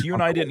curious. You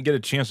and I didn't get a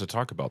chance to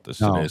talk about this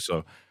today,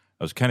 so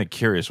I was kind of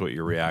curious what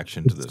your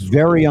reaction to this was.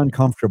 Very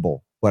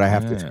uncomfortable, what I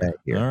have to say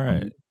here. All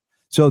right.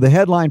 So the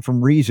headline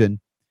from Reason,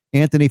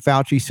 Anthony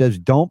Fauci says,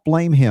 don't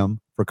blame him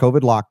for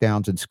COVID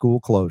lockdowns and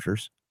school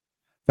closures.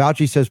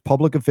 Fauci says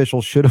public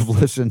officials should have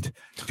listened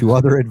to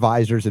other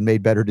advisors and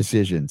made better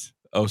decisions.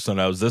 Oh, so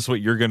now is this what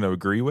you're going to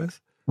agree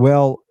with?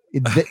 Well,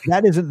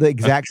 that isn't the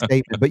exact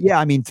statement, but yeah,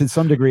 I mean, to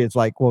some degree, it's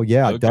like, well,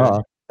 yeah,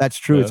 duh. That's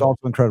true. Yeah. It's also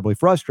incredibly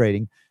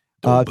frustrating.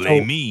 Don't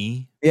blame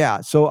me.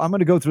 Yeah. So I'm going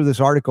to go through this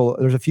article.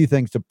 There's a few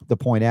things to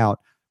point out.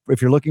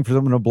 If you're looking for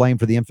someone to blame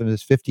for the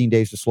infamous 15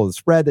 days to slow the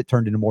spread that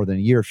turned into more than a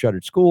year of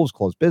shuttered schools,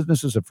 closed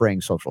businesses, and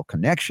fraying social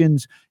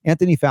connections,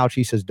 Anthony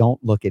Fauci says,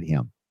 don't look at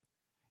him.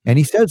 And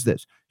he says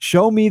this,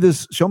 show me a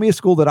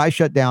school that I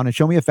shut down and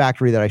show me a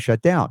factory that I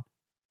shut down.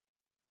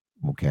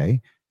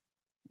 Okay.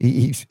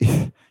 He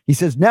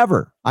says,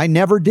 never. I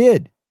never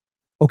did.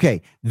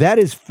 Okay. That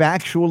is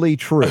factually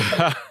true.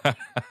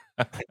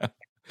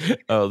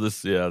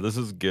 This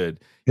is good.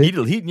 He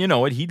you know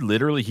what? He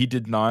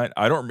did not.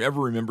 I don't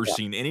ever remember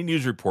seeing any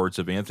news reports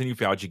of Anthony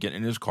Fauci getting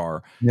in his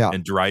car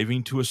and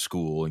driving to a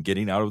school and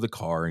getting out of the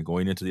car and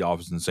going into the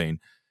office and saying,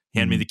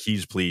 hand me the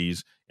keys,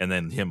 please. And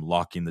then him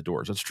locking the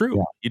doors. That's true.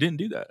 Yeah. He didn't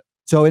do that.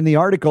 So in the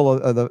article,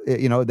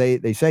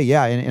 they say,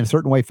 in a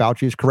certain way,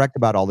 Fauci is correct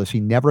about all this. He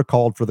never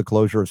called for the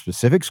closure of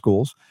specific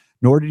schools,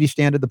 nor did he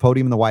stand at the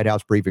podium in the White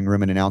House briefing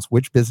room and announce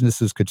which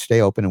businesses could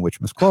stay open and which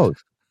must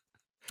close.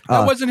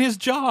 That wasn't his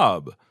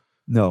job.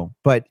 No,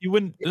 but you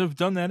wouldn't have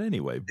done that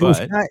anyway.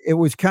 But it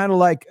was kind of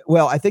like,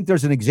 well, I think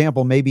there's an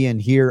example maybe in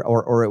here,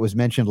 or it was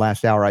mentioned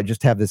last hour. I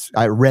just have this.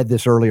 I read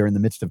this earlier in the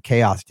midst of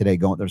chaos today.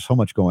 There's so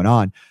much going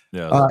on.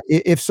 Yeah.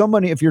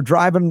 If you're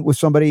driving with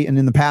somebody and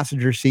in the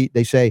passenger seat,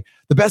 they say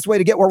the best way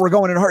to get where we're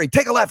going in a hurry,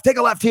 take a left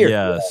here.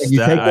 Yes, and you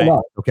take the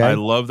left. Okay. I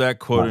love that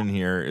quote in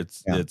here.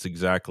 It's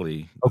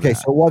exactly okay.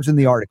 That. So it was in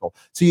the article.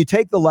 So you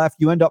take the left,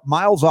 you end up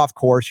miles off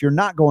course. You're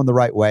not going the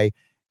right way.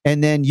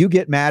 And then you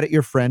get mad at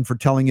your friend for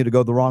telling you to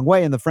go the wrong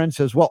way. And the friend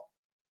says, well,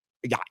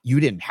 yeah,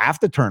 you didn't have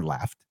to turn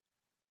left,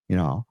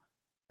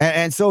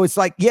 And so it's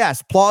like,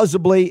 yes,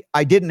 plausibly,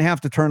 I didn't have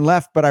to turn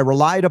left, but I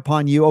relied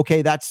upon you.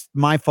 Okay, that's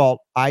my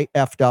fault. I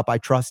effed up. I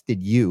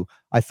trusted you.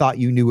 I thought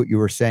you knew what you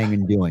were saying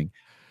and doing.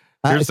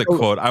 Here's the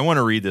quote. I want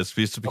to read this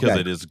because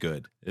it is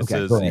good. It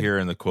says here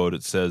in the quote,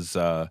 it says,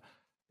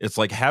 it's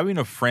like having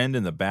a friend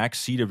in the back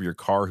seat of your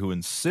car who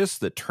insists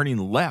that turning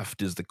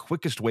left is the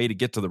quickest way to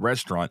get to the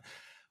restaurant.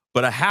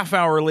 But a half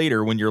hour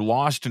later, when you're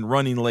lost and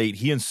running late,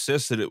 he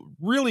insists that it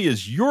really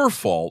is your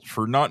fault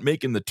for not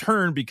making the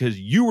turn because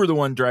you were the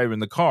one driving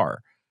the car.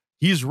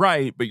 He's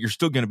right, but you're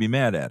still going to be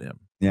mad at him.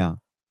 Yeah.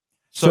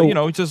 So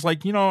it's just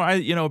like,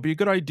 it'd be a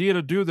good idea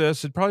to do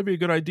this. It'd probably be a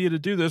good idea to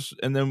do this.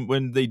 And then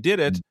when they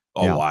did it,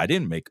 well, I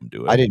didn't make them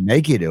do it. I didn't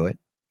make you do it.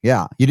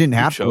 Yeah. You didn't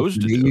have to.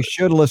 You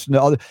should have listened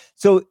to other.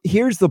 So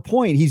here's the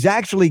point. He's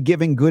actually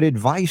giving good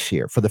advice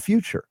here for the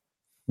future.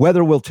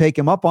 Whether we'll take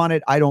him up on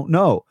it, I don't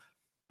know.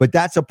 But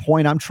that's a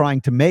point I'm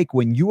trying to make.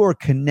 When you are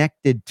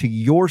connected to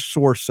your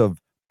source of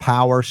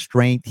power,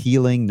 strength,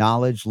 healing,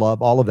 knowledge,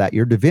 love, all of that,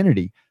 your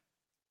divinity,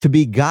 to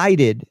be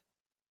guided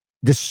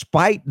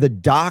despite the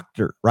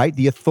doctor, right?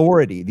 The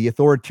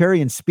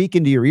authoritarian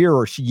speaking to your ear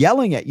or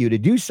yelling at you to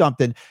do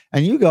something.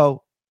 And you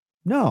go,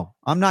 no,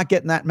 I'm not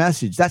getting that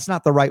message. That's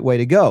not the right way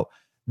to go.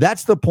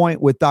 That's the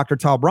point with Dr.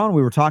 Tal Braun.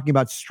 We were talking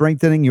about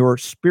strengthening your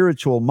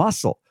spiritual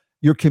muscle.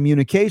 Your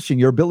communication,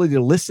 your ability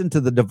to listen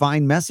to the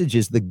divine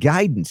messages, the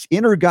guidance,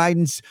 inner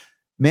guidance,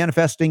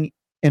 manifesting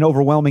an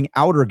overwhelming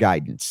outer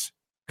guidance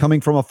coming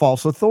from a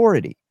false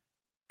authority.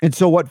 And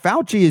so what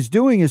Fauci is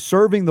doing is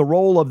serving the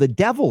role of the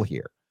devil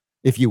here,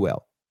 if you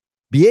will.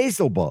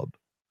 Beelzebub,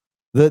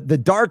 the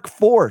dark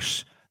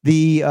force,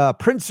 the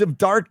prince of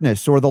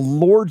darkness, or the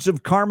lords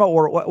of karma,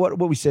 or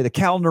what we say, the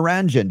Kal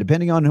Naranjan,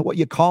 depending on what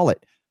you call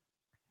it.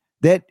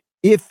 That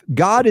if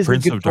God is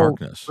Prince of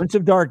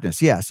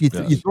Darkness, yes, you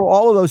throw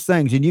all of those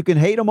things, and you can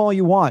hate him all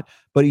you want,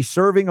 but he's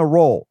serving a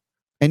role,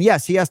 and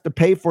yes, he has to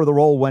pay for the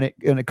role when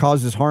it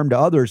causes harm to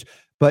others.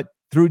 But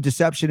through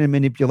deception and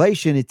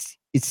manipulation, it's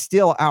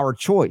still our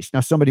choice. Now,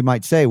 somebody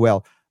might say,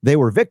 well, they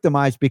were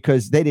victimized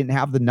because they didn't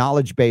have the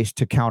knowledge base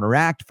to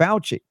counteract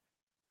Fauci.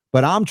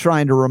 But I'm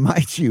trying to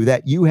remind you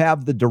that you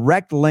have the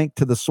direct link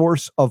to the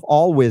source of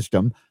all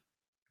wisdom,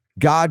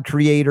 God,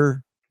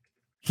 creator,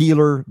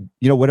 healer,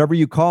 whatever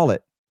you call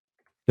it.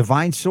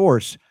 Divine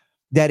source,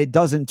 that it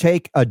doesn't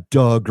take a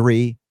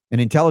degree in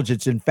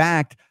intelligence. In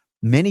fact,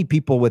 many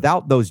people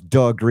without those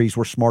degrees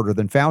were smarter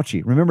than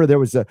Fauci. Remember, there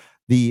was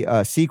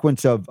the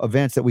sequence of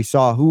events that we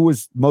saw. Who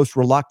was most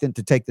reluctant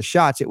to take the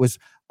shots? It was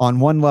on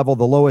one level,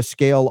 the lowest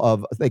scale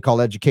of they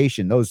call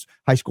education, those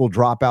high school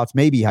dropouts,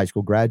 maybe high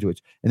school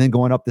graduates, and then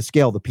going up the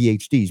scale, the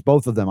PhDs.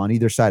 Both of them on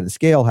either side of the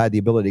scale had the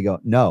ability to go,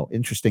 no,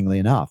 interestingly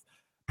enough,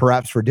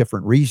 perhaps for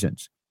different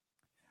reasons.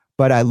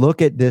 But I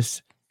look at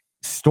this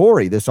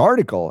story, this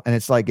article, and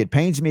it's like, it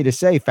pains me to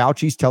say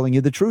Fauci's telling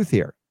you the truth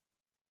here.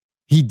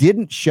 He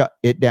didn't shut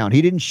it down.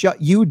 He didn't shut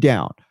you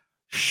down.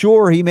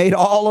 Sure, he made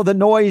all of the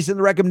noise and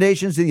the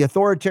recommendations and the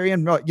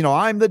authoritarian,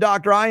 I'm the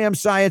doctor, I am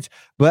science,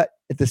 but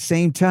at the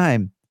same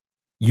time,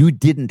 you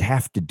didn't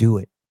have to do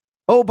it.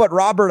 Oh, but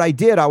Robert, I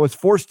did. I was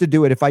forced to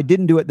do it. If I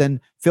didn't do it, then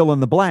fill in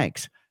the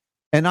blanks.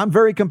 And I'm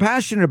very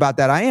compassionate about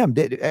that. I am.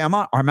 Am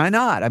I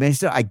not? I mean,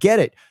 I get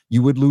it.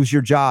 You would lose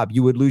your job.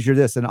 You would lose your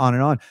this and on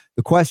and on.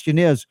 The question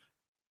is,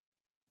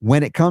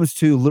 when it comes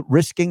to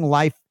risking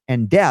life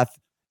and death,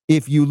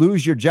 if you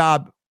lose your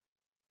job,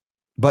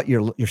 but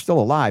you're still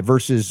alive,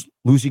 versus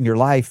losing your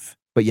life,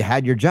 but you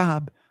had your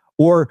job,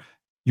 or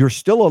You're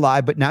still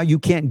alive, but now you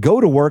can't go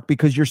to work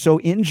because you're so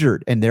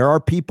injured. And there are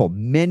people,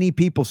 many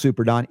people,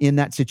 Super Don, in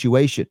that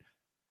situation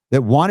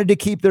that wanted to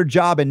keep their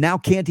job and now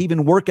can't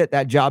even work at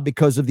that job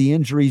because of the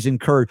injuries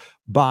incurred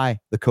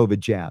by the COVID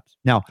jabs.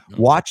 Now,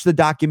 watch the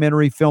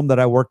documentary film that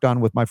I worked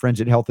on with my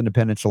friends at Health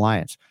Independence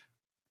Alliance.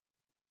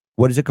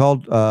 What is it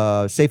called?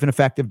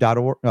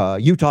 Safeandeffective.org,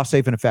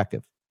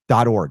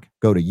 UtahSafeandEffective.org.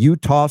 Go to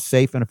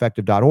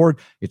UtahSafeandEffective.org.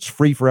 It's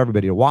free for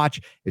everybody to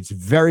watch. It's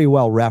very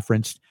well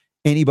referenced.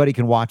 Anybody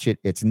can watch it.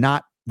 It's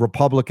not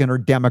Republican or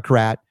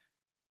Democrat,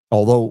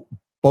 although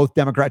both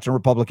Democrats and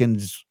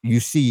Republicans, you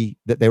see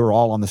that they were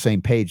all on the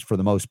same page for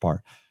the most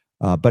part.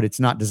 But it's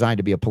not designed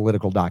to be a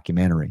political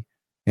documentary.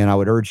 And I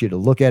would urge you to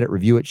look at it,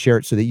 review it, share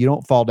it so that you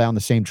don't fall down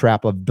the same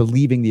trap of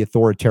believing the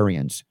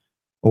authoritarians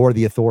or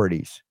the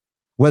authorities,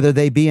 whether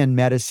they be in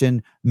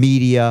medicine,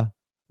 media,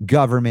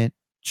 government,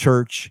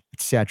 church,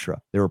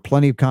 etc. There are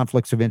plenty of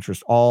conflicts of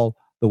interest all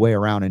the way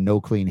around and no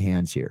clean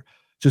hands here.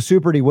 So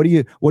Super D, what do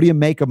you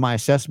make of my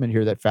assessment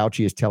here that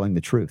Fauci is telling the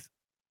truth?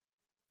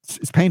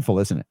 It's painful,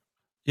 isn't it?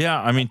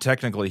 Yeah, I mean,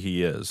 technically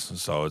he is.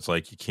 So it's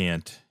like you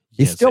can't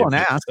He's still an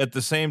ass. At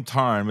the same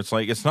time, it's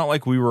like it's not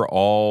like we were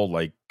all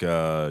like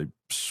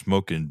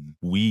smoking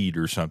weed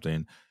or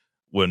something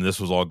when this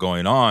was all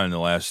going on in the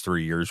last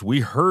 3 years. We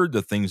heard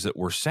the things that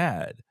were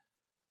sad.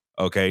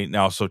 Okay,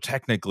 now so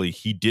technically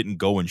he didn't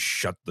go and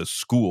shut the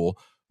school,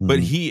 but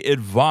he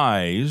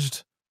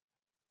advised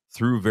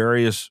through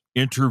various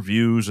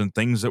interviews and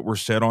things that were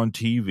said on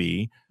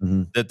TV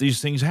that these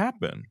things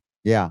happen.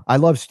 Yeah, I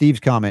love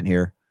Steve's comment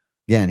here.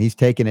 Again, he's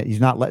taking it. He's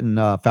not letting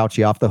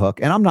Fauci off the hook.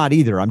 And I'm not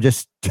either. I'm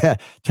just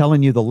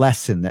telling you the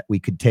lesson that we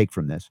could take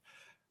from this.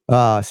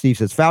 Steve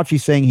says,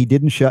 Fauci saying he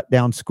didn't shut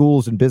down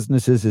schools and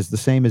businesses is the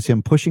same as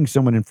him pushing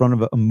someone in front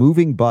of a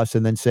moving bus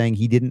and then saying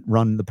he didn't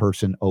run the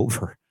person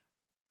over.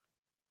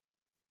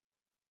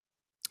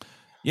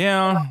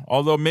 Yeah,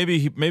 although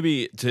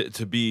maybe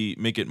to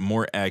make it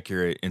more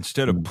accurate,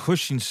 instead of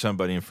pushing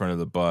somebody in front of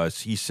the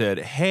bus, he said,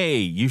 "Hey,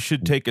 you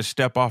should take a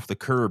step off the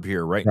curb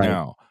here right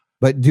now."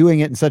 But doing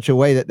it in such a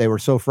way that they were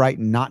so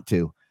frightened not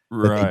to.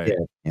 Right. They did.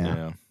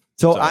 Yeah.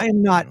 So I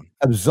am not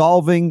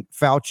absolving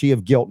Fauci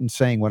of guilt in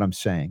saying what I'm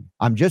saying.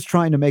 I'm just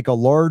trying to make a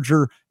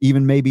larger,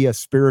 even maybe a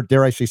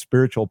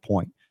spiritual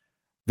point,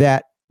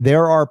 that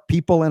there are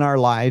people in our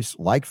lives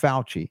like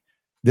Fauci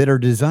that are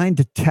designed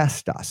to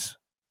test us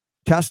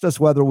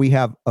whether we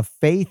have a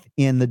faith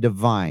in the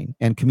divine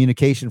and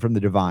communication from the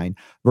divine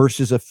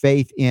versus a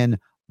faith in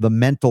the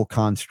mental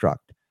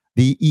construct,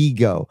 the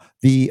ego,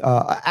 the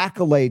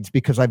accolades,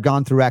 because I've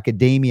gone through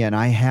academia and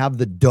I have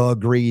the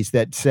degrees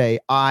that say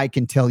I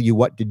can tell you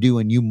what to do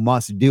and you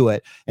must do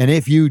it. And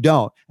if you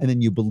don't, and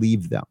then you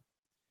believe them.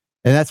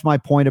 And that's my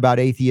point about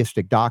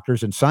atheistic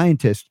doctors and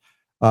scientists.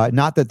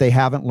 Not that they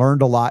haven't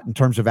learned a lot in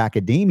terms of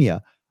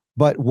academia,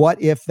 but what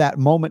if that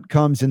moment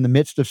comes in the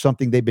midst of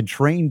something they've been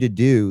trained to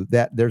do,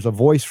 that there's a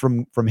voice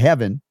from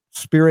heaven,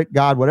 spirit,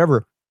 God,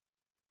 whatever.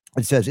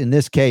 It says, in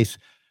this case,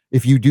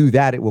 if you do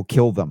that, it will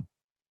kill them.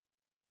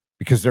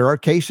 Because there are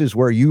cases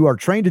where you are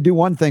trained to do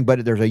one thing,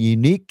 but there's a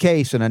unique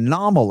case, an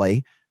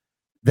anomaly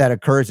that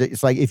occurs.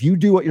 It's like, if you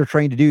do what you're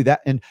trained to do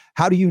that, and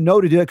how do you know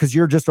to do it? Because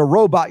you're just a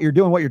robot. You're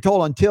doing what you're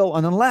told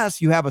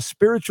unless you have a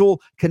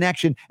spiritual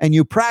connection and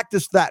you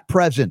practice that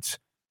presence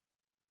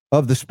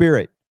of the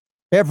spirit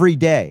every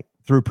day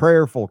through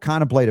prayerful,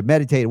 contemplative,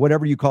 meditative,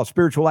 whatever you call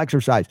spiritual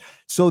exercise,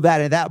 so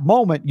that at that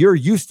moment you're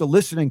used to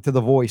listening to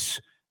the voice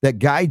that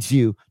guides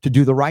you to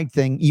do the right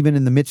thing, even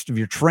in the midst of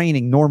your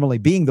training normally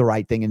being the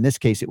right thing. In this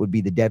case, it would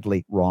be the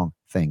deadly wrong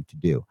thing to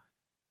do.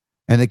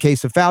 In the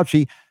case of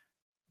Fauci,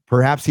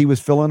 perhaps he was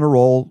filling a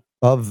role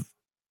of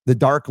the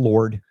Dark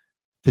Lord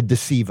to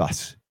deceive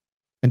us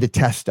and to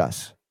test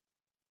us,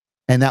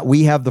 and that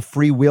we have the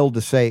free will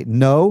to say,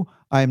 no,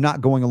 I am not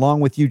going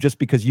along with you just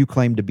because you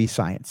claim to be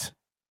science,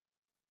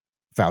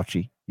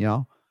 Fauci,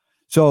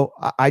 So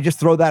I just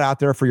throw that out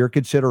there for your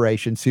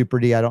consideration. Super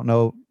D, I don't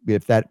know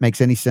if that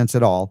makes any sense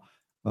at all,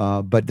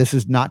 but this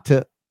is not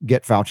to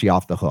get Fauci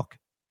off the hook.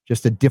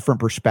 Just a different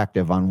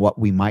perspective on what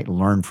we might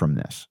learn from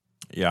this.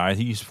 Yeah, I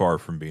think he's far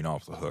from being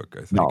off the hook,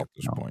 I think, at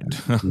this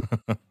point.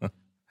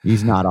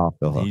 He's not off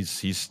the hook.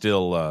 He's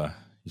still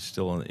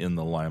in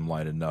the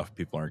limelight enough.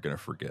 People aren't going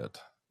to forget.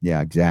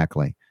 Yeah,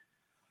 exactly.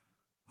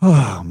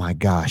 Oh, my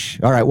gosh.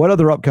 All right. What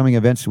other upcoming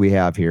events do we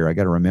have here? I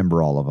got to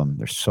remember all of them.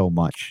 There's so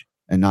much.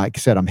 And like I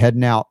said, I'm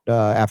heading out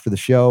after the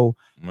show.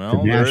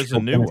 Well, there is a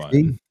new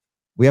one.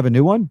 We have a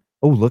new one?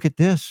 Oh, look at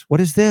this. What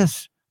is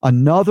this?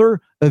 Another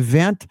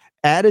event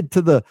added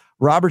to the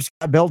Robert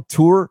Scott Bell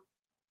Tour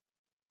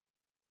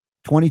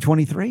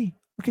 2023.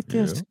 Look at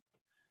this. Yeah.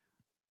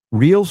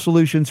 Real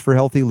Solutions for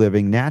Healthy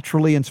Living,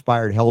 Naturally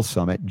Inspired Health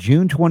Summit,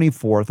 June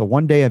 24th, a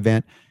one-day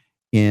event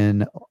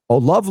in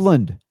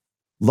Loveland,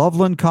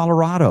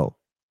 Colorado.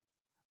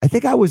 I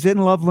think I was in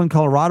Loveland,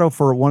 Colorado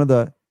for one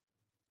of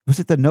was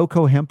it the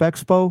NOCO Hemp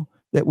Expo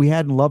that we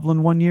had in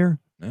Loveland one year?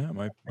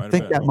 Yeah, I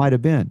think that might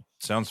have been.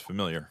 Sounds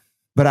familiar.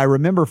 But I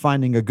remember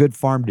finding a good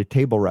farm to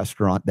table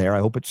restaurant there. I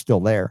hope it's still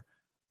there.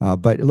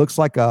 But it looks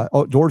like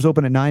doors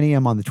open at 9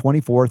 a.m. on the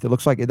 24th. It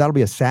looks like that'll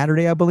be a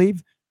Saturday, I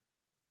believe.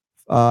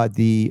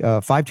 The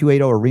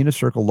 5280 Arena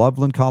Circle,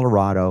 Loveland,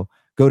 Colorado.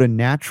 Go to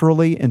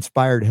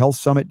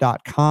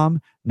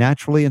naturallyinspiredhealthsummit.com,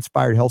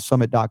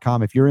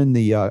 naturallyinspiredhealthsummit.com. If you're in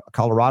the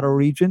Colorado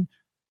region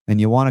and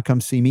you want to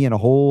come see me and a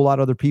whole lot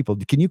of other people,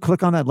 can you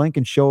click on that link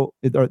and show,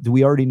 do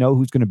we already know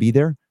who's going to be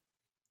there?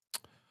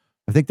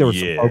 I think there were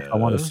some folks I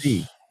want to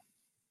see.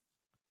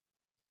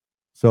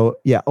 So,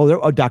 yeah.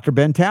 Dr.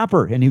 Ben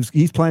Tapper, and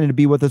he's planning to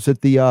be with us at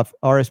the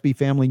RSB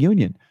Family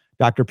Union.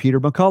 Dr. Peter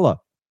McCullough.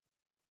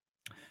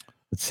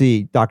 Let's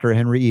see, Dr.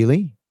 Henry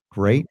Ely.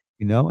 Great,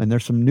 and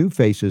there's some new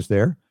faces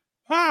there.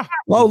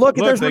 Oh, look,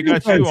 they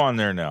got you on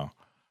there now.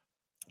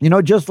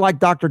 Just like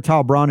Dr.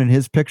 Tal Braun in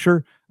his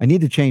picture, I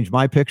need to change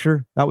my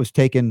picture. That was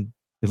taken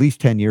at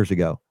least 10 years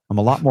ago. I'm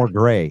a lot more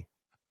gray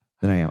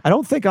than I am. I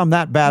don't think I'm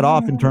that bad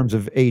off in terms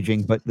of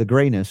aging, but the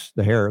grayness,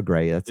 the hair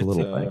gray, that's a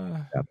little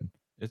thing.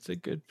 It's a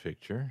good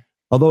picture.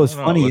 Although it's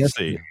funny.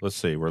 Let's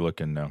see. We're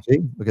looking now. See,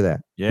 look at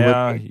that.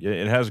 Yeah,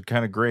 it has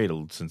kind of grayed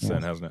since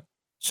then, hasn't it?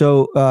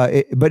 So,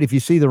 but if you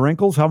see the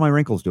wrinkles, how are my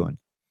wrinkles doing?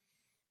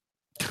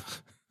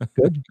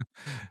 Good.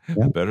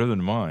 Yeah. Better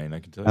than mine, I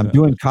can tell you. I'm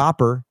doing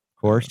copper, of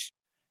course.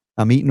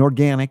 I'm eating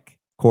organic,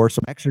 of course.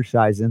 I'm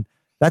exercising.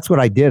 That's what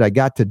I did. I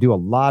got to do a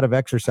lot of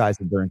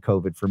exercising during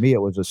COVID. For me,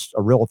 it was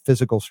a real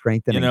physical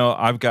strengthening.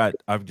 I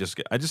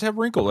just have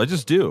wrinkles. I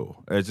just do.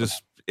 They're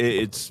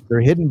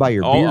hidden by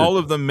your beard. All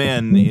of the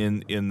men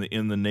in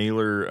the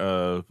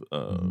Naylor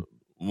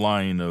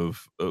line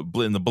of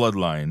in the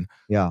bloodline,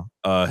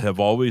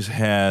 have always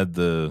had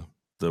the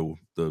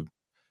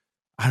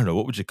I don't know,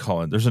 what would you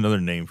call it? There's another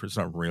name for it. It's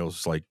not real.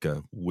 It's like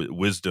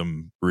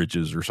wisdom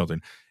bridges or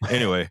something.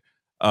 Anyway,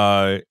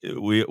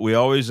 we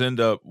always end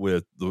up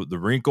with the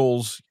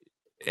wrinkles,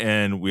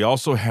 and we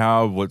also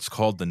have what's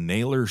called the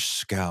Naylor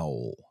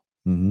scowl.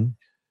 Mm-hmm.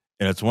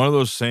 And it's one of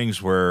those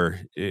things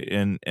where,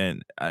 and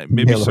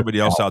maybe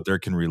somebody else out there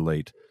can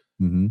relate.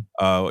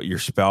 Mm-hmm. Your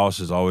spouse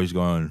is always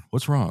going,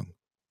 "What's wrong?"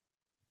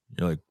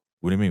 You're like,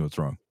 "What do you mean, what's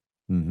wrong?"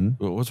 Mm-hmm.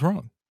 Well, what's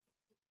wrong?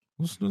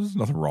 There's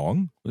nothing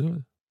wrong.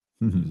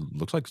 Mm-hmm.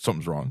 Looks like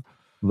something's wrong.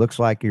 Looks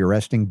like you're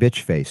resting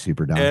bitch face,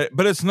 Super Don.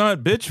 But it's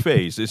not bitch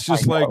face. It's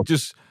just I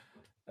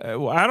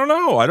don't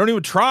know. I don't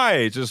even try.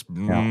 It's just,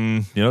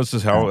 this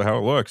is how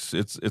it looks.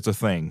 It's a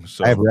thing.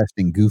 So I have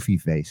resting goofy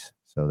face.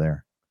 So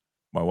there.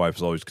 My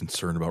wife's always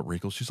concerned about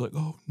wrinkles. She's like,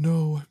 "Oh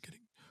no,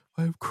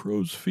 I have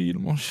crow's feet."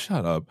 I'm like,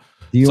 "Shut up."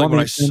 It's like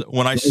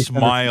when I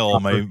smile,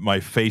 my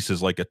face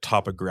is like a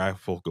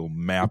topographical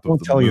map of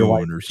the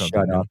moon or something.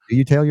 Shut up. Do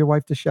you tell your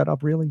wife to shut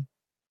up? Really?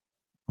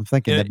 I'm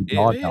thinking that'd be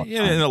dog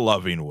in a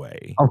loving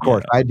way. Of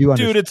course, I do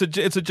understand. Dude,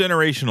 it's a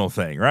generational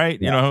thing, right?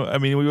 Yeah. I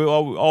mean, we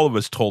all of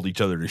us told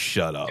each other to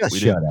shut up.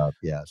 Shut up.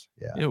 Yes.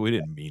 Yeah. We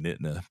didn't mean it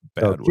in a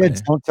bad way.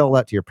 Kids, don't tell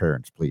that to your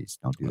parents, please.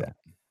 Don't do that.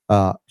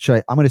 I'm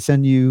going to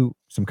send you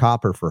some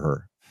copper for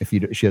her if she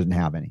doesn't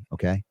have any.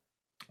 Okay.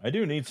 I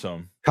do need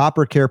some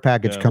copper care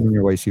package coming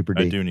your way, Super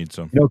D. I do need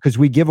some. Because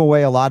we give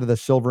away a lot of the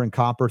silver and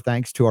copper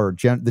thanks to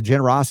the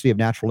generosity of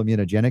Natural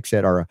Immunogenics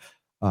at our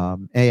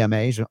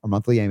AMAs, our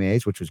monthly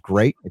AMAs, which was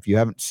great. If you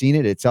haven't seen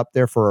it, it's up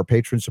there for our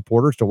patron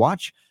supporters to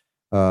watch.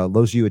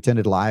 Those of you who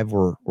attended live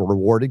were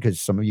rewarded because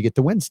some of you get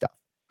to win stuff.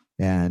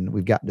 And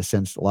we've gotten to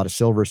send a lot of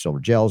silver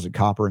gels and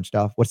copper and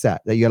stuff. What's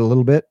that? You got a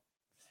little bit?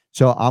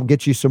 So I'll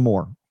get you some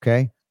more.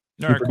 Okay.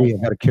 Super right, cool. D,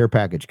 I've got a care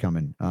package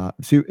coming.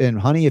 And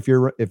honey, if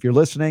you're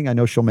listening, I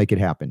know she'll make it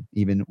happen,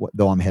 even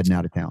though I'm heading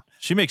out of town.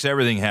 She makes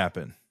everything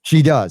happen.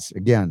 She does,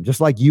 again, just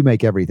like you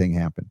make everything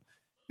happen.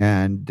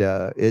 And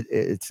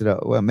it's an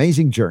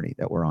amazing journey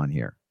that we're on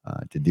here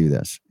to do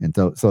this. And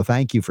so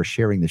thank you for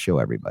sharing the show,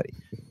 everybody.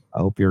 I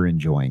hope you're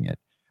enjoying it.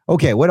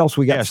 Okay, what else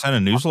we got? Yeah, I sent a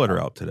newsletter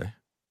out today.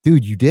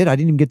 Dude, you did? I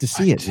didn't even get to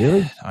see it.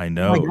 Really? I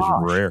know. It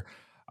was rare.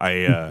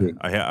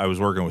 I was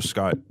working with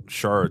Scott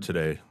Shara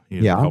today,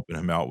 helping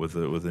him out with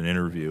an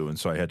interview, and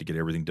so I had to get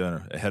everything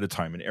done ahead of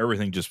time, and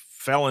everything just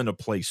fell into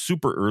place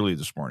super early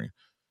this morning.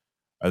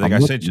 I think I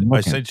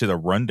sent you the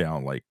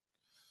rundown.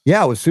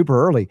 Yeah, it was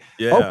super early.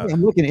 Yeah, okay,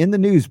 I'm looking in the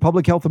news.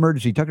 Public health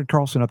emergency. Tucker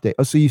Carlson update.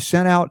 Oh, so you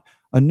sent out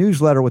a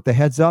newsletter with the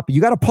heads up.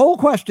 You got a poll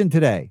question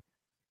today.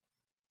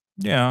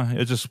 Yeah,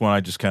 it's just one I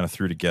just kind of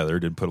threw together.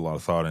 Didn't put a lot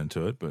of thought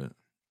into it, but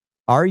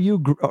are you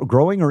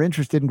growing or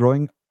interested in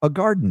growing a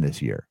garden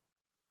this year?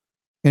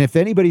 And if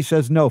anybody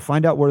says no,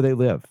 find out where they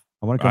live.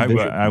 I want to come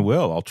visit. I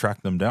will. I'll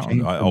track them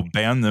down. I'll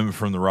ban them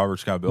from the Robert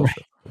Scott Bell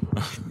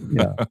Show.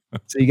 Yeah.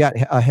 So you got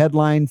a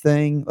headline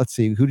thing. Let's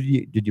see. Who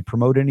did you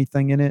promote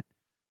anything in it?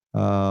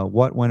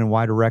 What, when, and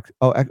why direct?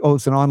 Oh,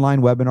 it's an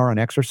online webinar on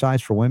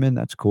exercise for women.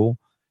 That's cool.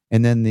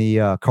 And then the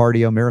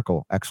cardio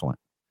miracle. Excellent.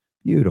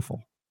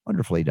 Beautiful.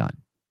 Wonderfully done.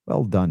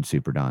 Well done,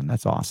 Super Don.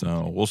 That's awesome.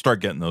 So we'll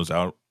start getting those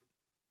out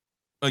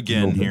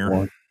again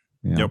here.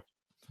 Yeah. Yep.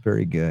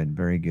 Very good.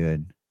 Very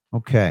good.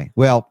 Okay.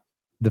 Well,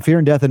 the Fear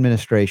and Death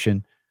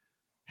Administration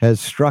has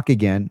struck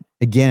again,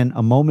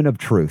 a moment of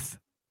truth.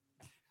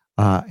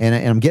 And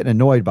I'm getting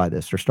annoyed by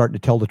this. They're starting to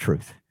tell the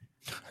truth.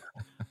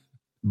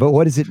 But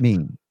what does it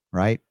mean,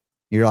 right?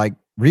 You're like,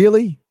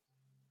 really?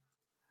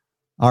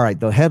 All right.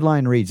 The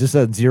headline reads, this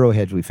is a Zero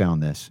Hedge. We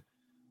found this.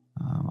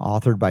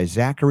 Authored by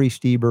Zachary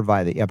Stieber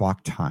via the Epoch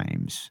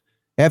Times.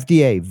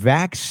 FDA,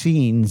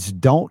 vaccines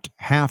don't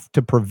have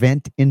to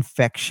prevent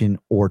infection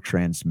or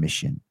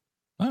transmission.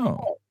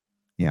 Oh.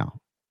 Yeah.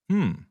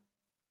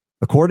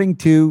 According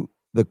to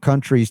the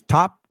country's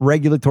top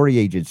regulatory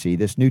agency,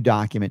 this new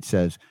document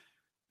says,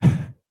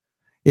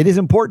 it is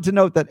important to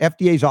note that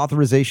FDA's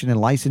authorization and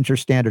licensure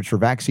standards for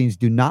vaccines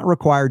do not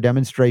require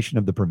demonstration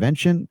of the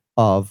prevention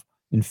of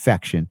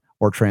infection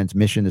or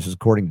transmission. This is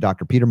according to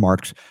Dr. Peter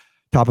Marks,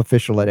 top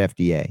official at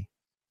FDA.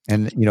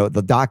 And,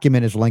 the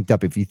document is linked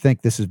up if you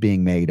think this is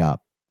being made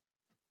up.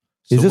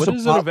 So what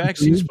is it a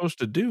vaccine supposed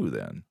to do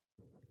then?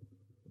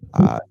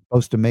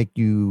 Supposed to make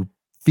you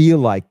feel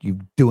like you're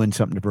doing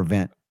something to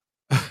prevent.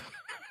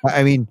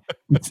 I mean,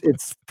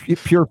 it's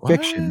pure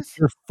fiction,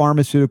 pure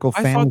pharmaceutical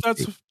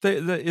fantasy.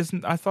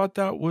 I thought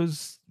that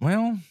was,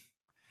 well,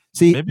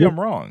 see, maybe I'm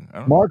wrong.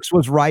 Marks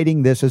was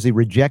writing this as he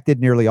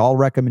rejected nearly all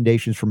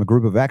recommendations from a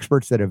group of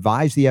experts that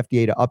advised the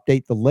FDA to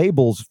update the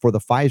labels for the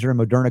Pfizer and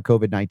Moderna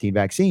COVID-19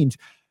 vaccines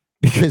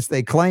because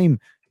they claim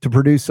to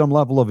produce some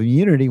level of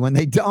immunity when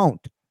they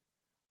don't.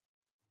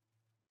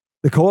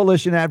 The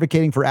coalition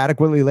advocating for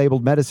adequately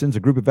labeled medicines, a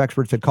group of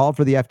experts had called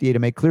for the FDA to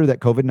make clear that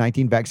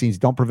COVID-19 vaccines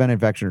don't prevent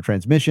infection or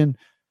transmission.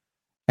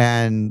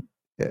 And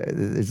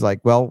it's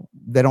like, well,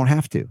 they don't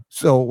have to.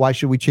 So why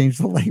should we change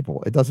the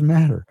label? It doesn't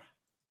matter.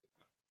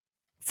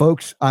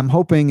 Folks, I'm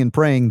hoping and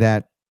praying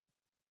that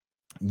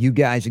you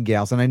guys and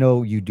gals, and I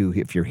know you do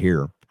if you're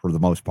here for the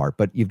most part,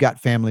 but you've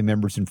got family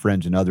members and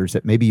friends and others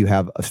that maybe you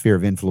have a sphere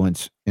of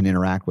influence and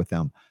interact with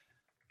them.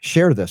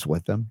 Share this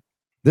with them.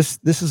 This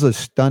is a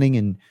stunning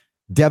and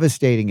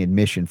devastating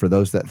admission for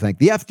those that think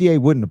the FDA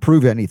wouldn't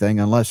approve anything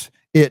unless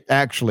it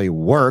actually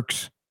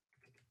works.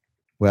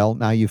 Well,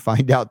 now you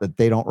find out that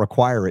they don't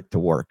require it to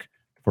work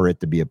for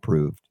it to be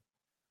approved.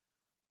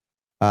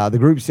 The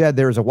group said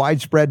there is a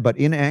widespread but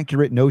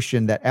inaccurate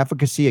notion that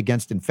efficacy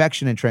against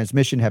infection and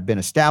transmission have been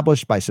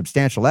established by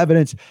substantial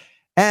evidence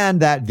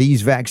and that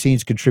these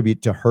vaccines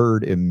contribute to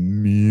herd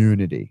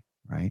immunity,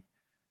 right?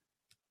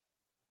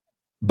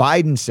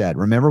 Biden said,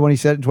 remember when he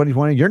said in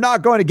 2020, you're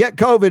not going to get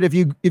COVID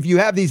if you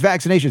have these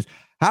vaccinations.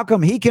 How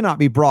come he cannot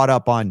be brought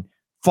up on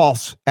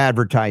false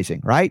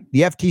advertising, right?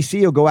 The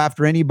FTC will go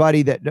after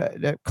anybody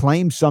that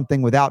claims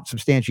something without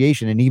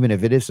substantiation. And even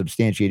if it is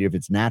substantiated, if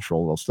it's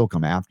natural, they'll still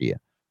come after you.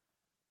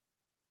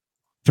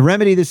 To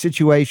remedy this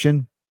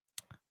situation,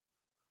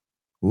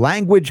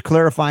 language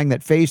clarifying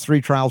that phase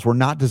 3 trials were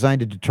not designed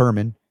to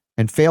determine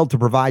and failed to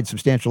provide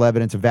substantial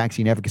evidence of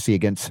vaccine efficacy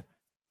against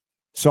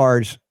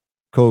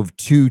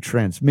SARS-CoV-2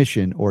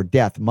 transmission or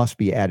death must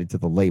be added to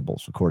the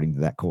labels, according to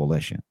that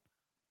coalition.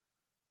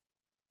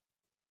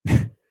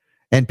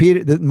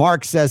 And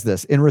Mark says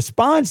this, in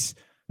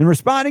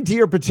responding to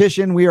your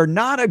petition, we are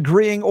not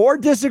agreeing or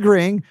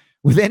disagreeing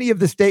with any of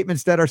the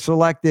statements that are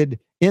selected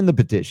in the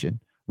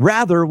petition.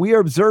 Rather, we are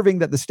observing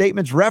that the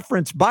statements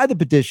referenced by the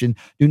petition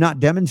do not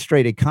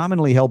demonstrate a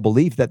commonly held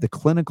belief that the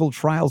clinical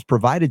trials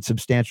provided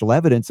substantial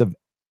evidence of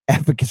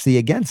efficacy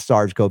against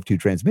SARS-CoV-2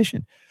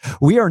 transmission.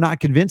 We are not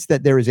convinced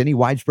that there is any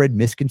widespread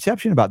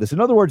misconception about this. In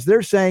other words,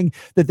 they're saying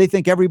that they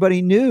think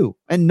everybody knew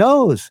and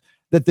knows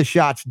that the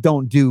shots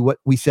don't do what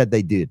we said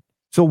they did.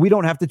 So we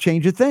don't have to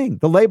change a thing.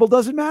 The label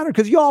doesn't matter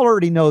because you all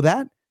already know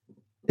that.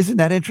 Isn't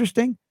that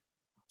interesting?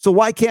 So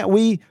why can't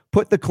we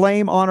put the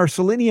claim on our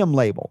selenium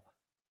label?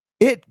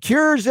 It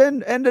cures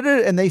and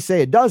they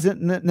say it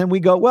doesn't. And then we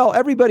go, well,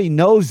 everybody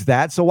knows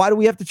that. So why do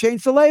we have to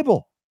change the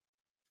label?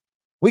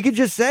 We could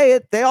just say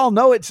it. They all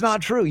know it's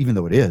not true, even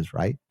though it is,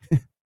 right?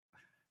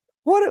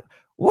 What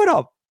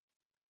a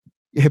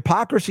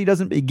hypocrisy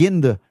doesn't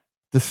begin to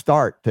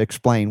start to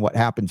explain what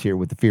happens here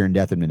with the Fear and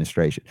Death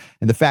Administration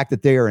and the fact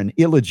that they are an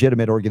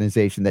illegitimate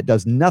organization that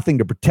does nothing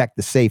to protect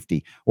the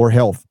safety or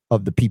health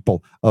of the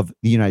people of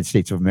the United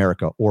States of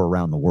America or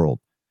around the world.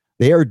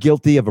 They are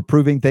guilty of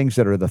approving things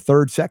that are the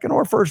third, second,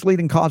 or first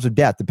leading cause of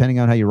death, depending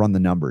on how you run the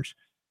numbers.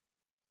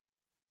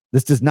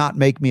 This does not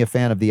make me a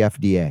fan of the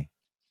FDA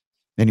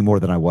any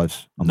more than I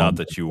was. Not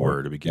that you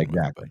were to begin with.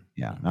 Exactly.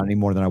 Yeah, not any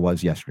more than I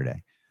was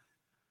yesterday.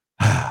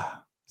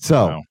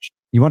 So,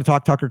 you want to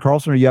talk Tucker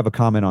Carlson, or you have a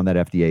comment on that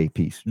FDA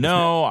piece?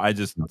 No,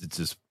 it's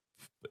just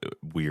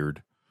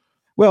weird.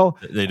 Well,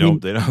 they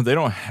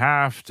don't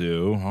have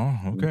to. Oh,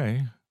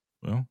 okay.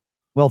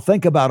 Well,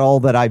 think about all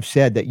that I've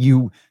said that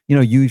you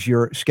use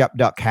your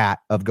skeptic hat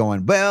of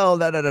going, well,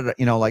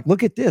 like,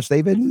 look at this.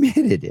 They've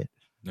admitted it.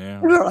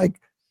 Yeah. They're like,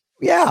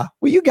 yeah,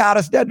 well, you got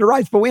us dead to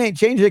rights, but we ain't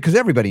changing it because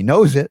everybody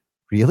knows it.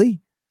 Really?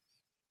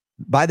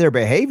 By their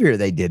behavior,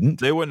 they didn't.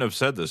 They wouldn't have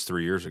said this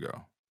 3 years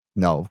ago.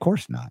 No, of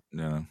course not.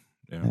 Yeah.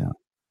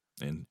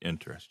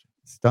 Interesting.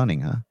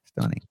 Stunning, huh?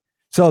 Stunning.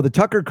 So the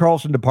Tucker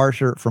Carlson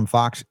departure from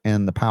Fox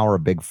and the power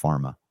of big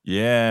pharma.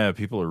 Yeah,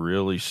 people are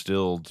really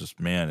still just,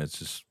 it's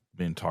just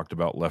being talked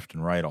about left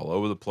and right all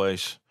over the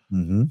place.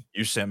 Mm-hmm.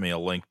 You sent me a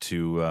link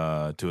to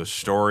a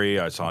story.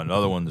 I saw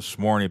another one this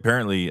morning.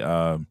 Apparently,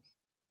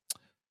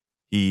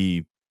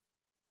 he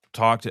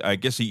talked. I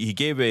guess he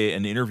gave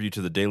an interview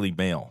to the Daily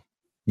Mail.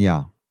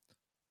 Yeah.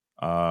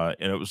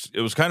 And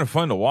it was kind of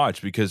fun to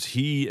watch because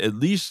he, at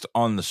least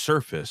on the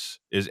surface,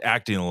 is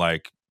acting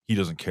like he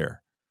doesn't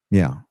care.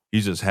 Yeah.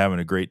 He's just having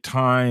a great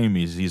time.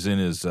 He's in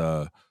his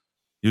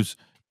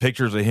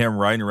pictures of him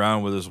riding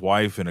around with his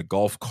wife in a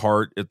golf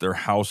cart at their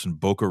house in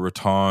Boca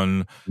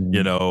Raton,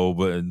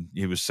 but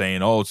he was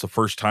saying, "Oh, it's the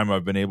first time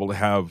I've been able to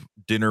have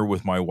dinner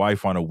with my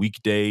wife on a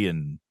weekday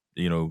and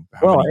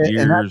how many years."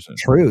 And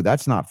that's true.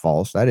 That's not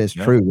false. That is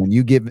true. When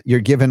you're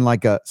given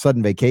like a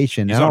sudden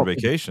vacation. He's on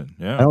vacation.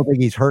 I don't think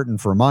he's hurting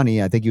for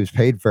money. I think he was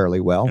paid fairly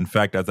well. In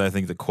fact, I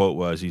think the quote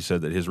was, he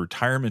said that his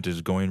retirement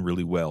is going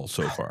really well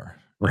so far.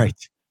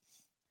 Right.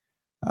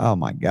 Oh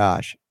my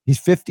gosh. He's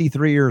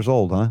 53 years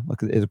old, huh?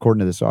 Look, according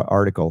to this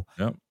article.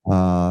 Yep.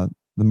 The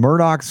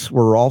Murdochs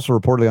were also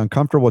reportedly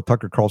uncomfortable with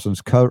Tucker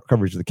Carlson's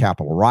coverage of the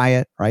Capitol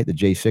riot, right? The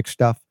J6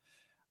 stuff.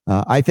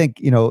 I think,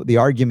 the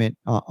argument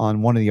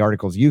on one of the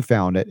articles you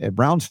found at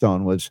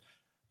Brownstone was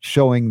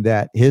showing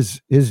that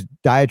his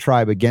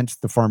diatribe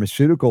against the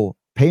pharmaceutical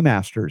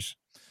paymasters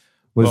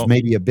was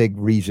maybe a big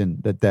reason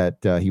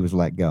that he was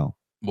let go.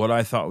 What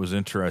I thought was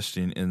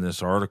interesting in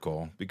this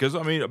article, because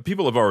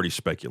people have already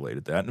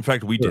speculated that. In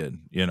fact, we did,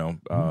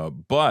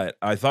 but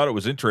I thought it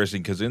was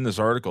interesting because in this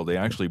article, they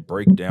actually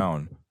break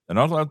down, and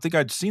I don't think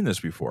I'd seen this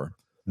before,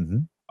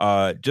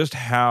 just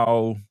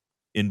how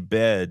in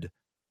bed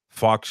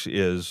Fox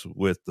is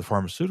with the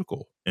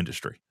pharmaceutical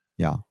industry.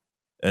 Yeah.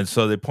 And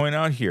so they point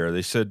out here,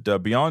 they said,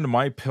 beyond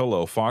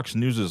MyPillow, Fox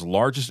News'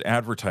 largest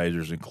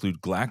advertisers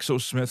include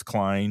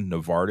GlaxoSmithKline,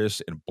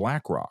 Novartis, and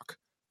BlackRock.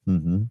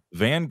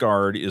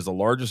 Vanguard is the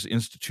largest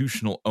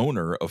institutional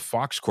owner of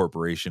Fox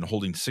Corporation,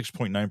 holding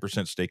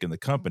 6.9% stake in the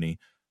company.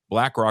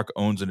 BlackRock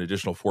owns an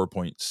additional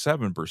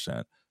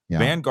 4.7%. Yeah.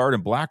 Vanguard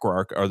and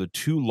BlackRock are the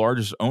two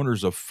largest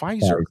owners of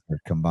Pfizer.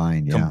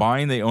 Combined,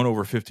 Combined, they own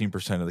over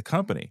 15% of the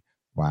company.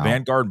 Wow.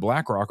 Vanguard and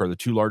BlackRock are the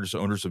two largest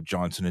owners of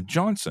Johnson &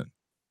 Johnson.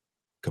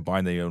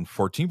 Combined, they own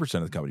 14%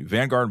 of the company.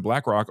 Vanguard and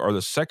BlackRock are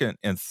the second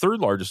and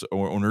third largest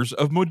owners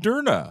of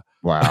Moderna.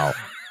 Wow.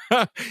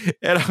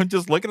 And I'm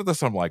just looking at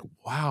this. I'm like,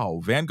 wow.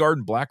 Vanguard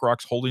and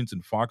BlackRock's holdings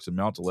in Fox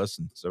amount to less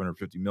than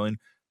 $750 million.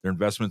 Their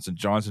investments in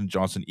Johnson &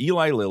 Johnson,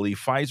 Eli Lilly,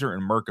 Pfizer,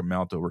 and Merck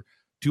amount to over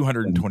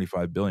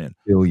 $225 billion.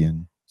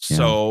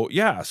 So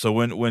So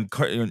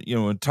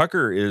when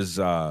Tucker is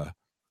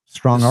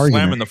strong argument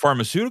slamming the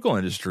pharmaceutical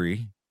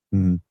industry,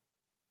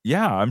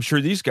 I'm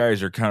sure these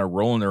guys are kind of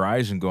rolling their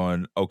eyes and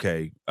going,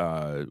 okay,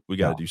 we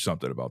got to do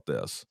something about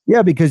this.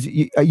 Yeah, because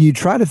you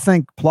try to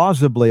think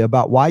plausibly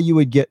about why you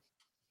would get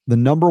the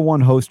number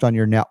one host on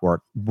your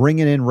network,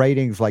 bringing in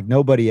ratings like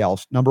nobody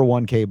else, number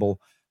one cable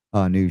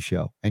news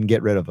show, and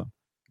get rid of him.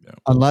 Yeah.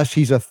 Unless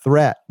he's a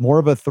threat, more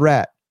of a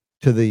threat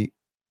to the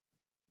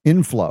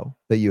inflow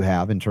that you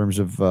have in terms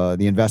of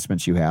the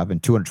investments you have,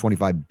 and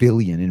 225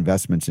 billion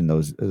investments in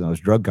those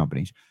drug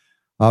companies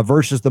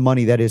versus the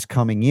money that is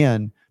coming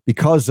in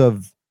because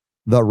of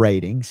the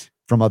ratings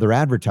from other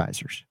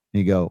advertisers.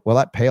 And you go, well,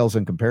 that pales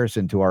in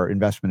comparison to our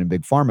investment in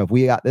Big Pharma. If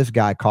we got this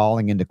guy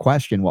calling into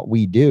question what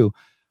we do,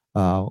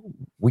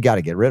 we got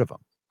to get rid of him,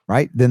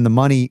 right? Then the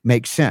money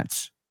makes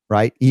sense,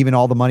 right? Even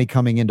all the money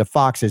coming into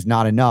Fox is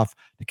not enough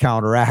to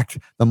counteract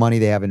the money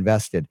they have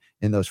invested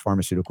in those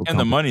pharmaceutical companies.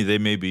 And the money they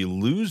may be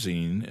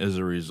losing as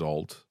a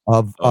result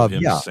of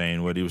him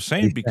saying what he was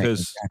saying.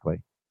 Because,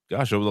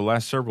 gosh, over the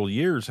last several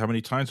years, how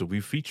many times have we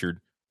featured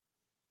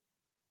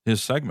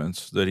his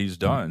segments that he's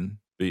done,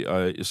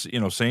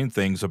 saying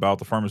things about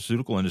the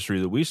pharmaceutical industry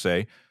that we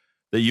say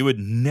that you would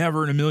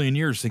never in a million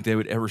years think they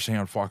would ever say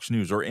on Fox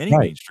News or any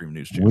mainstream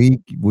news channel.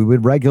 We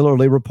would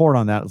regularly report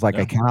on that. It's like,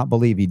 I cannot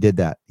believe he did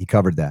that. He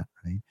covered that.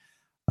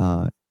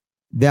 Right?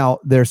 Now,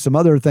 there's some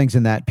other things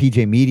in that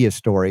PJ Media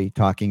story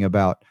talking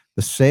about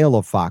the sale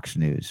of Fox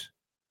News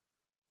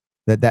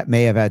that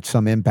may have had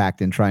some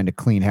impact in trying to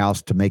clean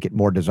house to make it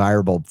more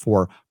desirable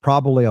for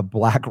probably a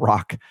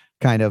BlackRock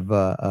kind of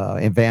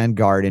a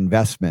Vanguard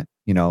investment,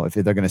 if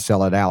they're going to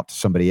sell it out to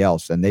somebody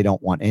else, and they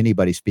don't want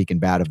anybody speaking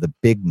bad of the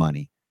big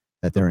money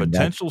that they're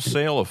potential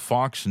sale of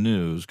Fox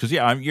News. Because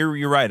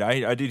you're right.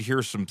 I did hear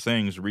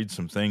read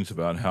some things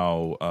about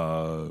how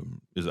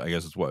I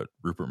guess it's what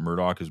Rupert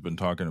Murdoch has been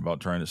talking about,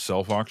 trying to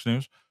sell Fox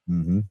News,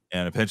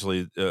 and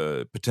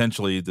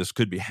potentially this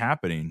could be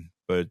happening.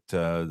 But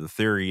the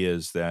theory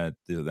is that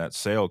that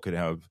sale could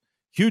have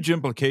huge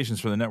implications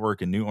for the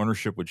network, and new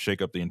ownership would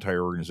shake up the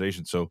entire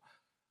organization. So,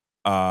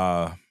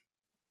 a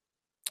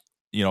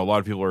lot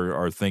of people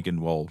are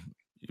thinking, well,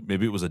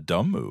 maybe it was a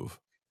dumb move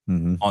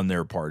on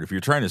their part. If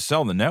you're trying to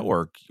sell the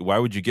network, why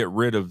would you get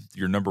rid of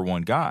your number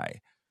one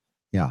guy?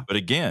 Yeah. But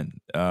again,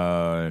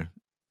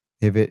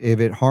 if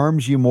it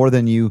harms you more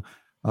than you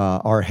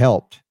are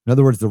helped, in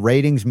other words, the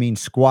ratings mean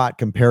squat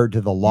compared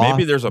to the loss.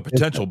 Maybe there's a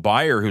potential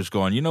buyer who's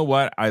going, you know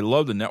what? I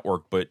love the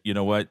network, but you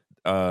know what?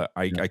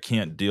 I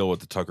can't deal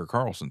with the Tucker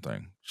Carlson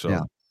thing. So,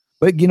 yeah.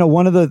 But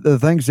one of the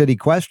things that he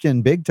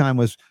questioned big time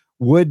was,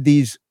 would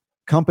these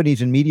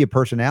companies and media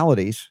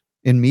personalities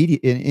in media,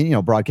 in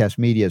broadcast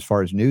media, as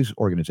far as news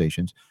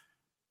organizations,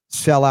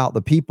 sell out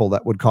the people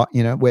that would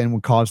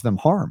would cause them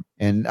harm?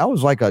 And that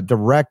was like a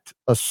direct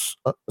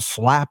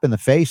slap in the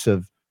face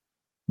of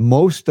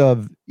most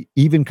of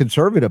even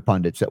conservative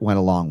pundits that went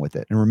along with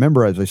it. And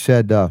remember, as I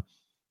said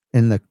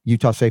in the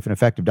Utah Safe and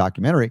Effective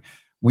documentary,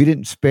 we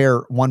didn't spare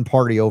one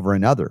party over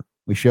another.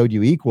 We showed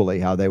you equally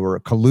how they were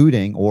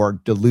colluding or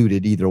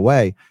deluded either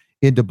way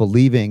into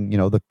believing,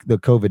 the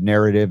COVID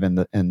narrative and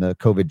the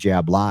COVID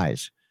jab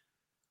lies,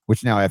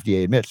 which now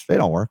FDA admits they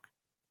don't work.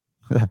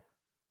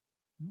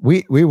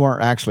 We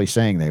weren't actually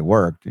saying they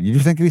worked. You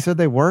think we said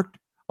they worked?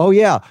 Oh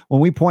yeah,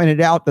 when we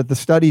pointed out that the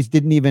studies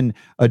didn't even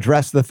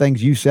address the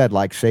things you said,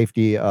 like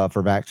safety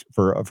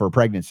for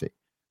pregnancy,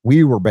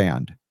 we were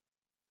banned.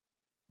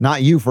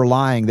 Not you for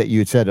lying that you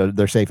had said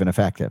they're safe and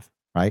effective,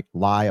 right?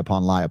 Lie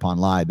upon lie upon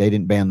lie. They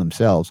didn't ban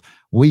themselves.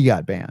 We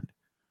got banned.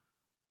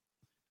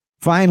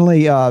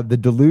 Finally, the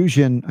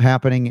delusion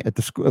happening at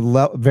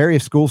the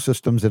various school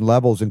systems and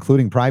levels,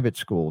 including private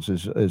schools,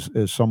 is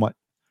somewhat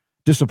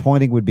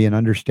disappointing. Would be an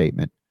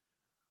understatement.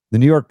 The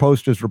New York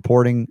Post is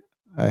reporting.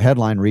 A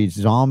headline reads,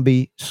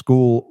 "Zombie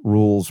school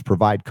rules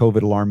provide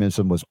COVID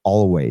alarmism was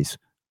always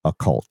a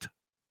cult."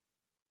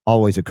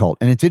 Always a cult.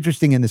 And it's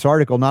interesting in this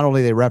article, not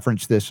only they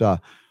reference this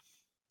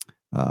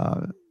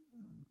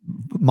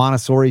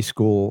Montessori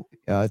school,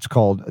 it's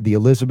called the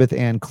Elizabeth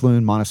Ann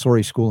Clune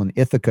Montessori School in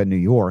Ithaca, New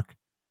York.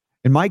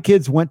 And my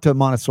kids went to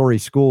Montessori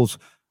schools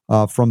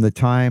from the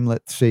time,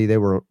 let's see, they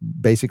were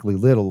basically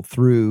little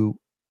through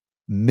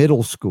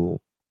middle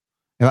school.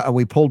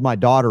 We pulled my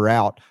daughter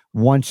out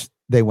once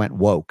they went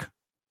woke.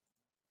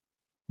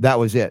 That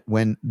was it.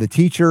 When the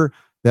teacher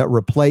that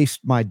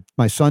replaced my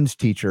son's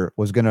teacher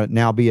was going to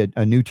now be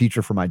a new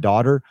teacher for my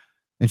daughter,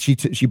 and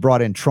she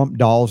brought in Trump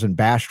dolls and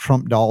bashed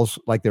Trump dolls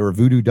like they were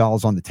voodoo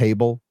dolls on the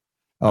table.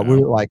 We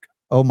were like,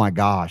 oh my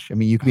gosh. I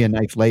mean, you can be a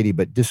nice lady,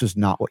 but this is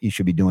not what you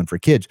should be doing for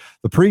kids.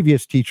 The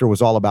previous teacher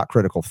was all about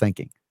critical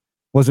thinking.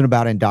 It wasn't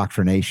about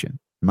indoctrination.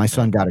 My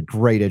son got a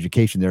great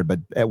education there,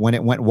 but when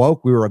it went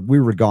woke, we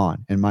were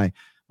gone. And my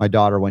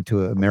daughter went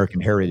to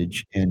American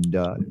Heritage and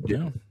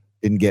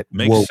didn't get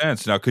makes woke.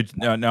 sense.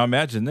 Now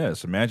imagine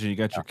this. Imagine you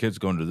got your kids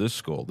going to this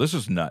school. This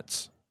is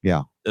nuts.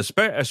 Yeah.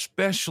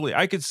 Especially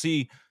I could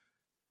see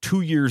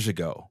 2 years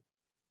ago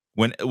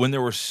when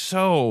there was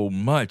so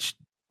much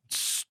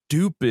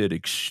stupid,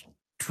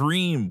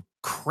 extreme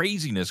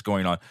craziness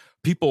going on.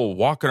 People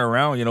walking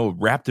around,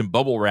 wrapped in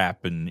bubble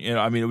wrap, and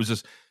it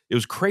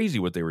was crazy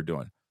what they were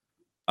doing.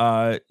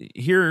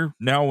 Here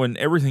now, when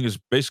everything has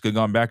basically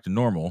gone back to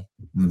normal,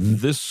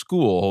 this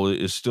school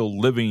is still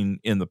living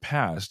in the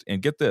past.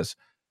 And get this,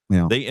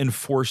 they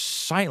enforce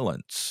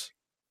silence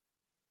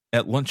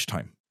at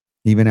lunchtime,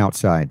 even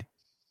outside.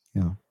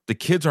 Yeah, the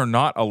kids are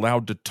not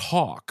allowed to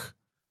talk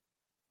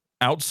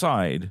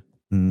outside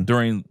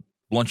during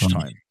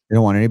lunchtime. They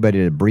don't want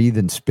anybody to breathe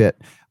and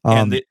spit.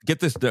 And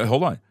get this.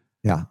 Hold on.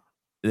 Yeah.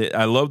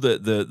 I love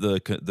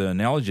the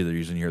analogy they're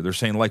using here. They're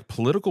saying, like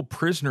political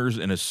prisoners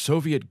in a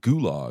Soviet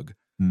gulag,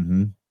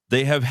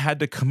 they have had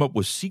to come up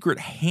with secret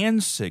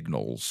hand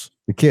signals.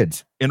 The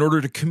kids, in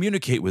order to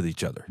communicate with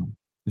each other.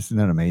 Isn't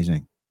that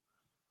amazing?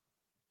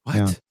 What?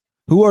 Yeah.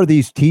 Who are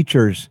these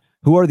teachers?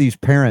 Who are these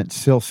parents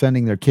still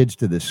sending their kids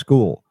to this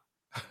school?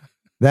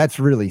 That's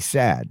really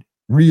sad.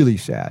 Really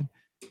sad.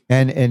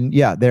 And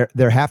yeah,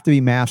 there have to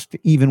be masks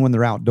even when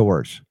they're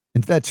outdoors.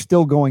 And that's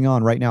still going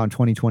on right now in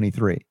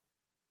 2023.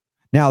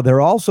 Now,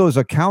 there also is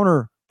a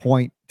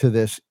counterpoint to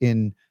this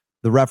in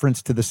the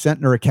reference to the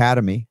Sentner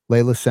Academy,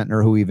 Layla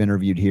Sentner, who we've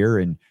interviewed here.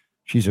 And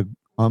she's a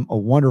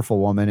wonderful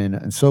woman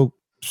and so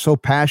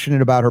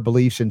passionate about her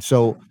beliefs and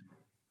so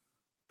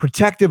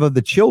protective of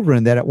the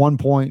children that at one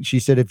point she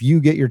said, if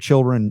you get your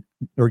children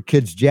or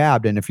kids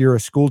jabbed, and if you're a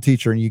school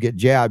teacher and you get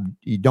jabbed,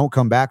 you don't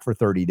come back for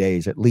 30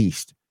 days at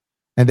least.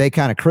 And they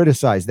kind of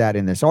criticize that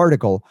in this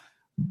article.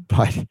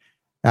 But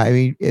I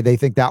mean, they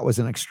think that was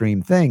an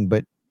extreme thing.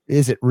 But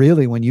is it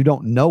really when you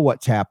don't know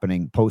what's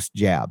happening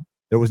post-jab?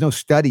 There was no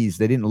studies.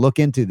 They didn't look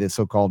into this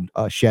so-called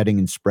shedding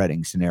and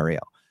spreading scenario.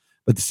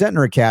 But the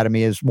Sentner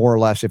Academy is more or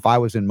less, if I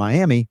was in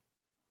Miami,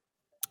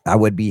 I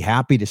would be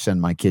happy to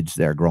send my kids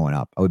there growing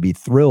up. I would be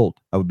thrilled.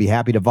 I would be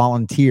happy to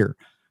volunteer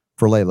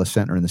for Layla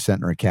Sentner and the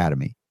Sentner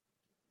Academy.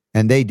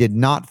 And they did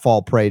not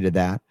fall prey to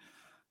that.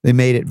 They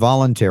made it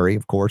voluntary,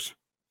 of course,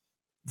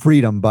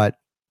 freedom, but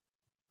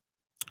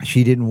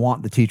she didn't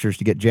want the teachers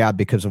to get jabbed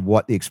because of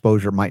what the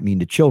exposure might mean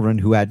to children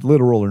who had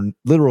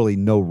literally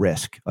no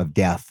risk of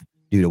death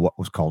due to what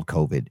was called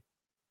COVID.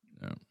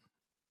 Yeah.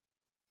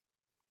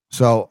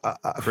 So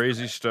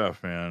crazy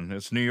stuff, man.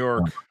 It's New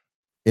York.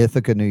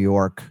 Ithaca, New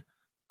York,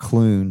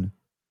 Clune.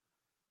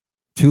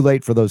 Too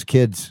late for those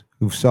kids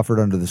who've suffered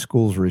under the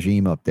school's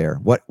regime up there.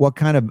 What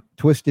kind of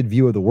twisted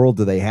view of the world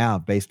do they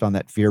have based on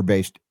that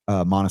fear-based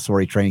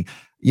Montessori training?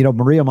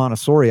 Maria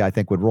Montessori, I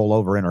think, would roll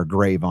over in her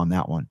grave on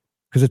that one.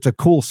 Because it's a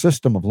cool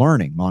system of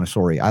learning,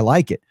 Montessori. I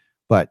like it,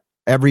 but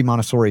every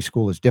Montessori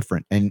school is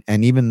different, and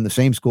even the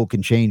same school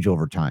can change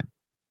over time.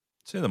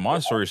 See, the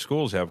Montessori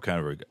schools have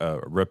kind of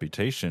a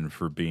reputation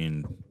for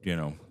being,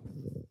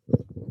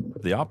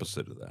 the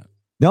opposite of that.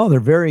 No, they're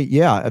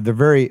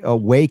very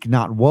awake,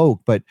 not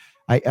woke. But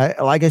I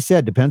like I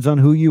said, depends on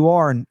who you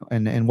are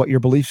and what your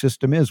belief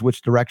system is,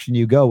 which direction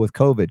you go with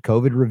COVID.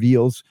 COVID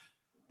reveals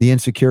the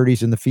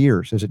insecurities and the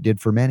fears, as it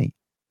did for many.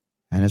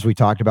 And as we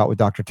talked about with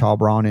Dr. Tal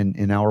Braun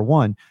in hour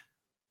one,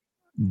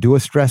 do a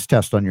stress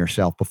test on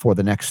yourself before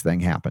the next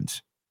thing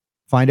happens.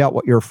 Find out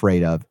what you're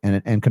afraid of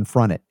and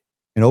confront it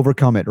and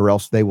overcome it, or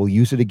else they will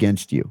use it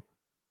against you.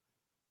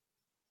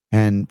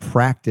 And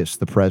practice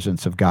the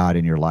presence of God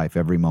in your life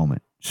every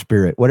moment,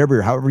 spirit,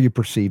 however you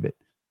perceive it.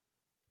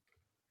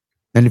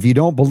 And if you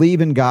don't believe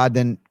in God,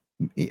 then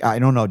I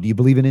don't know. Do you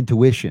believe in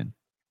intuition?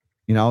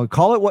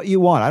 Call it what you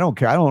want. I don't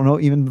care. I don't know.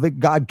 Even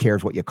God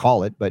cares what you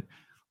call it, but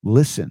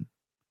listen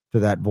to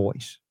that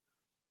voice,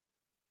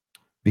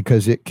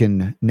 because it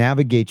can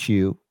navigate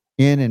you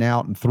in and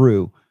out and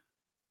through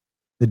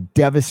the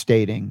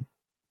devastating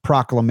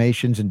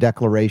proclamations and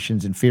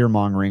declarations and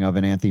fear-mongering of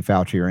an Anthony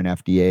Fauci or an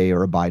FDA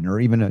or a Biden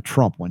or even a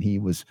Trump when he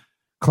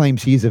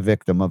claims he's a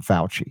victim of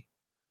Fauci.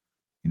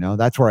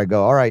 That's where I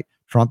go, all right,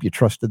 Trump, you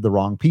trusted the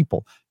wrong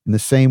people. In the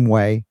same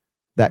way,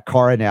 that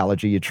car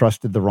analogy, you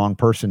trusted the wrong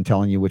person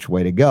telling you which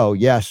way to go.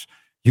 Yes,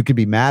 you could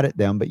be mad at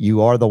them, but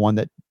you are the one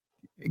that,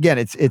 again,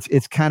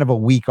 it's kind of a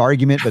weak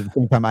argument, but at the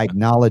same time, I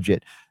acknowledge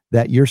it,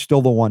 that you're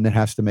still the one that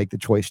has to make the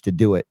choice to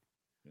do it.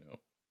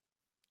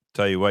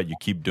 Tell you what, you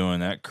keep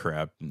doing that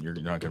crap, and you're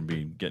not going to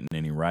be getting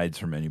any rides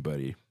from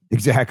anybody.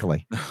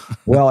 Exactly.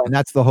 Well, and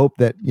that's the hope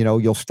that,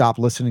 you'll stop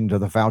listening to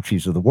the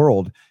Faucis of the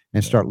world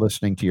and start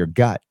listening to your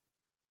gut,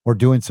 or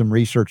doing some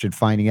research and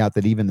finding out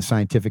that even the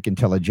scientific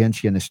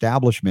intelligentsia and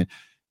establishment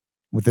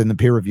within the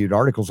peer-reviewed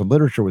articles and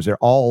literature was there.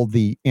 All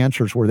the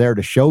answers were there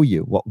to show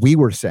you what we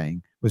were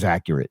saying was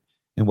accurate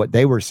and what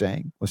they were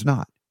saying was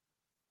not.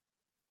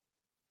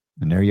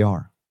 And there you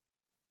are.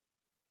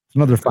 It's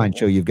another fine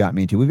show you've got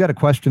me into. We've got a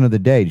question of the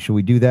day. Should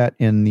we do that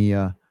in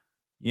the...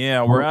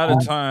 Yeah, we're out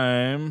of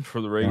time for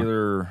the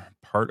regular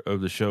part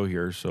of the show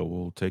here, so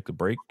we'll take a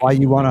break. Why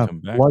you want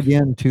to plug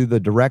into the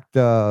direct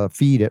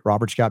feed at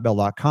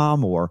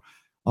robertscottbell.com or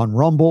on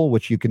Rumble,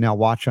 which you can now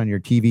watch on your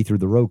TV through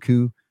the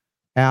Roku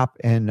app,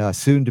 and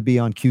soon to be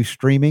on Q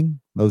Streaming.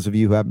 Those of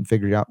you who haven't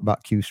figured out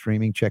about Q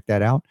Streaming, check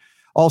that out.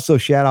 Also,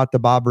 shout out to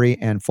Bobry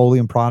and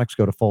Folium Products.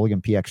 Go to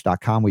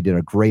foliumpx.com. We did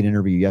a great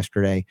interview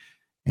yesterday,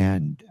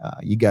 and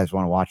you guys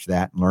want to watch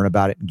that and learn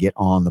about it and get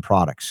on the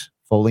products.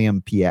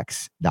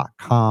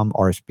 foliumpx.com,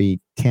 RSB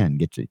 10,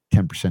 gets a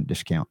 10%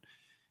 discount.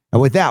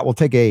 And with that, we'll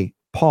take a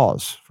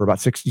pause for about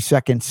 60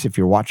 seconds if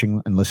you're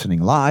watching and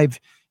listening live.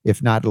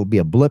 If not, it'll be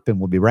a blip, and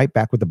we'll be right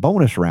back with the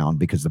bonus round,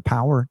 because the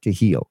power to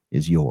heal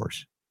is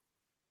yours.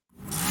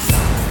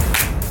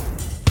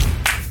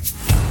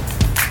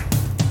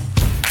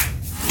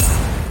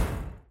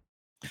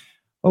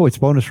 Oh, it's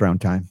bonus round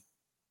time.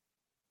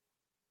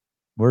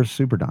 Where's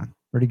Super Don?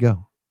 Where'd he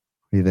go?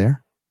 Are you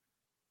there?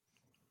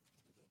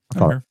 I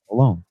thought I was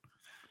alone.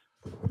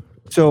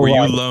 So were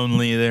you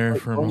lonely there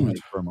for a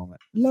moment?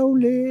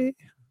 Lonely.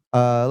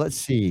 Let's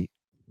see.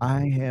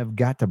 I have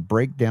got to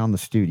break down the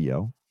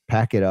studio,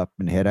 pack it up,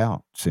 and head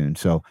out soon.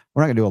 So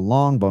we're not going to do a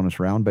long bonus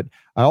round, but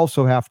I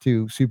also have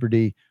to, Super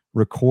D,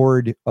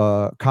 record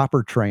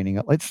copper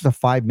training. It's just a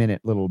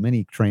 5-minute little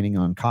mini training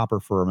on copper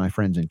for my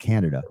friends in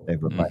Canada.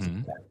 They've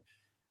requested that.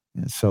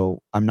 And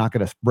so I'm not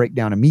going to break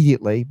down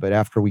immediately, but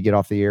after we get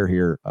off the air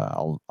here,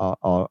 I'm not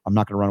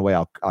going to run away.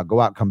 I'll go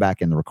out and come back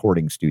in the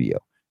recording studio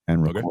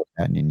and record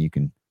that, and then you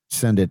can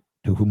send it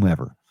to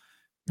whomever.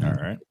 All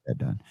right. Get that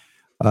done.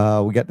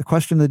 We got the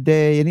question of the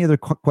day. Any other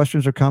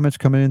questions or comments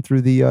coming in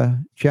through the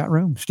chat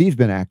room? Steve's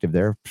been active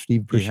there.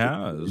 Steve, he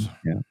has.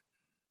 Yeah.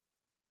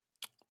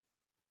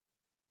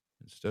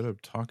 Instead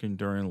of talking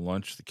during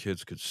lunch, the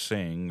kids could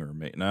sing or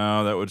make.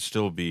 No, that would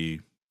still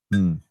be.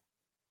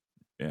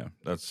 Yeah,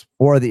 that's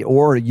or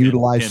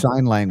utilize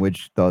sign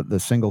language, the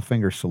single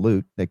finger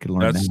salute. They could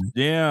learn that.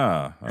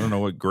 Yeah, I don't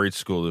know what grade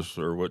school this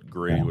or what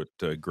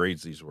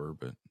grades these were,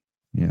 but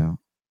yeah,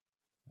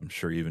 I'm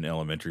sure even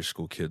elementary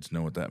school kids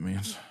know what that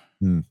means.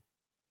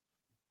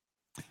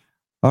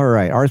 All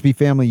right, RSB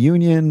Family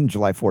Union,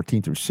 July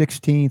 14th through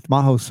 16th.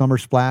 Maho Summer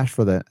Splash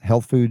for the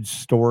health food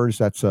stores.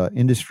 That's a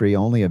industry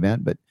only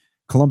event, but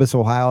Columbus,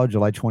 Ohio,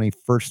 July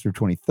 21st through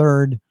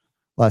 23rd.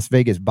 Las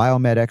Vegas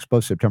Biomed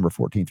Expo, September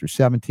 14th through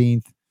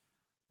 17th.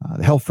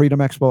 The Health Freedom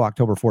Expo,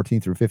 October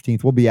 14th through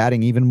 15th. We'll be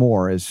adding even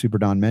more. As Super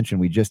Don mentioned,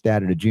 we just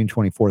added a June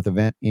 24th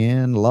event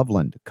in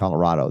Loveland,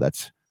 Colorado.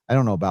 That's, I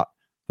don't know, about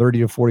 30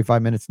 to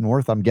 45 minutes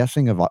north, I'm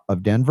guessing,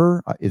 of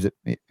Denver. It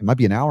might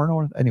be an hour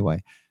north.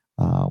 Anyway,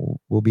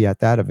 we'll be at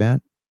that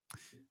event.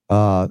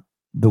 The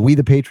We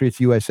the Patriots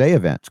USA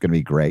event is going to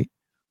be great.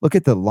 Look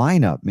at the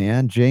lineup,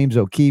 man. James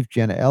O'Keefe,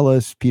 Jenna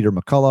Ellis, Peter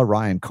McCullough,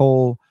 Ryan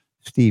Cole,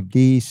 Steve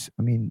Deese.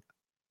 I mean,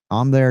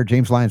 I'm there.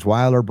 James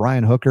Lyons-Weiler,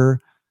 Brian Hooker,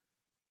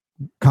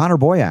 Connor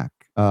Boyack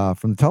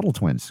from the Tuttle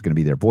Twins is going to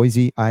be there.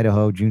 Boise,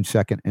 Idaho, June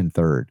 2nd and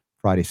 3rd,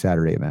 Friday,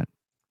 Saturday event.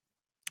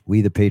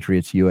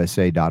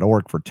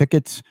 WeThePatriotsUSA.org for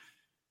tickets.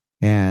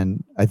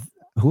 And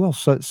who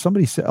else?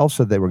 Somebody else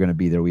said they were going to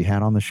be there. We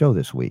had on the show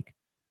this week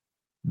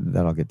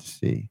that I'll get to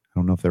see. I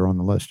don't know if they're on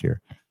the list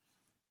here.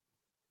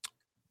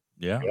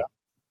 Yeah.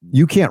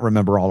 You can't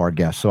remember all our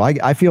guests, so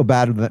I feel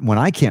bad when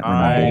I can't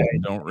remember. I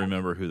don't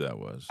remember who that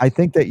was. I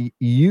think that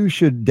you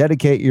should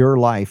dedicate your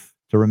life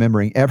to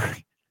remembering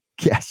every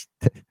Yes.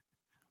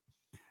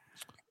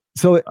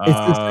 So it's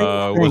the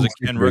same was thing,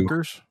 it Ken Super D.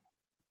 Rickers?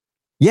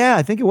 Yeah,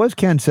 I think it was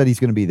Ken said he's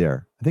going to be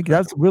there. I think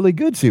that's really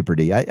good, Super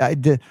D. I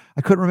couldn't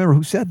remember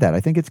who said that. I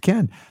think it's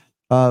Ken.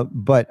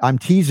 But I'm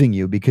teasing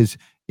you because,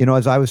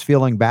 as I was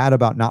feeling bad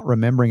about not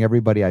remembering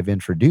everybody I've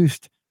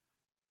introduced,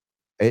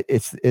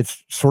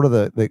 it's sort of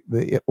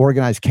the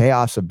organized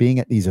chaos of being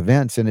at these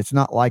events. And it's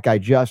not like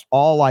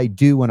all I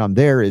do when I'm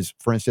there is,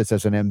 for instance,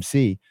 as an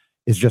MC,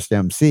 is just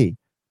MC.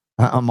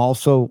 I'm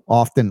also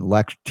often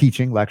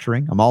teaching,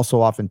 lecturing. I'm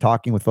also often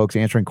talking with folks,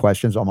 answering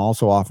questions. I'm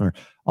also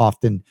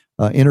often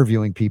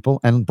interviewing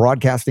people and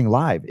broadcasting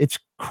live. It's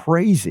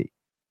crazy.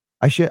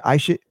 I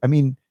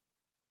mean,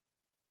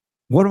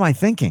 what am I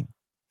thinking?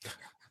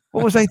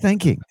 What was I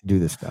thinking to do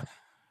this stuff?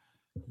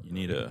 You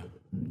need a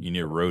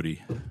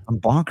roadie.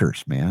 I'm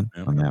bonkers, man,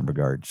 on that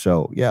regard.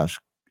 So yes,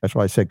 that's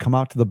why I said, come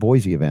out to the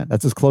Boise event.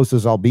 That's as close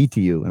as I'll be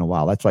to you in a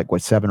while. That's like,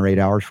 what, 7 or 8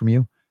 hours from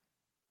you?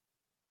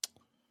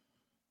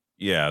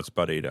 Yeah, it's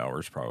about 8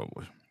 hours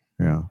probably.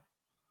 Yeah.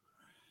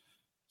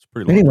 It's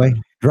pretty long.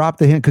 Anyway, drop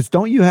the hint, because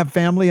don't you have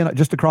family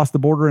just across the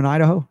border in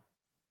Idaho?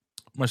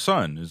 My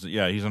son he's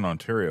in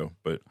Ontario,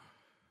 but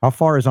how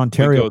far is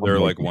Ontario? We go there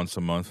like once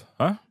a month.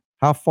 Huh?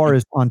 How far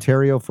is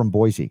Ontario from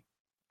Boise?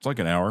 It's like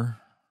an hour.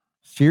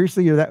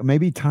 Seriously,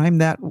 maybe time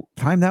that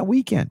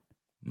weekend.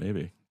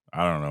 Maybe.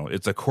 I don't know.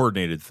 It's a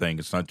coordinated thing.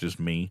 It's not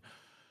just me.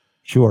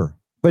 Sure.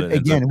 But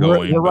again,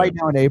 we're right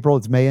now in April.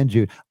 It's May and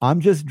June. I'm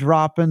just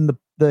dropping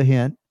the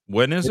hint.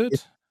 When is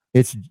it?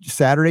 It's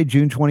Saturday,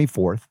 June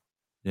 24th.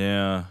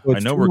 Yeah. So I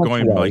know we're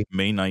going like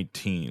May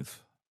 19th.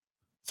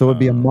 So it'd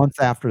be a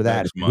month after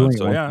that. Next month.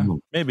 So yeah,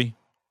 maybe.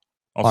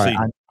 I'll see.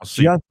 I'll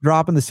see. Just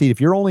dropping the seed. If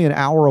you're only an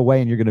hour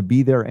away and you're going to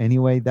be there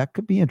anyway, that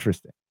could be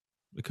interesting.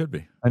 It could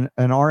be. An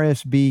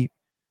RSB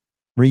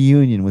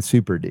reunion with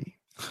Super D.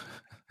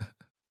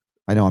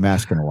 I know I'm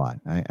asking a lot.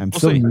 I'm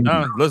so needy.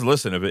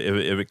 Listen.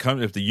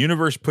 If the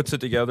universe puts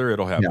it together,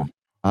 it'll happen. Yeah.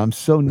 I'm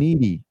so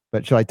needy.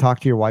 But should I talk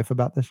to your wife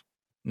about this?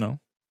 No.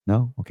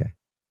 Okay.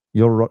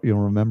 You'll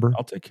remember.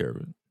 I'll take care of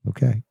it.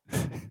 Okay.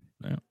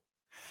 Yeah.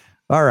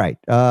 All right.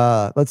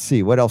 Let's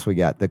see what else we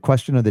got. The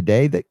question of the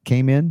day that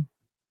came in.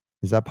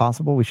 Is that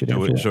possible? We should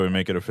answer. Shall we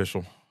make it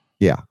official?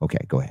 Yeah. Okay.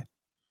 Go ahead.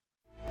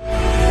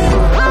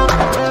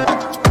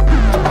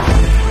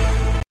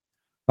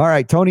 All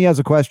right. Tony has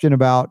a question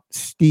about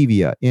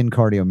stevia in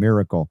Cardio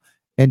Miracle.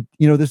 And,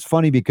 this is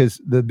funny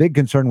because the big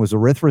concern was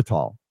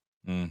erythritol.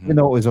 Mm-hmm.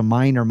 It was a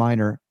minor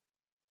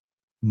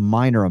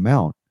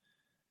amount,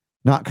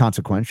 not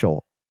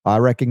consequential. I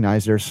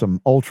recognize there's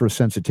some ultra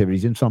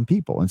sensitivities in some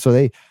people. And so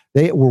they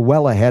were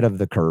well ahead of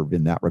the curve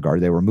in that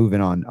regard. They were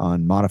moving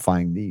on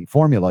modifying the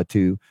formula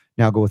to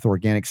now go with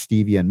organic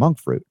stevia and monk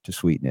fruit to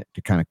sweeten it,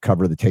 to kind of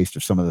cover the taste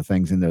of some of the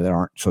things in there that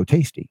aren't so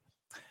tasty.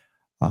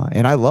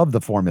 And I love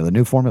the formula. The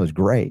new formula is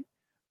great.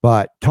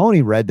 But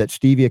Tony read that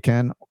stevia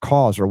can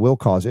cause or will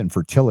cause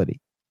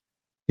infertility.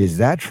 Is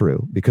that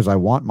true? Because I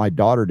want my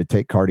daughter to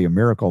take Cardio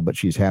Miracle, but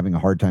she's having a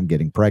hard time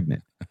getting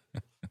pregnant.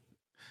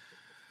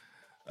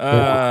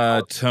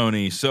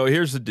 Tony, so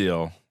here's the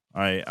deal.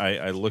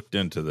 I looked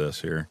into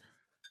this here.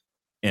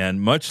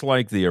 And much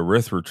like the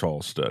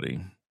erythritol study,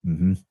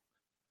 mm-hmm.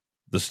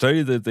 the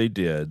study that they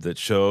did that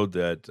showed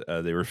that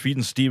they were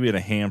feeding stevia to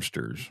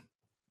hamsters,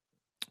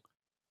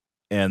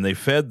 and they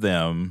fed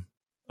them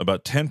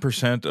about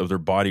 10% of their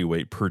body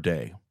weight per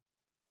day.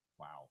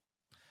 Wow.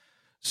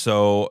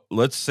 So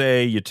let's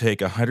say you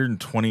take a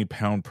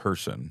 120-pound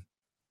person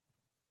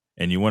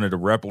and you wanted to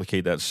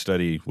replicate that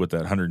study with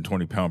that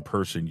 120-pound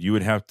person, you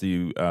would have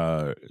to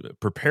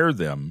prepare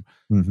them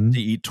mm-hmm. to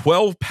eat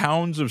 12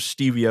 pounds of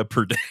stevia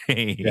per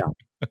day.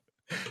 Yeah.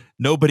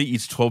 Nobody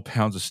eats 12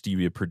 pounds of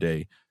stevia per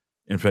day.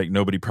 In fact,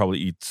 nobody probably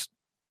eats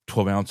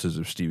 12 ounces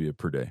of stevia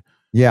per day.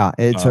 Yeah,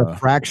 it's a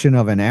fraction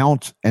of an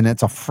ounce, and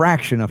it's a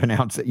fraction of an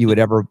ounce that you would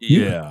ever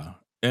use. Yeah.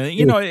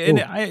 And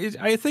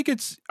I think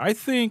it's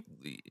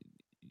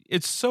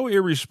so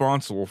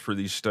irresponsible for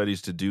these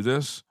studies to do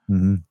this.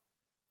 Mm-hmm.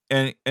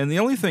 And the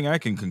only thing I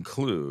can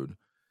conclude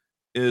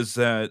is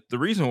that the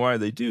reason why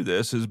they do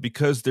this is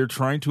because they're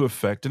trying to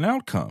affect an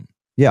outcome.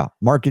 Yeah,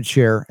 market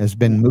share has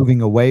been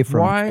moving away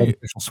from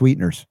artificial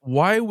sweeteners.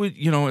 Why would,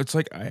 it's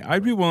like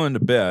I'd be willing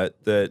to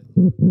bet that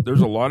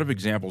there's a lot of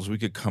examples we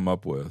could come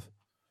up with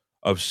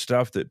of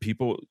stuff that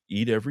people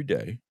eat every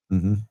day,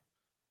 mm-hmm.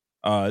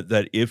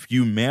 That if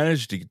you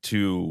managed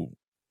to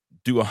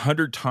do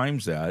 100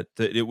 times that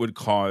it would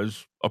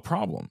cause a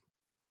problem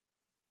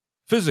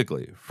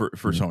physically for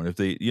mm-hmm. someone. If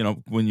they,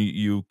 when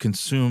you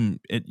consume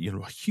it,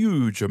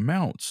 huge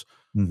amounts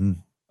mm-hmm.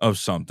 of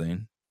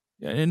something,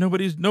 and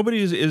nobody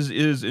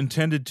is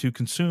intended to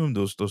consume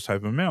those type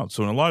of amounts.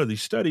 So in a lot of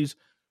these studies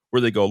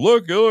where they go,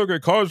 look,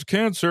 it caused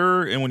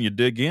cancer, and when you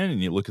dig in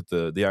and you look at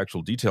the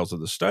actual details of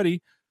the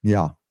study,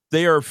 yeah,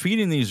 they are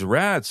feeding these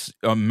rats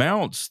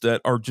amounts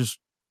that are just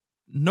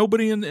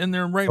nobody in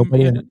their right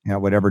mind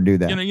would ever do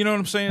that. You know what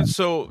I'm saying?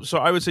 So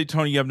I would say,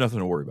 Tony, you have nothing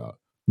to worry about.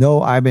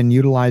 No, I've been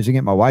utilizing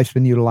it. My wife's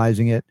been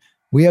utilizing it.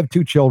 We have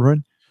 2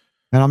 children,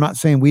 and I'm not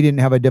saying we didn't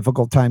have a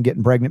difficult time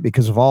getting pregnant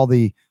because of all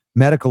the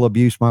medical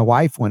abuse my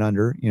wife went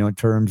under, in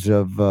terms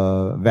of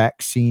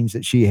vaccines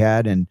that she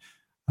had and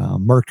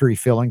mercury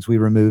fillings we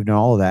removed and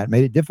all of that. It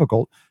made it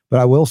difficult. But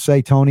I will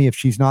say, Tony, if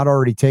she's not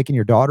already taken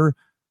your daughter,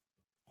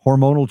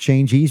 Hormonal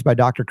Change Ease by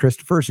Dr.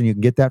 Christopher's, and you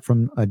can get that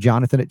from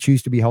Jonathan at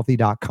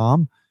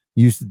choosetobehealthy.com.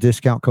 Use the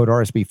discount code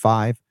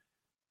RSB5.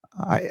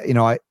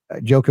 I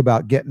joke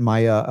about getting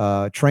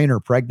my trainer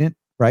pregnant,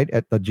 right,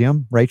 at the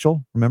gym,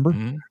 Rachel, remember?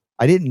 Mm-hmm.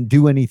 I didn't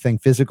do anything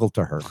physical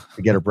to her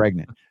to get her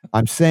pregnant.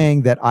 I'm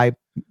saying that I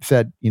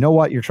said, you know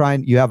what, you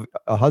have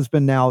a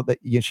husband now that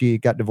she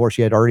got divorced.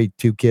 She had already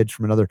 2 kids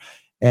from another,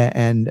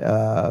 and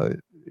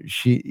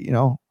she,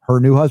 her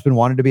new husband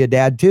wanted to be a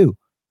dad too.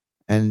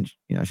 And,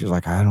 she's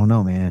like, I don't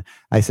know, man.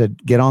 I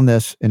said, get on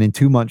this. And in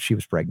 2 months, she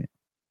was pregnant.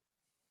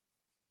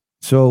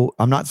 So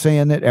I'm not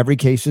saying that every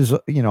case is,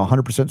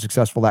 100%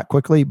 successful that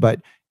quickly,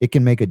 but it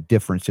can make a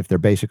difference if they're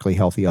basically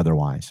healthy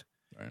otherwise.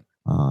 Right.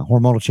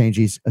 Hormonal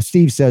changes.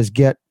 Steve says,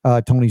 get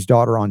Tony's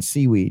daughter on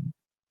seaweed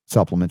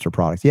supplements or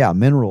products. Yeah,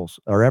 minerals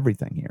are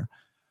everything here.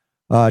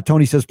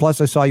 Tony says,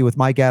 plus I saw you with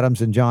Mike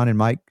Adams and John, and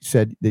Mike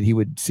said that he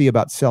would see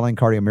about selling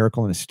Cardio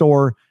Miracle in a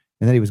store,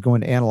 and then he was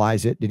going to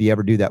analyze it. Did he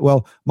ever do that?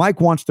 Well, Mike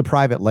wants to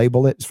private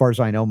label it. As far as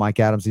I know, Mike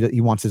Adams,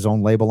 he wants his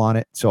own label on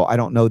it. So I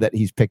don't know that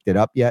he's picked it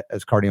up yet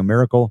as Cardio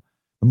Miracle.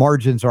 The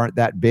margins aren't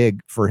that big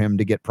for him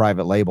to get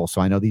private label.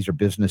 So I know these are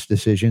business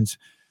decisions,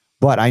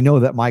 but I know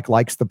that Mike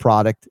likes the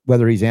product,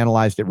 whether he's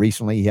analyzed it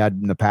recently, he had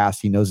in the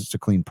past, he knows it's a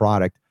clean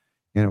product.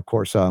 And of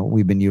course,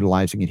 we've been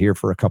utilizing it here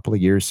for a couple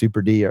of years.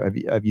 Super D,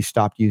 have you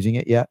stopped using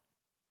it yet?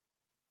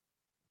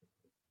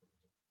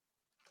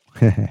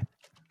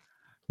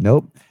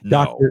 Nope.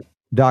 No.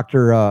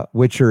 Dr.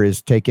 Witcher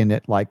is taking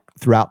it like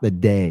throughout the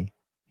day.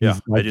 Yeah,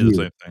 I do the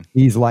same thing.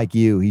 He's like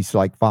you. He's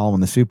like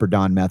following the Super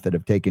Don method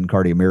of taking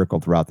Cardio Miracle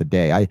throughout the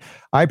day.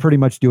 I pretty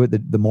much do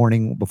it the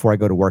morning before I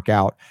go to work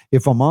out.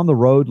 If I'm on the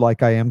road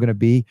like I am going to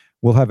be,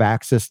 we'll have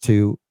access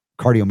to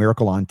Cardio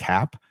Miracle on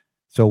tap.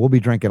 So we'll be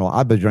drinking.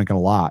 I've been drinking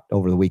a lot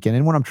over the weekend.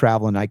 And when I'm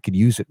traveling, I could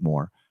use it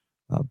more.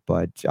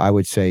 But I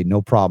would say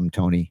no problem,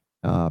 Tony,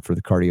 for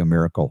the Cardio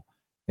Miracle.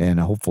 And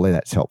hopefully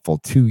that's helpful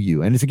to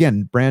you. And it's,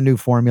 again, brand new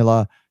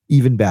formula,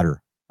 even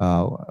better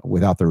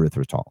without the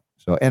erythritol.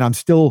 So, and I'm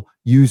still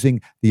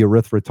using the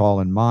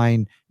erythritol in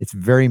mine. It's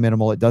very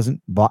minimal. It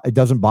doesn't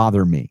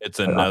bother me. It's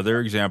another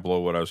example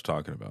of what I was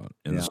talking about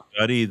in the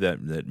study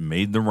that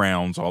made the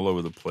rounds all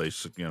over the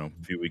place, a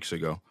few weeks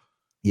ago.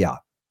 Yeah.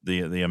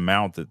 The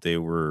amount that they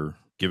were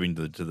giving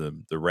to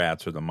the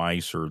rats or the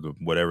mice or the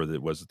whatever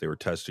that was that they were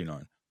testing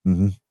on.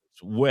 Mm-hmm.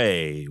 It's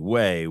way,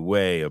 way,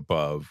 way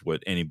above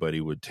what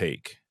anybody would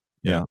take.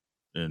 Yeah.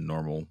 In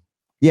normal.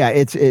 Yeah,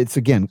 it's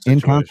again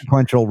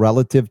inconsequential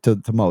relative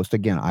to most.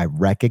 Again, I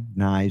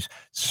recognize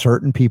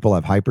certain people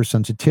have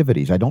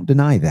hypersensitivities. I don't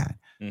deny that.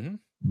 Mm-hmm.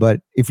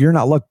 But if you're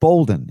not, look,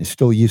 Bolden is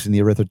still using the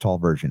erythritol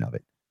version of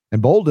it.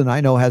 And Bolden,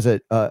 I know, has a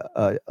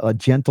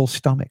gentle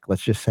stomach.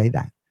 Let's just say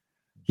that.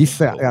 He's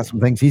got some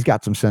things he's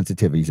got some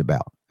sensitivities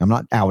about. I'm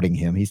not outing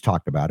him. He's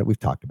talked about it. We've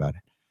talked about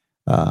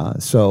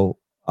it. So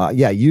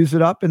use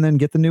it up and then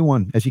get the new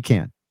one as you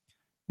can.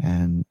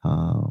 And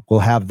we'll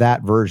have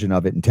that version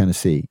of it in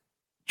Tennessee.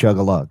 Chug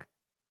a lug.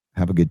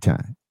 Have a good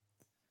time.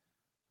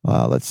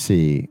 Let's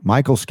see.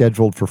 Michael's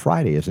scheduled for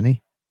Friday, isn't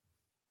he?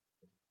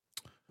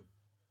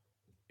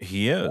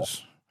 He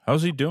is.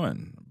 How's he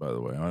doing, by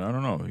the way? I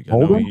don't know.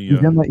 Bolden?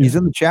 He's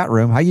in the chat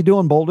room. How you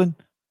doing, Bolden?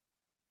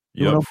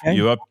 You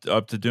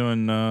up to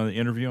doing the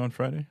interview on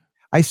Friday?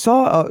 I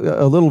saw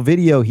a little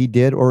video he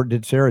did, or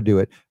did Sarah do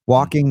it,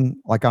 walking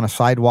like on a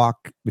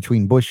sidewalk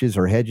between bushes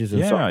or hedges.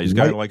 And yeah, he's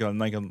got like a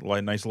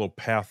nice little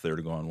path there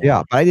to go on.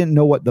 Yeah, but I didn't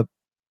know what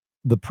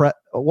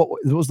what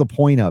was the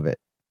point of it?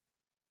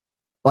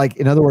 Like,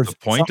 in other words, the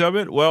point of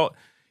it? Well,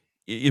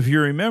 if you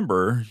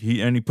remember,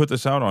 he put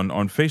this out on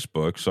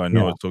Facebook, so I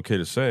know it's okay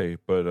to say,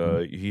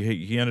 but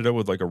he ended up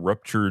with like a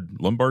ruptured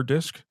lumbar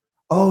disc.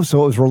 Oh,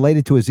 so it was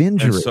related to his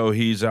injury. And so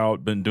he's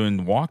been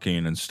doing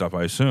walking and stuff,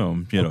 I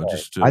assume,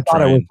 just to I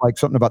thought it was like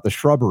something about the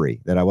shrubbery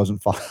that I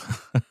wasn't following.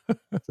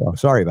 So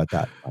sorry about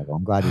that, Michael.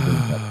 I'm glad you did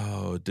that.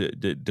 Oh,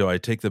 do I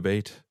take the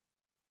bait?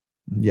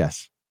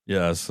 Yes.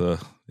 Yes.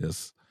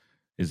 Yes.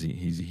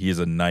 He is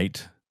a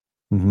knight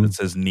that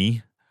says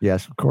knee.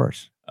 Yes, of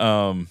course.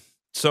 So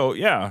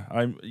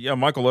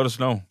Michael, let us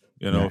know.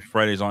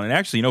 Friday's on, and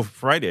actually,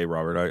 Friday,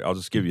 Robert, I'll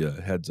just give you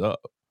a heads up.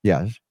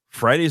 Yes.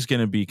 Friday's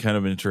going to be kind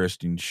of an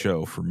interesting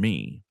show for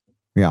me.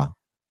 Yeah.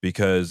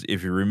 Because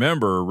if you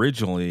remember,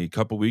 originally, a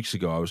couple weeks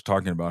ago, I was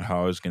talking about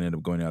how I was going to end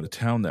up going out of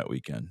town that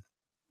weekend.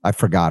 I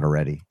forgot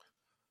already.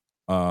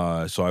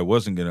 So I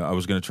was going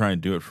to try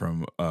and do it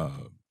from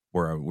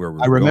where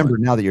we're I remember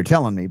going. Now that you're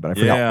telling me, but I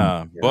forgot.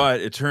 Yeah, but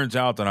it turns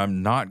out that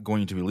I'm not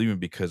going to be leaving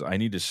because I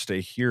need to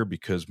stay here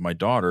because my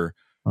daughter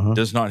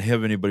does not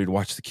have anybody to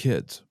watch the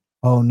kids.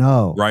 Oh,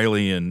 no.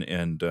 Riley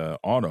and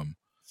Autumn.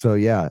 So,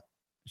 yeah.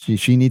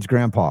 She needs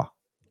grandpa.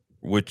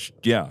 But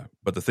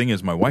the thing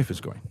is, my wife is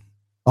going.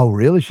 Oh,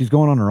 really? She's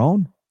going on her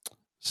own?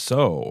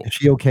 So is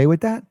she okay with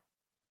that?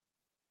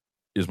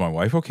 Is my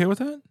wife okay with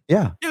that?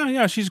 Yeah.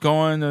 Yeah. She's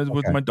going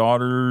with my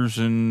daughters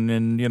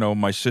and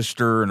my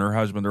sister and her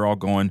husband. They're all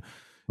going.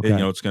 Okay.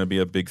 It's going to be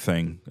a big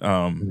thing.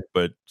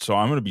 But so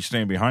I'm going to be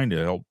staying behind to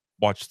help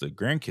watch the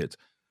grandkids.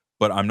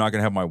 But I'm not going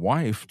to have my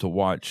wife to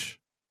watch.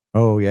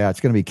 Oh yeah, it's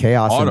going to be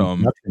chaos in the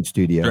production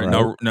studio.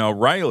 Right? Now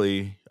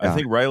Riley, I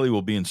think Riley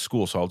will be in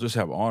school, so I'll just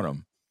have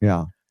Autumn.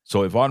 Yeah.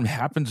 So if Autumn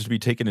happens to be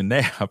taking a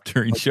nap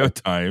during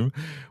showtime,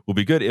 we'll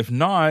be good. If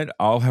not,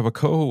 I'll have a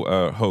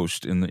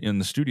co-host in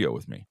the studio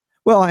with me.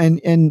 Well, and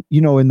in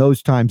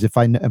those times, if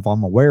I'm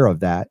aware of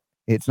that,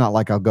 it's not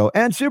like I'll go,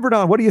 and Super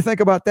Don, what do you think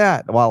about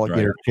that? While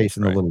you're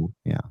chasing the little,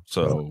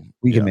 So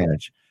we can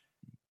manage.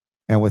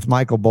 And with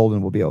Michael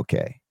Bolden, we'll be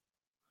okay.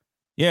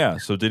 Yeah.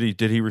 So did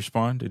he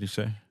respond? Did he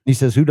say? He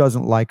says, "Who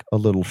doesn't like a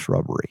little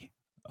shrubbery?"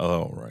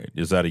 Oh, right.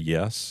 Is that a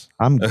yes?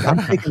 I'm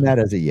taking that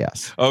as a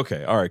yes.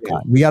 Okay. All right.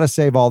 Cool. We got to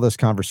save all this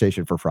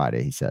conversation for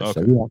Friday, he says. Okay.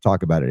 So we won't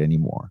talk about it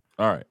anymore.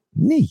 All right.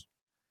 Neat.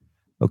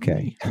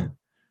 Okay.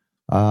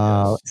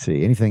 Let's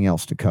see. Anything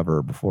else to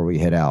cover before we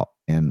head out?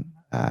 And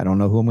I don't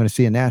know who I'm going to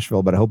see in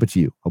Nashville, but I hope it's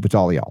you. Hope it's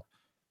all of y'all.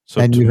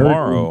 So and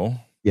tomorrow.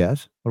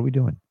 Yes. What are we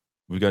doing?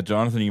 We got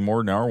Jonathan E.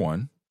 Moore in hour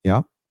 1.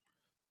 Yeah.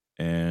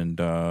 And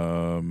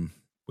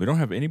we don't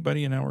have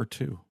anybody in hour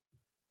 2.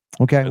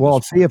 Okay. Well,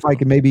 I'll see if I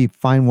can maybe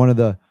find one of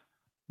the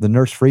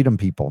Nurse Freedom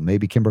people.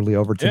 Maybe Kimberly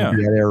Overton will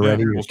be out there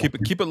already. We'll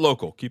keep it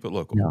local. Keep it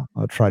local. Yeah.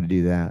 I'll try to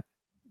do that.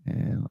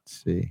 And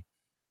let's see.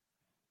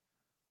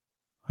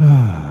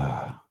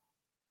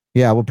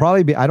 Yeah, we'll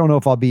probably be. I don't know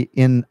if I'll be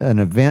in an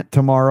event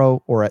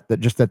tomorrow or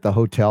just at the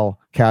hotel,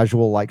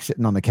 casual, like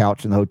sitting on the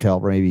couch in the hotel,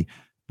 or maybe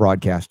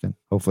broadcasting.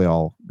 Hopefully,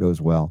 all goes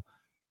well.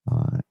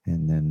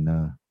 And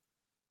then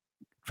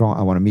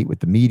I want to meet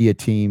with the media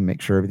team,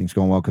 make sure everything's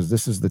going well, because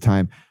this is the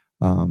time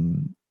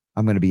I'm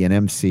going to be an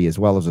MC as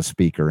well as a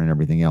speaker and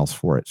everything else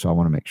for it. So I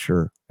want to make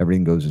sure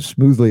everything goes as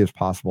smoothly as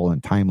possible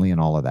and timely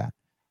and all of that.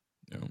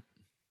 Yeah.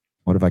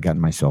 What have I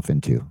gotten myself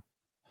into?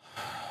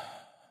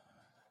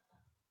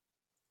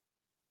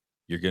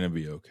 You're going to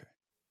be okay.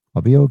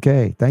 I'll be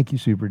okay. Thank you,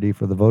 Super D,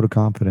 for the vote of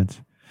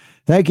confidence.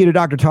 Thank you to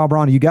Dr. Tom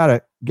Braun. You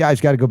guys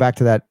got to go back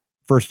to that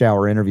first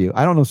hour interview.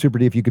 I don't know, Super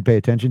D, if you could pay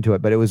attention to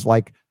it, but it was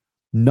like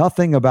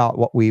nothing about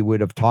what we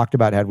would have talked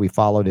about had we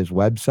followed his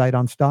website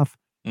on stuff.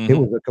 Mm-hmm. It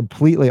was a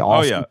completely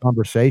awesome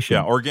conversation.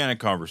 Yeah, organic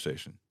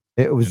conversation.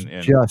 It was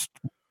just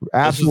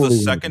absolutely. This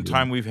is the second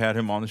time we've had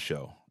him on the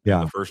show. Yeah.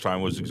 And the first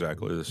time was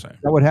exactly the same. Is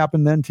that what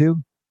happened then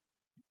too?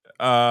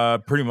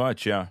 Pretty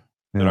much, yeah.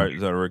 That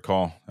I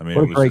recall. I mean,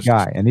 what a great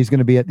guy. And he's going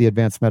to be at the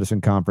Advanced Medicine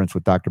Conference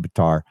with Dr.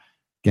 Buttar.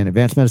 Again,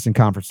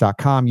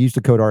 advancedmedicineconference.com. Use the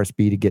code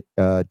RSB to get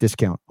a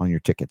discount on your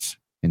tickets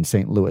in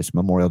St. Louis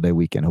Memorial Day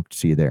weekend. Hope to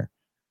see you there.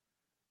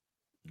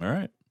 All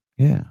right.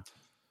 Yeah.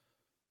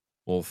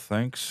 Well,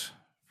 thanks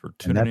for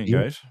tuning in,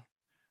 guys.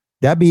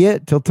 That'd be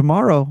it. Till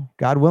tomorrow.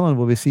 God willing,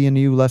 we'll be seeing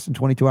you less than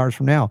 22 hours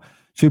from now.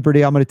 Super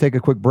D, I'm going to take a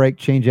quick break,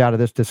 change out of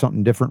this to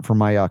something different for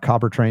my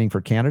copper training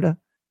for Canada.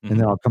 And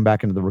then I'll come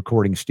back into the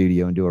recording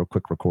studio and do a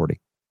quick recording.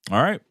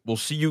 All right. We'll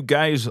see you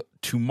guys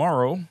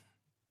tomorrow.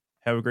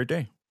 Have a great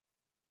day.